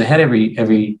 hits to the head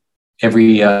every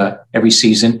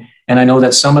season, and I know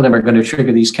that some of them are going to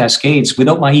trigger these cascades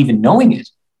without my even knowing it,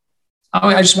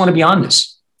 I just want to be on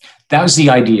this. That was the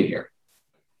idea here.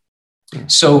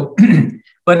 So,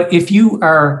 but if you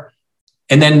are,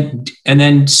 and then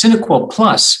Cinequil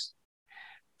Plus,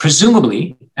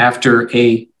 presumably after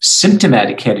a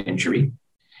symptomatic head injury,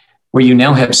 where you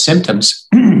now have symptoms,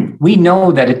 we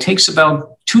know that it takes about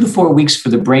 2 to 4 weeks for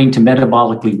the brain to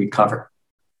metabolically recover.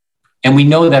 And we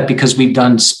know that because we've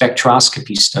done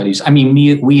spectroscopy studies. I mean,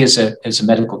 we as a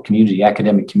medical community,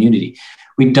 academic community,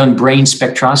 we've done brain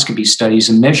spectroscopy studies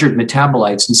and measured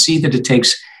metabolites and see that it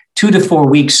takes 2 to 4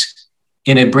 weeks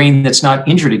in a brain that's not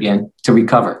injured again to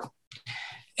recover.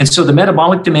 And so the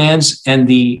metabolic demands and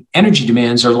the energy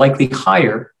demands are likely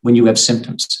higher when you have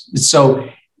symptoms. So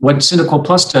what Cinequil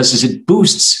Plus does is it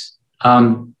boosts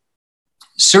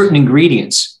certain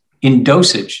ingredients in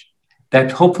dosage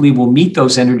that hopefully will meet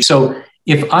those energy. So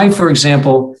if I, for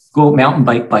example, go mountain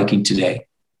biking today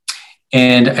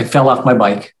and I fell off my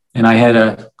bike and I had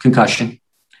a concussion,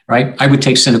 right? I would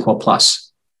take Cinequil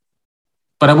Plus,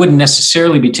 but I wouldn't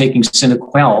necessarily be taking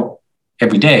Cinequil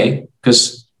every day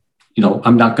because,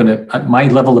 I'm not going to, my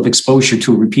level of exposure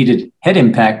to a repeated head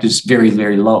impact is very,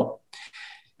 very low.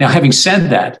 Now, having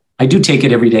said that, I do take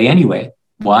it every day anyway.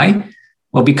 Why?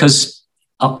 Well, because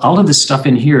all of this stuff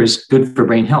in here is good for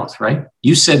brain health, right?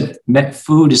 You said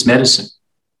food is medicine.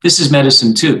 This is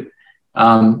medicine too.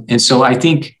 And so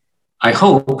I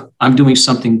hope I'm doing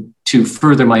something to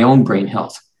further my own brain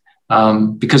health,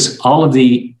 because all of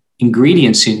the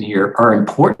ingredients in here are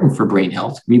important for brain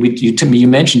health. I mean, you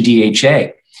mentioned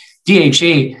DHA.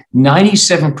 DHA,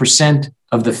 97%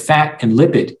 of the fat and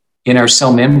lipid in our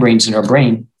cell membranes in our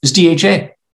brain is DHA.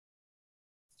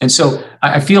 And so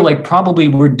I feel like probably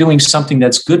we're doing something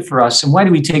that's good for us. And why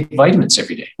do we take vitamins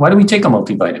every day? Why do we take a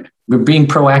multivitamin? We're being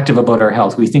proactive about our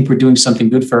health. We think we're doing something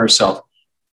good for ourselves.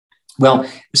 Well,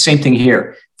 the same thing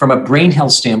here. From a brain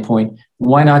health standpoint,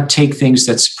 why not take things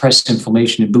that suppress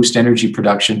inflammation and boost energy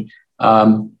production?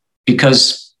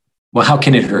 Because Well, how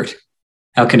can it hurt?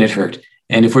 How can it hurt?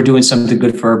 And if we're doing something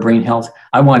good for our brain health,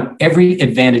 I want every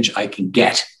advantage I can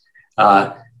get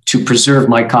to preserve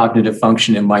my cognitive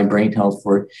function and my brain health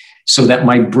so that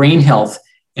my brain health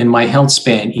and my health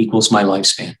span equals my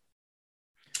lifespan.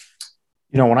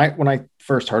 When I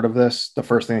first heard of this, the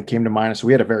first thing that came to mind is, so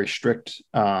we had a very strict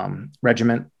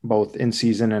regiment, both in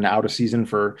season and out of season,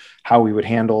 for how we would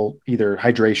handle either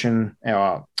hydration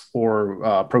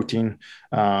or protein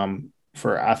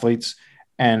for athletes.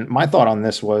 And my thought on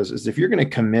this is if you're going to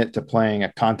commit to playing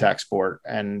a contact sport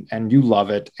and you love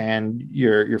it and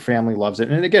your family loves it,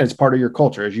 and again, it's part of your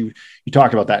culture, as you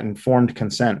talked about, that informed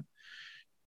consent.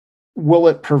 Will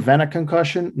it prevent a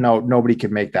concussion? No, nobody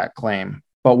can make that claim.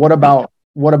 But what about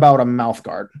a mouth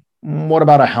guard? What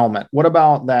about a helmet? What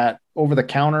about that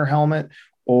over-the-counter helmet?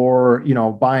 Or,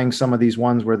 buying some of these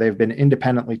ones where they've been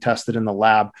independently tested in the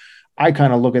lab. I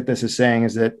kind of look at this as saying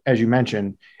is that, as you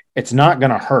mentioned, it's not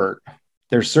going to hurt.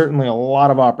 There's certainly a lot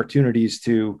of opportunities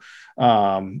to,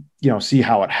 see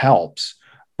how it helps.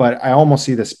 But I almost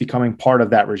see this becoming part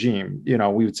of that regime.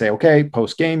 We would say, okay,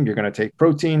 post game, you're going to take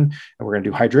protein and we're going to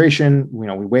do hydration. We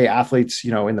weigh athletes,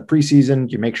 in the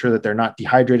preseason, you make sure that they're not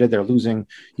dehydrated, they're losing,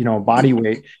 body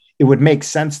weight. It would make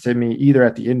sense to me, either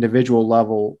at the individual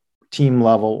level, team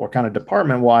level, or kind of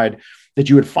department wide, that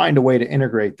you would find a way to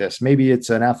integrate this. Maybe it's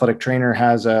an athletic trainer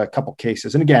has a couple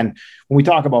cases. And again, when we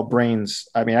talk about brains,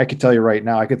 I mean, I could tell you right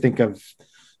now, I could think of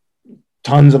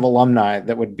tons of alumni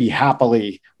that would be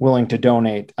happily willing to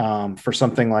donate for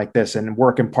something like this, and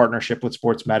work in partnership with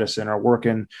sports medicine, or work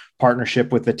in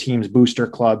partnership with the team's booster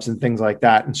clubs and things like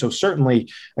that. And so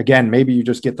certainly, again, maybe you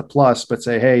just get the plus, but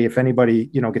say, hey, if anybody,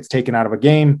 gets taken out of a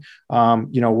game,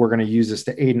 we're going to use this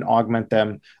to aid and augment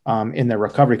them in their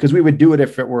recovery. Because we would do it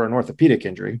if it were an orthopedic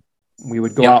injury. We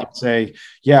would go out and say,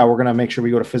 yeah, we're going to make sure we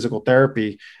go to physical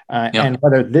therapy. And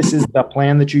whether this is the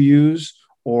plan that you use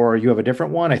or you have a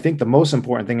different one, I think the most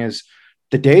important thing is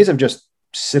the days of just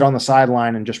sit on the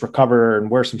sideline and just recover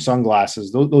and wear some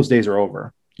sunglasses. Those days are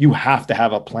over. You have to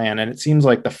have a plan. And it seems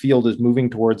like the field is moving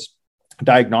towards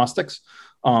diagnostics,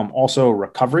 also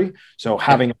recovery. So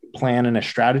having a plan and a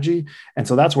strategy. And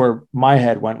so that's where my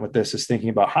head went with this, is thinking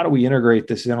about how do we integrate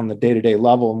this in on the day-to-day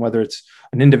level, and whether it's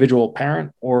an individual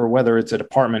parent or whether it's a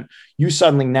department, you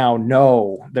suddenly now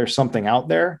know there's something out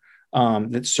there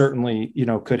that certainly,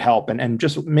 could help, and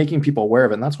just making people aware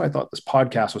of it. And that's why I thought this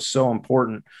podcast was so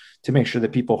important, to make sure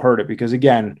that people heard it. Because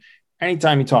again,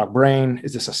 anytime you talk brain,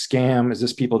 is this a scam? Is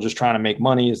this people just trying to make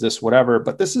money? Is this whatever?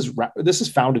 But this is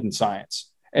founded in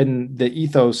science, and the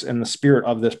ethos and the spirit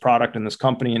of this product and this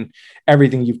company and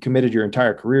everything you've committed your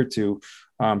entire career to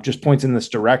just points in this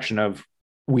direction of,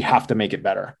 we have to make it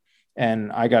better.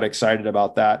 And I got excited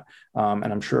about that. And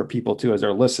I'm sure people too, as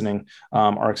they're listening,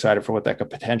 are excited for what that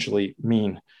could potentially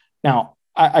mean. Now,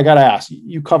 I got to ask,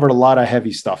 you covered a lot of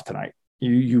heavy stuff tonight.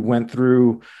 You went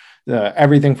through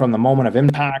everything from the moment of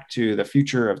impact to the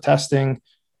future of testing.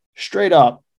 Straight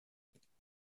up,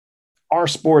 are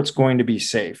sports going to be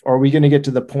safe? Or are we going to get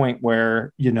to the point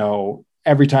where,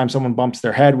 every time someone bumps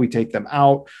their head, we take them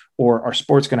out? Or are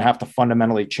sports going to have to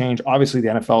fundamentally change? Obviously, the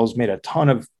NFL has made a ton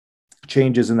of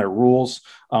changes in their rules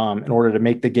in order to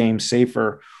make the game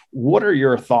safer. What are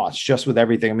your thoughts just with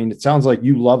everything? I mean, it sounds like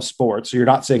you love sports, so you're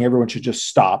not saying everyone should just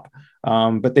stop,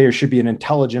 but there should be an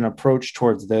intelligent approach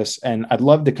towards this. And I'd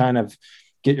love to kind of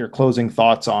get your closing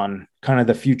thoughts on kind of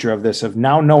the future of this, of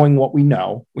now knowing what we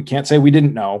know. We can't say we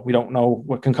didn't know. We don't know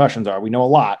what concussions are. We know a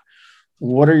lot.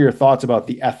 What are your thoughts about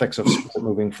the ethics of sport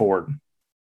moving forward?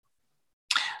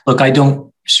 Look, I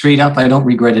don't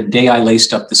regret a day I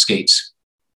laced up the skates.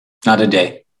 Not a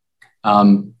day.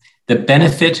 The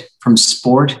benefit from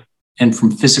sport and from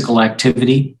physical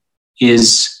activity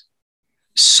is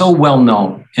so well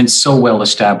known and so well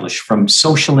established, from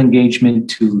social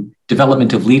engagement to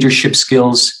development of leadership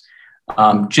skills,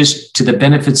 just to the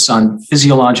benefits on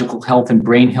physiological health and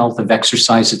brain health of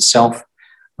exercise itself.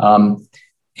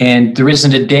 And there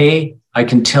isn't a day, I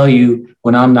can tell you,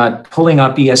 when I'm not pulling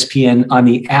up ESPN on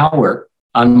the hour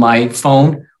on my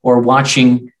phone or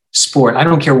watching sport. I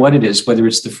don't care what it is, whether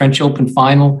it's the French Open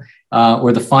final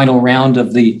or the final round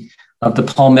of the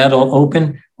Palmetto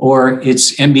Open, or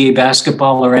it's NBA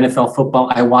basketball or NFL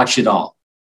football. I watch it all.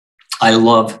 I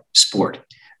love sport.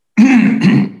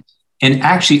 And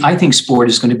actually, I think sport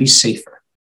is going to be safer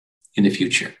in the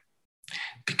future,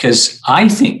 because I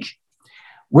think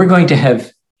we're going to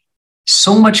have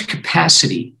so much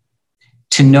capacity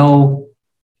to know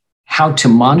how to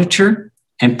monitor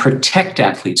and protect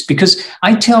athletes. Because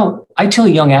I tell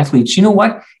young athletes, you know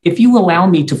what? If you allow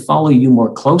me to follow you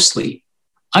more closely,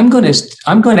 I'm going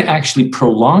to actually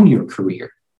prolong your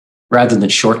career rather than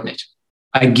shorten it.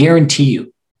 I guarantee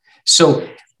you. So,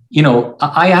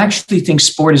 I actually think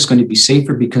sport is going to be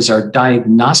safer because our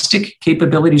diagnostic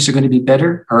capabilities are going to be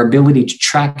better. Our ability to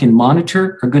track and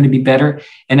monitor are going to be better.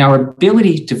 And our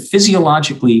ability to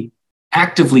physiologically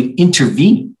actively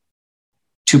intervene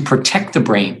to protect the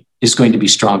brain is going to be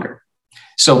stronger.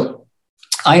 So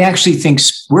I actually think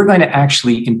we're going to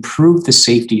actually improve the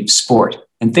safety of sport.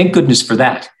 And thank goodness for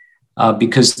that,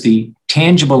 because the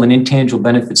tangible and intangible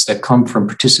benefits that come from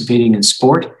participating in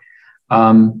sport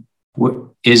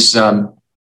is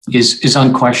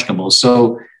unquestionable.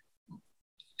 So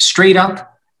straight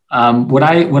up, would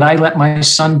I let my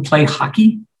son play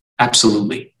hockey?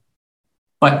 Absolutely.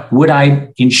 But would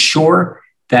I ensure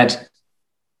that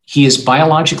he is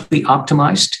biologically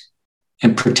optimized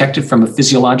and protected from a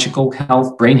physiological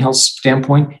health, brain health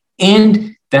standpoint,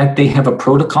 and that they have a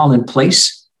protocol in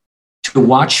place to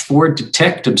watch for,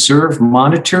 detect, observe,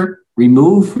 monitor,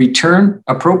 remove, return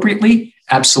appropriately?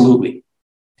 Absolutely.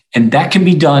 And that can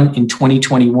be done in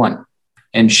 2021.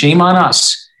 And shame on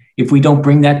us if we don't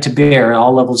bring that to bear at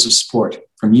all levels of sport,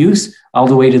 from youth all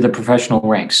the way to the professional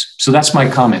ranks. So that's my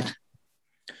comment.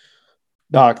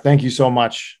 Doc, thank you so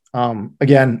much.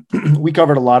 Again, we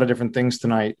covered a lot of different things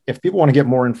tonight. If people want to get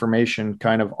more information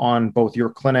kind of on both your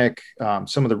clinic,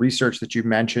 some of the research that you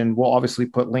mentioned, we'll obviously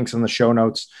put links in the show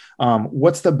notes.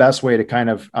 What's the best way to kind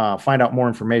of find out more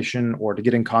information or to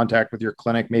get in contact with your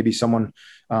clinic? Maybe someone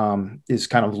is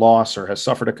kind of lost or has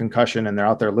suffered a concussion and they're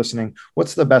out there listening.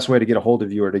 What's the best way to get a hold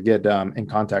of you or to get in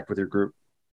contact with your group?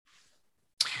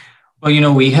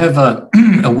 Well, we have a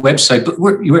website, but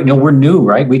we're new,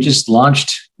 right? We just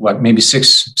launched maybe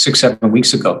 6-7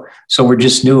 weeks ago. So we're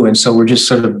just new. And so we're just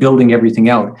sort of building everything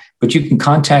out, but you can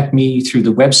contact me through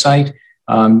the website.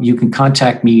 You can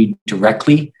contact me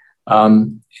directly.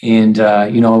 Having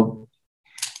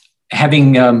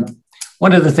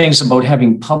one of the things about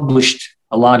having published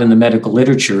a lot in the medical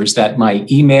literature is that my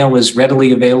email is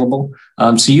readily available.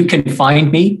 So you can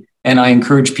find me. And I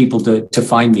encourage people to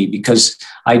find me because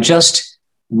I just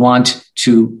want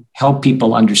to help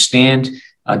people understand,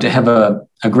 to have a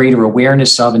greater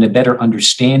awareness of and a better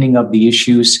understanding of the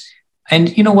issues.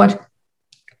 And you know what?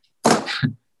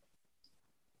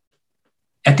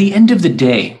 At the end of the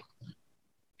day,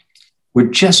 we're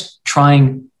just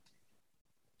trying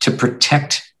to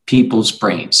protect people's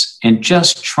brains and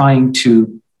just trying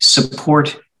to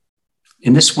support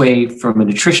in this way, from a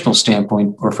nutritional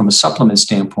standpoint or from a supplement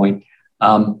standpoint,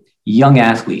 young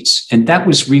athletes. And that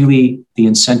was really the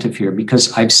incentive here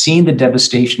because I've seen the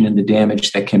devastation and the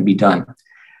damage that can be done.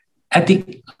 I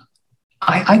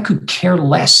could care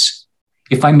less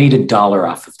if I made $1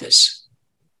 off of this.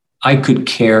 I could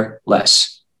care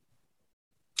less.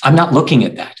 I'm not looking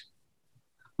at that.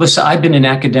 Listen, I've been in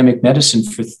academic medicine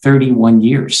for 31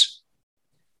 years.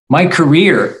 My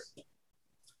career,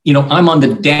 I'm on the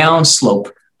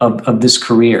downslope of this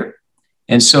career.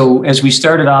 And so as we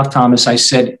started off, Thomas, I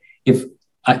said, if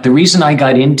the reason I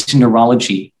got into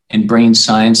neurology and brain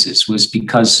sciences was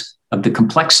because of the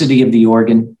complexity of the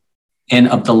organ and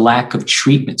of the lack of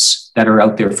treatments that are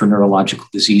out there for neurological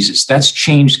diseases. That's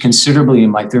changed considerably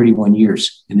in my 31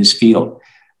 years in this field,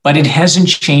 but it hasn't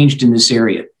changed in this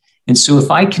area. And so if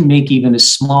I can make even a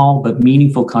small but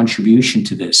meaningful contribution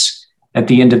to this, at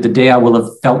the end of the day, I will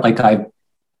have felt like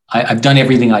I've done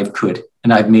everything I could,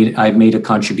 and I've made a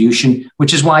contribution,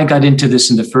 which is why I got into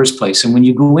this in the first place. And when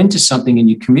you go into something and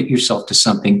you commit yourself to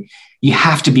something, you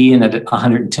have to be in at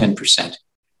 110%.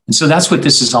 And so that's what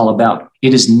this is all about.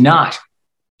 It is not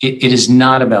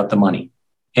about the money.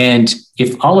 And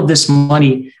if all of this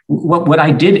money, what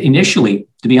I did initially,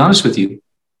 to be honest with you,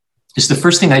 is the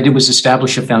first thing I did was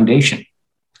establish a foundation.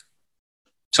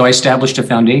 So I established a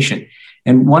foundation.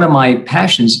 And one of my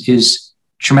passions is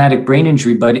traumatic brain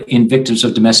injury, but in victims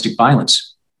of domestic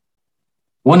violence.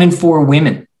 1 in 4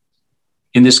 women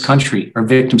in this country are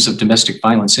victims of domestic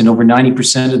violence, and over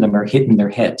 90% of them are hit in their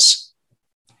heads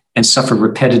and suffer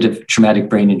repetitive traumatic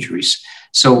brain injuries.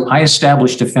 So I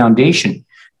established a foundation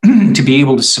to be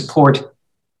able to support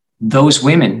those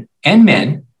women and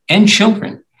men and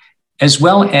children, as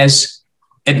well as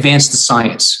advance the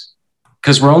science,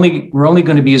 because we're only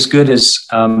going to be as good as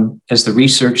the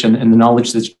research and the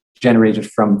knowledge that's generated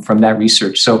from that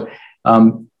research. So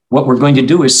what we're going to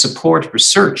do is support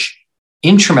research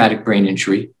in traumatic brain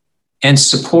injury and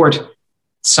support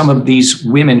some of these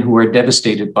women who are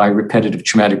devastated by repetitive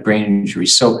traumatic brain injury.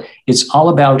 So it's all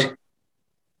about,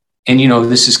 and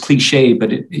this is cliche,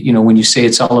 but when you say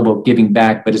it's all about giving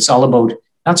back, but it's all about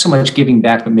not so much giving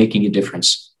back, but making a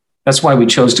difference. That's why we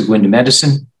chose to go into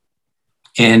medicine.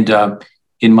 And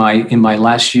in my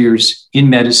last years in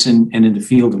medicine and in the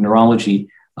field of neurology,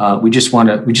 We just want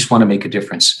to make a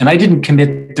difference. And I didn't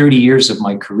commit 30 years of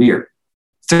my career,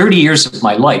 30 years of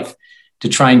my life to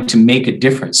trying to make a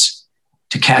difference,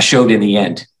 to cash out in the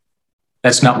end.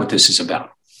 That's not what this is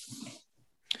about.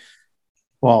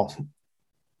 Well,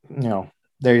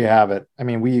 there you have it. I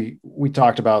mean, we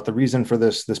talked about the reason for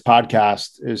this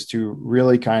podcast is to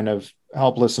really kind of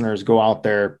help listeners go out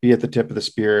there, be at the tip of the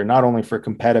spear, not only for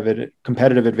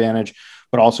competitive advantage,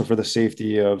 but also for the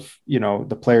safety of,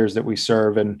 the players that we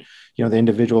serve and, the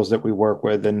individuals that we work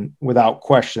with. And without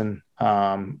question,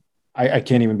 I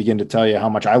can't even begin to tell you how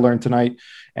much I learned tonight.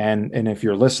 And if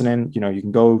you're listening, you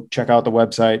can go check out the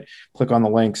website, click on the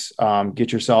links,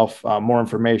 get yourself more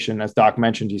information. As Doc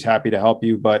mentioned, he's happy to help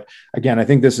you. But again, I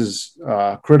think this is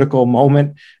a critical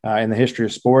moment in the history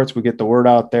of sports. We get the word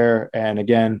out there. And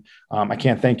again, I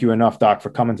can't thank you enough, Doc, for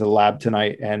coming to the lab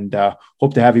tonight, and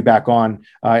hope to have you back on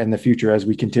in the future as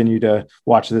we continue to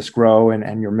watch this grow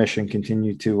and your mission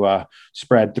continue to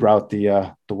spread throughout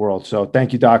the world. So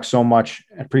thank you, Doc, so much.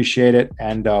 I appreciate it.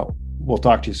 And we'll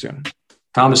talk to you soon.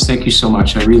 Thomas, thank you so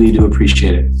much. I really do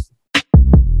appreciate it.